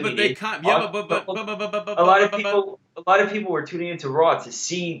were. Yeah, but they can't. Yeah, but a lot of people were tuning into Raw to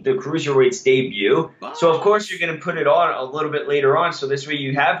see the cruiserweights debut. So of course you're going to put it on a little bit later on, so this way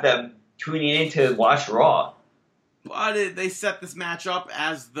you have them tuning in to watch Raw. But they set this match up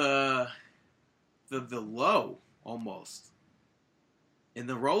as the low almost in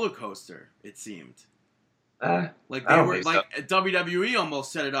the roller coaster. It seemed WWE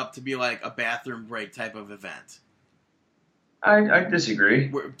almost set it up to be a bathroom break type of event. I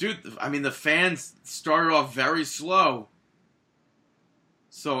disagree, dude. I mean, the fans started off very slow,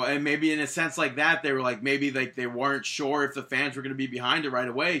 so and maybe in a sense like that, they were maybe they weren't sure if the fans were going to be behind it right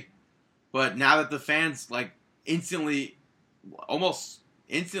away, but now that the fans almost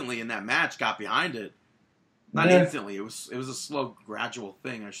instantly in that match got behind it. Not instantly. It was a slow, gradual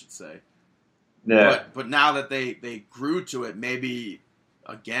thing, I should say. Yeah. But now that they grew to it, maybe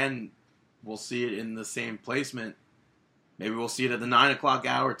again we'll see it in the same placement. Maybe we'll see it at the 9 o'clock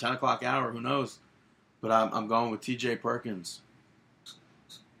hour, 10 o'clock hour. Who knows? But I'm going with T.J. Perkins.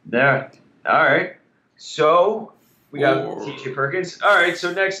 There. All right. So we got T.J. Perkins. All right.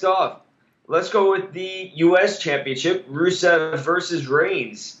 So next off. Let's go with the U.S. Championship, Rusev versus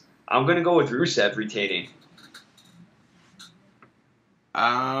Reigns. I'm going to go with Rusev retaining.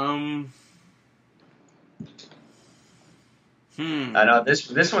 I know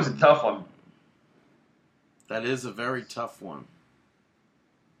this one's a tough one. That is a very tough one.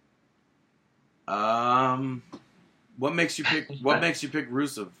 What makes you pick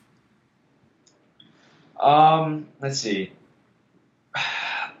Rusev? Let's see.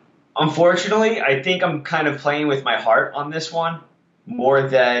 Unfortunately, I think I'm kind of playing with my heart on this one more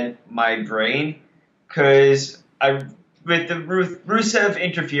than my brain, because with the Rusev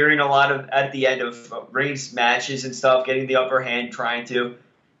interfering a lot at the end of Reigns matches and stuff, getting the upper hand,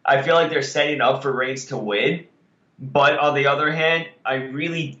 I feel like they're setting up for Reigns to win. But on the other hand, I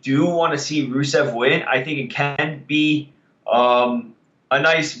really do want to see Rusev win. I think it can be a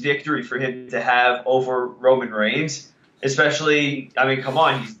nice victory for him to have over Roman Reigns. Especially, come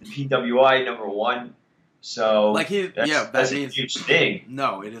on, he's the PWI #1, so that's a huge thing.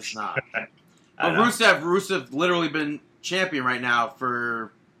 No, it is not. But Rusev literally been champion right now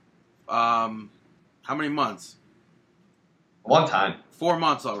for how many months? A long time. 4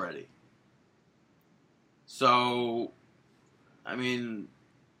 months already. So, I'm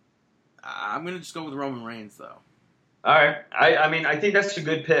gonna just go with Roman Reigns though. All right, I think that's a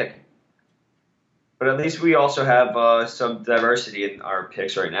good pick. But at least we also have some diversity in our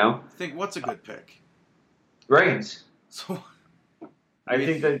picks right now. I think what's a good pick? Reigns. So, I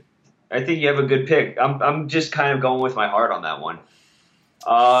think you have a good pick. I'm just kind of going with my heart on that one.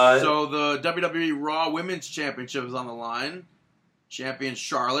 So the WWE Raw Women's Championship is on the line. Champion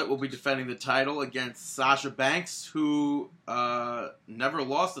Charlotte will be defending the title against Sasha Banks, who never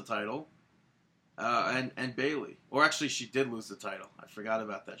lost the title, and Bayley. Or actually, she did lose the title. I forgot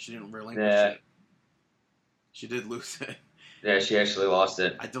about that. She didn't relinquish it. She did lose it. Yeah, she actually lost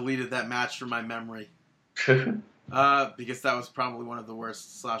it. I deleted that match from my memory. Because that was probably one of the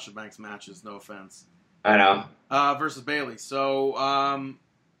worst Sasha Banks matches, no offense. I know. Versus Bayley. So,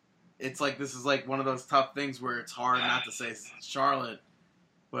 it's like, this is like one of those tough things where it's hard not to say Charlotte.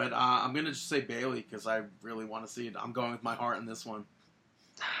 But I'm going to just say Bayley because I really want to see it. I'm going with my heart in this one.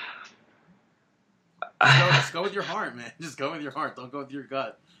 Just go with your heart, man. Just go with your heart. Don't go with your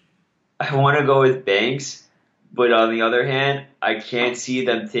gut. I want to go with Banks, but on the other hand, I can't see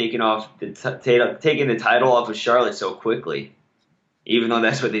them taking the title off of Charlotte so quickly, even though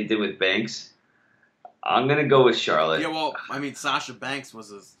that's what they did with Banks. I'm going to go with Charlotte. Yeah, well, I mean, Sasha Banks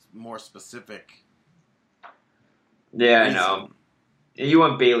was a more specific Yeah, reason. I know. You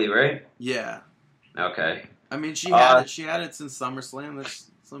want Bayley, right? Yeah. Okay. I mean, she had it since SummerSlam. That's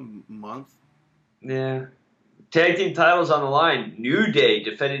some month. Yeah. Tag team titles on the line. New Day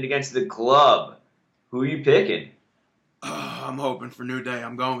defending against the Club. Who are you picking? I'm hoping for New Day.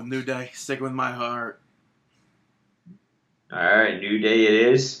 I'm going with New Day. Sticking with my heart. All right, New Day it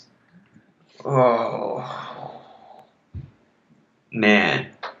is. Oh. Man.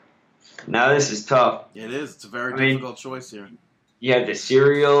 Now this is tough. It is. It's a very difficult choice here. You have the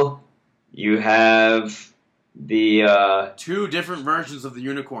cereal. You have the... two different versions of the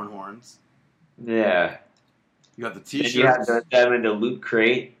unicorn horns. Yeah. You got the T-shirts. You have them in the loot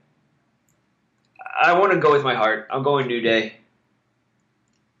crate. I want to go with my heart. I'm going New Day.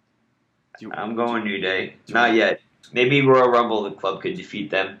 I'm going New Day. Not yet. Maybe Royal Rumble, the Club could defeat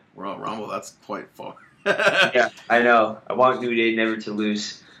them. Royal Rumble, that's quite far. Yeah, I know. I want New Day never to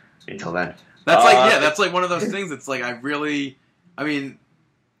lose until then. That's like one of those things. It's like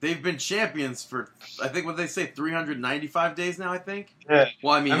they've been champions for, I think, what they say, 395 days now, I think? Yeah.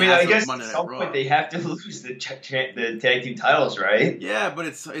 Well, I guess at some point they have to lose the tag team titles, right? Yeah, but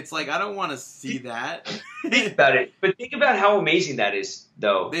it's like, I don't want to see that. Think about it. But think about how amazing that is,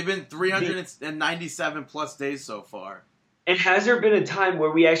 though. They've been 397 plus days so far. And has there been a time where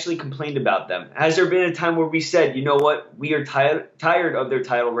we actually complained about them? Has there been a time where we said, you know what, we are tired of their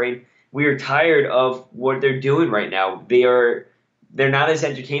title reign. We are tired of what they're doing right now. They're not as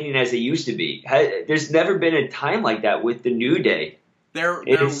entertaining as they used to be. There's never been a time like that with the New Day. There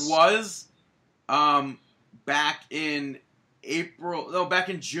was back in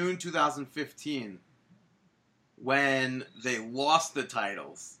June 2015 when they lost the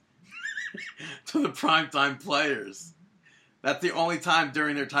titles to the Primetime Players. That's the only time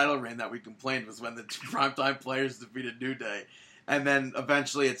during their title reign that we complained was when the Primetime Players defeated New Day. And then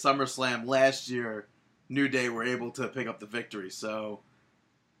eventually at SummerSlam last year, New Day were able to pick up the victory. So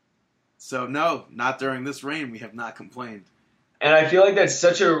no, not during this reign. We have not complained. And I feel like that's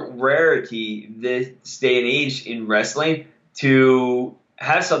such a rarity this day and age in wrestling to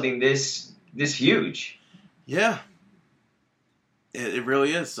have something this huge. Yeah. It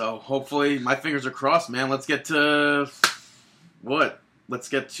really is. So hopefully, my fingers are crossed, man. Let's get to what? Let's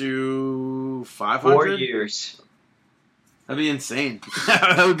get to 500? 4 years. That'd be insane.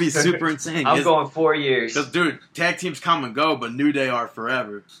 That would be super insane. I'm going 4 years. Because, dude, tag teams come and go, but New Day are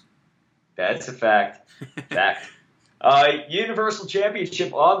forever. That's a fact. Universal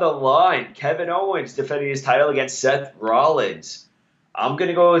Championship on the line. Kevin Owens defending his title against Seth Rollins. I'm going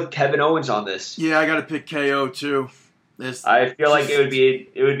to go with Kevin Owens on this. Yeah, I got to pick KO, too. I feel like it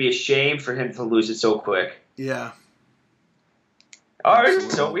would be a shame for him to lose it so quick. Yeah. All right,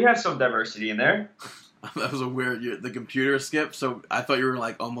 so we have some diversity in there. That was a weird. The computer skipped, so I thought you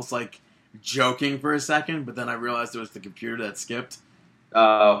were almost joking for a second, but then I realized it was the computer that skipped.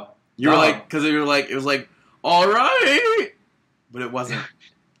 Oh, you were because it was all right, but it wasn't.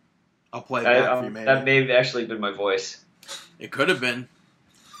 I'll play it back for you, maybe. That may have actually been my voice. It could have been.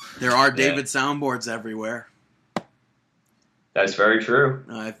 There are David soundboards everywhere. That's very true.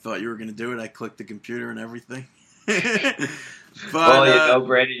 I thought you were going to do it. I clicked the computer and everything. But,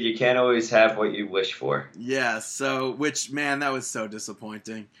 Brandon, you can't always have what you wish for. Yeah, man, that was so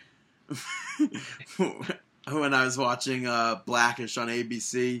disappointing. When I was watching Blackish on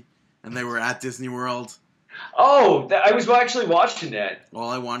ABC, and they were at Disney World. Oh, I was actually watching that. All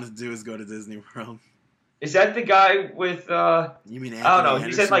I wanted to do was go to Disney World. Is that the guy with? You mean Anthony I don't know. Anderson?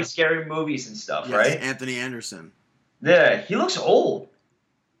 He's in like scary movies and stuff, yes, right? Anthony Anderson. Yeah, he looks old,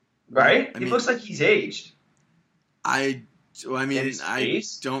 right? I He mean, looks like he's aged. I mean, I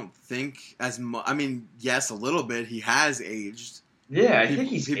face? don't think as much. I mean, yes, a little bit. He has aged. Yeah, I think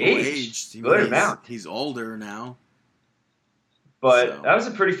he's people aged. Good amount. He's older now. But that was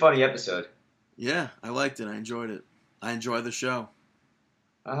a pretty funny episode. Yeah, I liked it. I enjoyed it. I enjoy the show.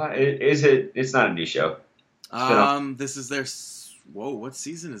 It's not a new show. This is their. Whoa, what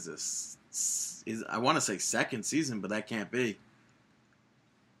season is this? I want to say second season, but that can't be.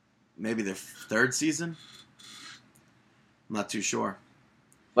 Maybe their third season. I'm not too sure.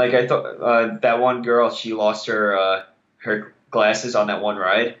 Like I thought, that one girl, she lost her glasses on that one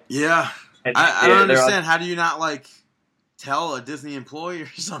ride. Yeah, and I don't understand. How do you not like tell a Disney employee or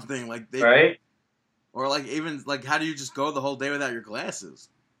something right? Or like even like how do you just go the whole day without your glasses?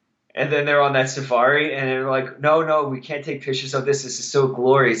 And then they're on that safari, and they're like, no, we can't take pictures of this. This is so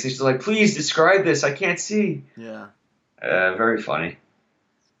glorious. He's like, please describe this. I can't see. Yeah. Very funny.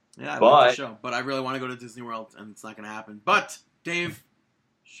 Yeah, I like the show. But I really want to go to Disney World, and it's not going to happen. But, Dave,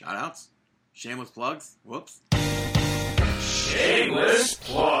 shout-outs? Shameless plugs? Whoops. Shameless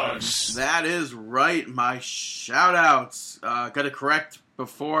plugs. That is right, my shout-outs. Got to correct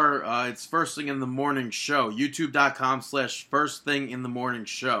before it's First Thing in the Morning Show. YouTube.com/First Thing in the Morning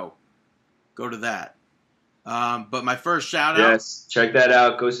Show. Go to that. But my first shout-out... Yes, check that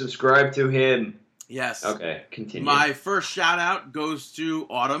out. Go subscribe to him. Yes. Okay, continue. My first shout-out goes to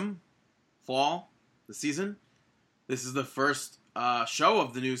autumn, fall, the season. This is the first show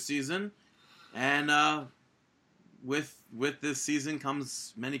of the new season. And with this season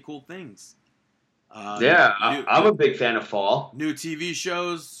comes many cool things. I'm a big fan of fall. New TV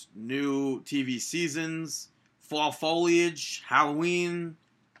shows, new TV seasons, fall foliage, Halloween,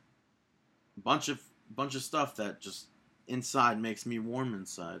 bunch of stuff that just inside makes me warm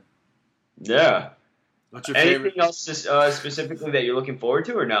inside. Yeah. What's your Anything favorite? else specifically that you're looking forward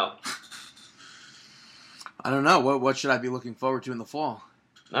to, or no? I don't know. What should I be looking forward to in the fall?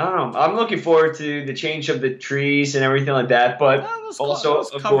 I don't know. I'm looking forward to the change of the trees and everything like that, but also,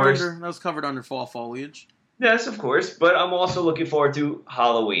 of course... that was covered under fall foliage. Yes, of course, but I'm also looking forward to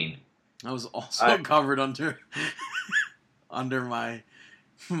Halloween. That was also covered under my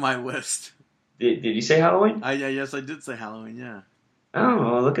list. Did you say Halloween? Yes, I did say Halloween, yeah. Oh,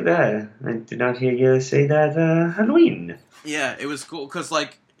 well, look at that. I did not hear you say that Halloween. Yeah, it was cool, because, I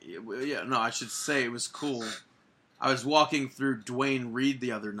should say it was cool. I was walking through Duane Reade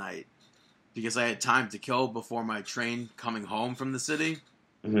the other night, because I had time to kill before my train coming home from the city.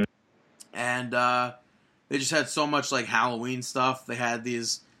 Mm-hmm. And they just had so much, Halloween stuff. They had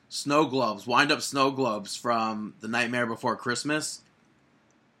these snow globes, wind-up snow globes from The Nightmare Before Christmas.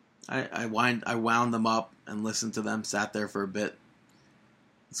 I wound them up and listened to them, sat there for a bit.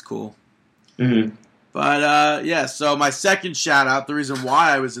 It's cool. Mm-hmm. But, so my second shout-out, the reason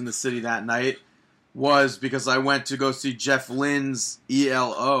why I was in the city that night, was because I went to go see Jeff Lynne's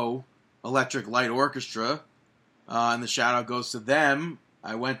ELO, Electric Light Orchestra, and the shout-out goes to them.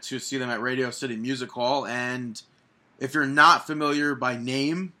 I went to see them at Radio City Music Hall, and if you're not familiar by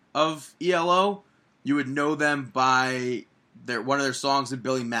name of ELO, you would know them by one of their songs in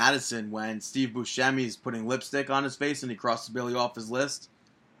Billy Madison when Steve Buscemi is putting lipstick on his face and he crosses Billy off his list.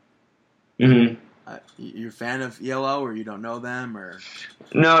 Mm-hmm. You're a fan of ELO, or you don't know them, or?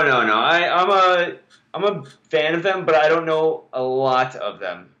 No. I'm a fan of them, but I don't know a lot of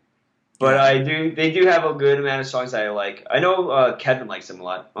them. But they do have a good amount of songs that I like. I know Kevin likes them a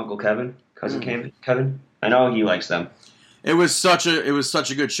lot. Uncle Kevin, cousin Kevin. I know he likes them. It was such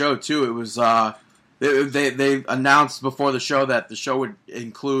a good show too. It was they announced before the show that the show would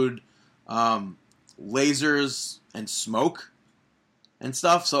include lasers and smoke and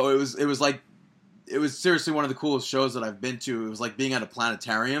stuff. So it was seriously one of the coolest shows that I've been to. It was like being at a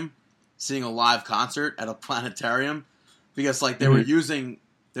planetarium, seeing a live concert at a planetarium, because they were using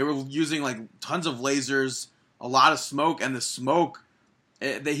tons of lasers, a lot of smoke, and the smoke.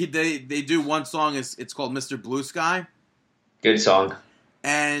 They do one song. It's called Mr. Blue Sky. Good song.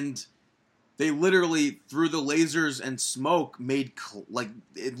 And they literally, through the lasers and smoke, made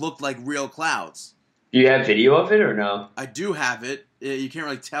it looked like real clouds. Do you have video of it or no? I do have it. You can't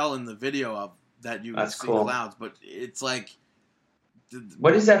really tell in the video of that you see cool. Clouds, but it's like.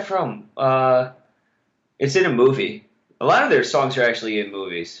 What is that from? It's in a movie. A lot of their songs are actually in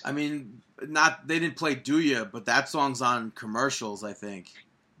movies. I mean, they didn't play Do Ya, but that song's on commercials, I think.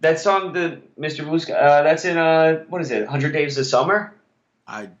 That song, the Mr. Blue Sky, that's in, what is it, 100 Days of Summer?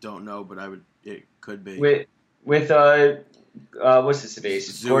 I don't know, but it could be. With what's his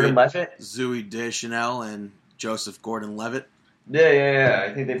face? Gordon Levitt? Zooey Deschanel and Joseph Gordon-Levitt. Yeah.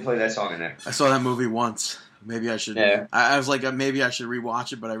 I think they played that song in there. I saw that movie once. Maybe I should. Yeah. I was like, maybe I should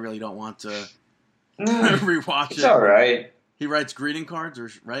rewatch it, but I really don't want to rewatch it. It's all right. He writes greeting cards,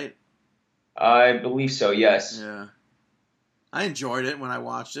 right? I believe so. Yes. Yeah. I enjoyed it when I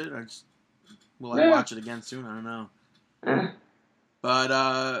watched it. Will I watch it again soon? I don't know.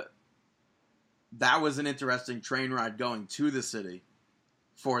 But that was an interesting train ride going to the city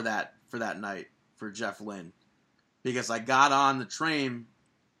for that night for Jeff Lynne, because I got on the train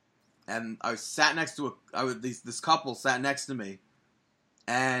and I sat next to this couple sat next to me,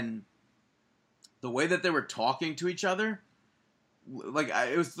 and the way that they were talking to each other, like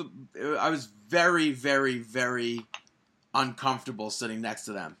I was very, very, very uncomfortable sitting next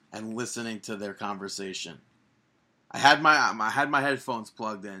to them and listening to their conversation. I had my headphones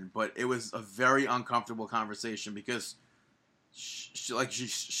plugged in, but it was a very uncomfortable conversation because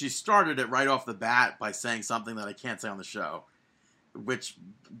she started it right off the bat by saying something that I can't say on the show, which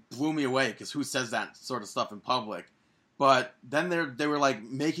blew me away because who says that sort of stuff in public? But then they were like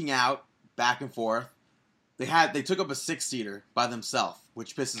making out back and forth. They took up a 6-seater by themselves,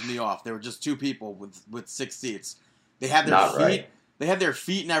 which pisses me off. There were just 2 people with 6 seats. They had their feet. Right. They had their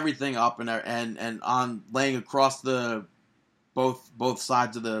feet and everything up and on laying across the both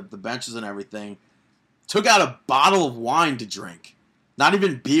sides of the benches and everything. Took out a bottle of wine to drink. Not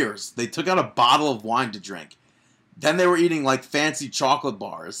even beers. They took out a bottle of wine to drink. Then they were eating like fancy chocolate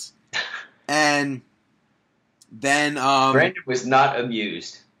bars. And then Brandon was not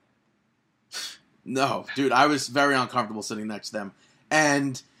amused. No, dude, I was very uncomfortable sitting next to them.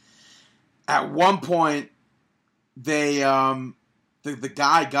 And at one point they the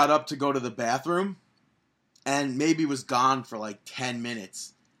guy got up to go to the bathroom and maybe was gone for like 10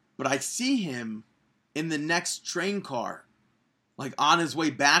 minutes. But I see him in the next train car, like on his way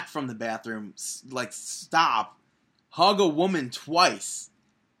back from the bathroom, like stop, hug a woman twice,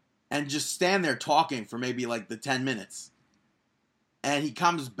 and just stand there talking for maybe like the 10 minutes. And he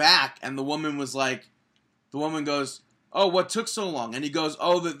comes back, and the woman goes, "Oh, what took so long?" And he goes,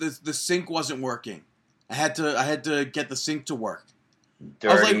 "Oh, the sink wasn't working. I had to get the sink to work."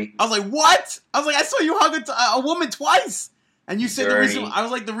 Dirty. I was like, what? I was like, I saw you hug a woman twice, and you said Dirty. the reason. I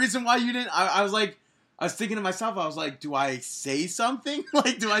was like, the reason why you didn't. I was thinking to myself, I was like, do I say something?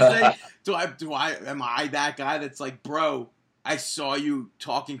 Like, do I say, am I that guy that's like, bro, I saw you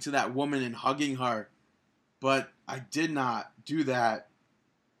talking to that woman and hugging her, but I did not do that.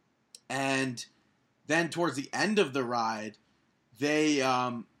 And then towards the end of the ride, the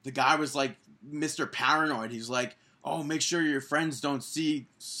guy was like Mr. Paranoid. He's like, oh, make sure your friends don't see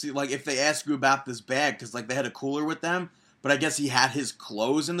like if they ask you about this bag, because like they had a cooler with them, but I guess he had his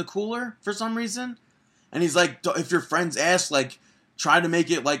clothes in the cooler for some reason. And he's like, if your friends ask, like, try to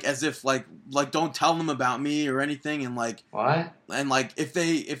make it like as if like don't tell them about me or anything. And like what? And like if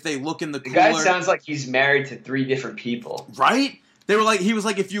they look in the cooler, guy sounds like he's married to 3 different people, right? They were like, he was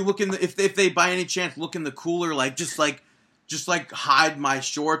like, if you look in the if they by any chance look in the cooler, like just hide my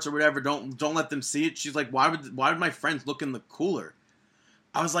shorts or whatever. Don't let them see it. She's like, why would my friends look in the cooler?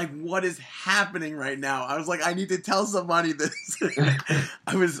 I was like, what is happening right now? I was like, I need to tell somebody this.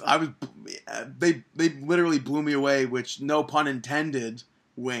 They literally blew me away, which no pun intended,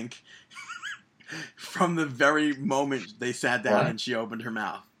 wink, from the very moment they sat down and she opened her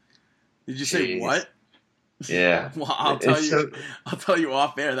mouth. Did you say what? Yeah. Well, I'll tell you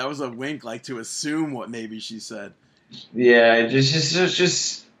off air. That was a wink, like to assume what maybe she said. Yeah,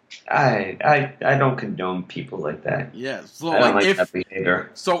 just I don't condone people like that. Yeah, so I don't like that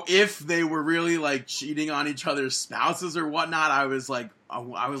behavior. So if they were really like cheating on each other's spouses or whatnot, I was like,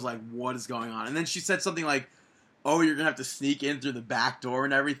 what is going on? And then she said something like, "Oh, you're gonna have to sneak in through the back door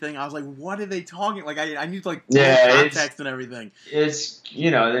and everything." I was like, "What are they talking?" Like, I need like context and everything. It's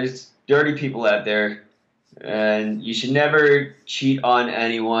there's dirty people out there, and you should never cheat on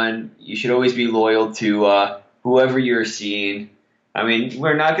anyone. You should always be loyal to whoever you're seeing. I mean,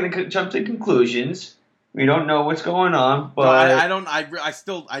 we're not going to jump to conclusions. We don't know what's going on, but no, I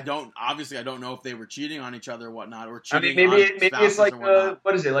don't. Obviously, I don't know if they were cheating on each other or whatnot, or cheating. I mean, maybe it's like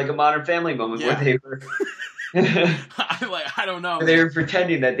what is it, like a Modern Family moment where they were. I don't know. They were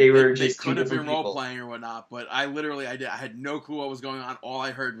pretending that they were just could have been role playing or whatnot, but I had no clue what was going on. All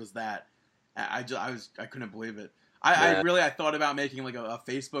I heard was that. I couldn't believe it. I thought about making like a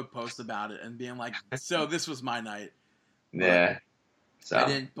Facebook post about it and being like, so this was my night. Yeah. So. I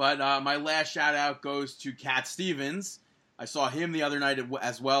didn't, but my last shout out goes to Cat Stevens. I saw him the other night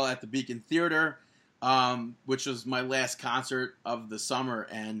as well at the Beacon Theater, which was my last concert of the summer,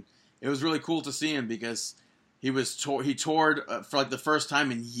 and it was really cool to see him because He toured for like the first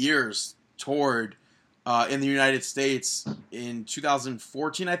time in years. Toured in the United States in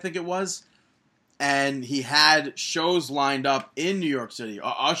 2014, I think it was, and he had shows lined up in New York City.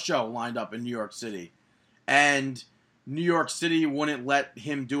 A show lined up in New York City, and New York City wouldn't let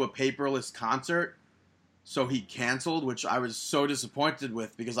him do a paperless concert, so he canceled, which I was so disappointed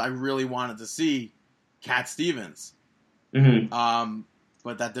with because I really wanted to see Cat Stevens. Mm-hmm.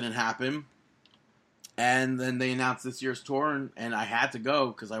 But that didn't happen. And then they announced this year's tour, and I had to go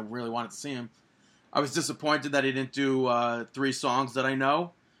because I really wanted to see him. I was disappointed that he didn't do 3 songs that I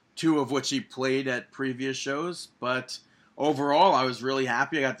know, 2 of which he played at previous shows. But overall, I was really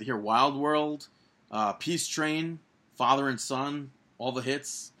happy. I got to hear Wild World, Peace Train, Father and Son, all the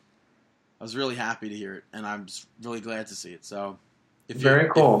hits. I was really happy to hear it, and I'm just really glad to see it. So, Very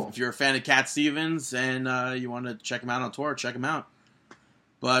cool. If you're a fan of Cat Stevens and you want to check him out on tour, check him out.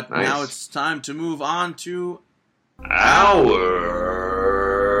 But Nice. Now it's time to move on to our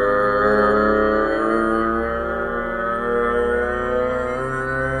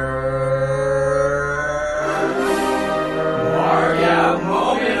Markout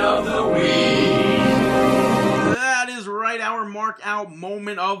Moment of the Week. That is right, our Mark Out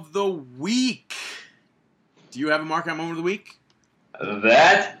Moment of the Week. Do you have a Mark Out Moment of the Week?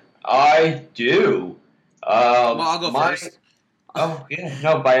 That I do. Well, I'll go first. Oh, yeah.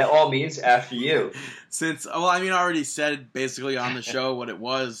 No, by all means, after you. I already said basically on the show what it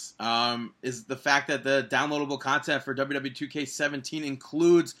was, is the fact that the downloadable content for WWE 2K17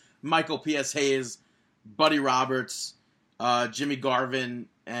 includes Michael P.S. Hayes, Buddy Roberts, Jimmy Garvin,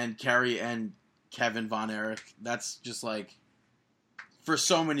 and Kerry and Kevin Von Erich. That's just like, for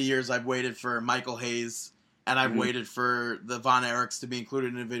so many years I've waited for Michael Hayes, and I've waited for the Von Erichs to be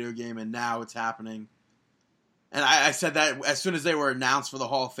included in a video game, and now it's happening. And I said that as soon as they were announced for the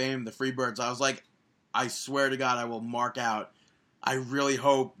Hall of Fame, the Freebirds, I was like, I swear to God, I will mark out. I really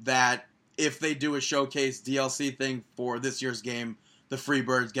hope that if they do a showcase DLC thing for this year's game, the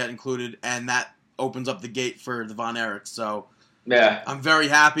Freebirds get included, and that opens up the gate for the Von Erichs. So Yeah. I'm very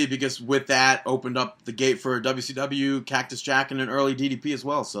happy because with that opened up the gate for WCW, Cactus Jack, and an early DDP as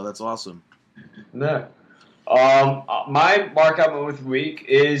well. So that's awesome. Yeah. My mark out moment of the week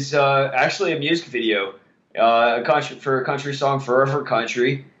is actually a music video. For a country song, Forever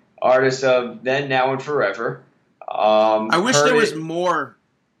Country, artists of Then, Now, and Forever. I wish there was more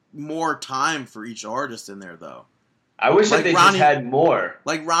time for each artist in there, though. I wish that they just had more.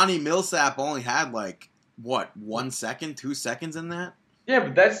 Like Ronnie Millsap only had 1 second, 2 seconds in that? Yeah,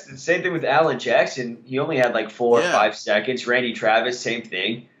 but that's the same thing with Alan Jackson. He only had 4 or 5 seconds. Randy Travis, same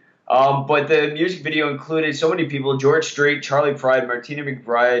thing. But the music video included so many people: George Strait, Charlie Pride, Martina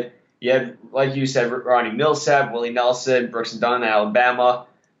McBride. You had, like you said, Ronnie Millsap, Willie Nelson, Brooks and Dunn, Alabama.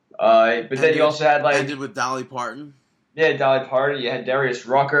 But then you also had ended with Dolly Parton. Yeah, Dolly Parton. You had Darius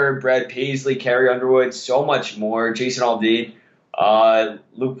Rucker, Brad Paisley, Carrie Underwood, so much more. Jason Aldean,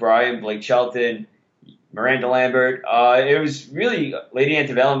 Luke Bryan, Blake Shelton, Miranda Lambert. It was really Lady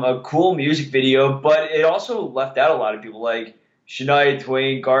Antebellum, a cool music video, but it also left out a lot of people like Shania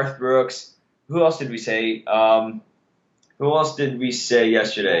Twain, Garth Brooks. Who else did we say? Who else did we say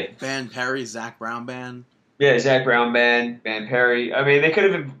yesterday? Van Perry, Zach Brown Band. Yeah, Zach Brown Band, Van Perry. I mean, they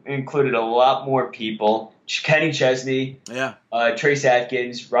could have included a lot more people. Kenny Chesney. Yeah. Trace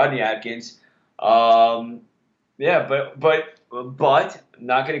Atkins, Rodney Atkins. But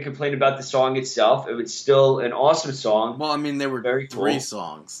not going to complain about the song itself. It was still an awesome song. Well, I mean, there were very three cool.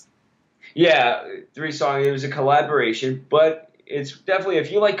 songs. Yeah, 3 songs. It was a collaboration, but it's definitely,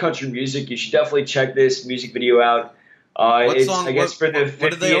 if you like country music, you should definitely check this music video out. It's, song, I guess, for the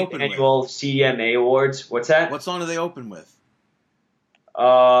 50th annual CMA Awards. What's that? What song do they open with?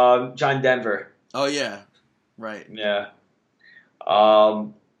 John Denver. Oh, yeah. Right. Yeah.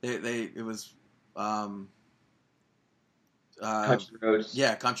 It was Country Roads.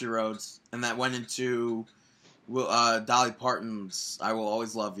 Yeah, Country Roads. And that went into Dolly Parton's I Will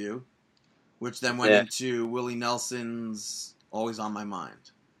Always Love You, which then went into Willie Nelson's Always on My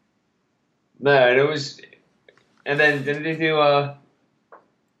Mind. No, and it was... And then didn't they do I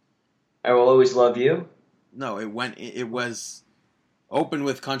Will Always Love You? No, it was opened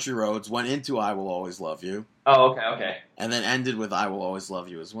with Country Roads, went into I Will Always Love You. Oh, okay. And then ended with I Will Always Love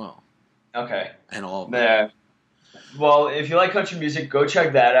You as well. Okay. And all of that. Well, if you like country music, go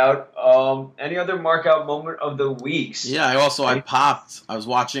check that out. Any other mark out moment of the weeks? Yeah, I was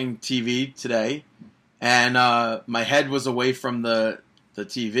watching TV today, and my head was away from the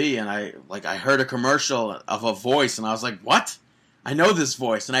TV, and I heard a commercial of a voice, and I was like, what? I know this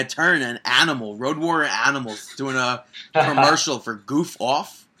voice. And I turned, an animal, Road Warrior Animals, doing a commercial for Goof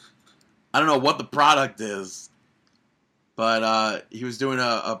Off. I don't know what the product is, but he was doing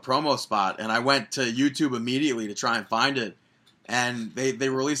a promo spot, and I went to YouTube immediately to try and find it, and they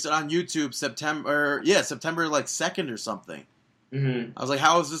released it on YouTube September like 2nd or something. Mm-hmm. I was like,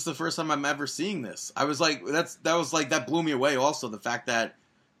 how is this the first time I'm ever seeing this? I was like, that blew me away. Also, the fact that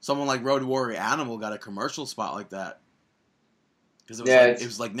someone like Road Warrior Animal got a commercial spot like that, because it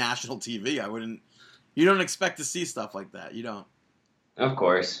was like national TV. You don't expect to see stuff like that. You don't. Of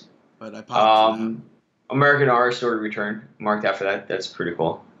course. But I popped. American Horror Story Return marked after that. That's pretty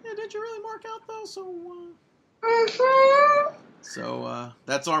cool. Yeah, did you really mark out though? So. Mm-hmm. So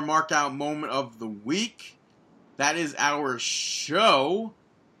that's our mark out moment of the week. That is our show.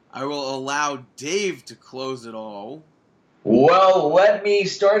 I will allow Dave to close it all. Well, let me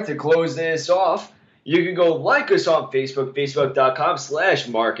start to close this off. You can go like us on Facebook,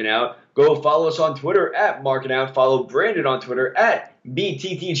 facebook.com/markinout. Go follow us on Twitter @markinout. Follow Brandon on Twitter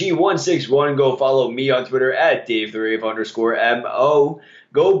 @BTTG161. Go follow me on Twitter @DaveTheRave_MO.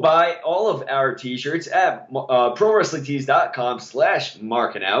 Go buy all of our t-shirts at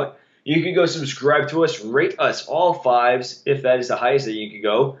prowrestlingtees.com/markinout. You can go subscribe to us, rate us all 5s if that is the highest that you can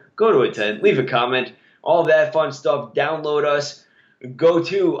go. Go to a 10, leave a comment, all that fun stuff. Download us. Go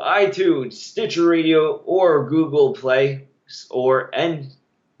to iTunes, Stitcher Radio, or Google Play, and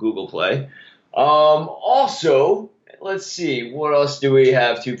Google Play. Also, let's see, what else do we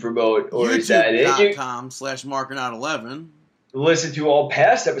have to promote? Or is that it? YouTube.com/markinout11. Listen to all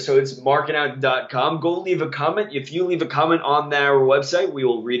past episodes, markinout.com. Go leave a comment. If you leave a comment on our website, we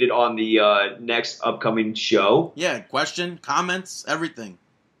will read it on the next upcoming show. Yeah, question, comments, everything.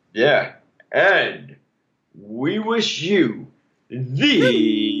 Yeah. And we wish you the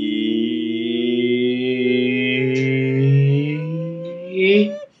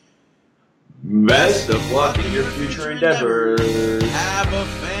best of luck in your future endeavors. Have a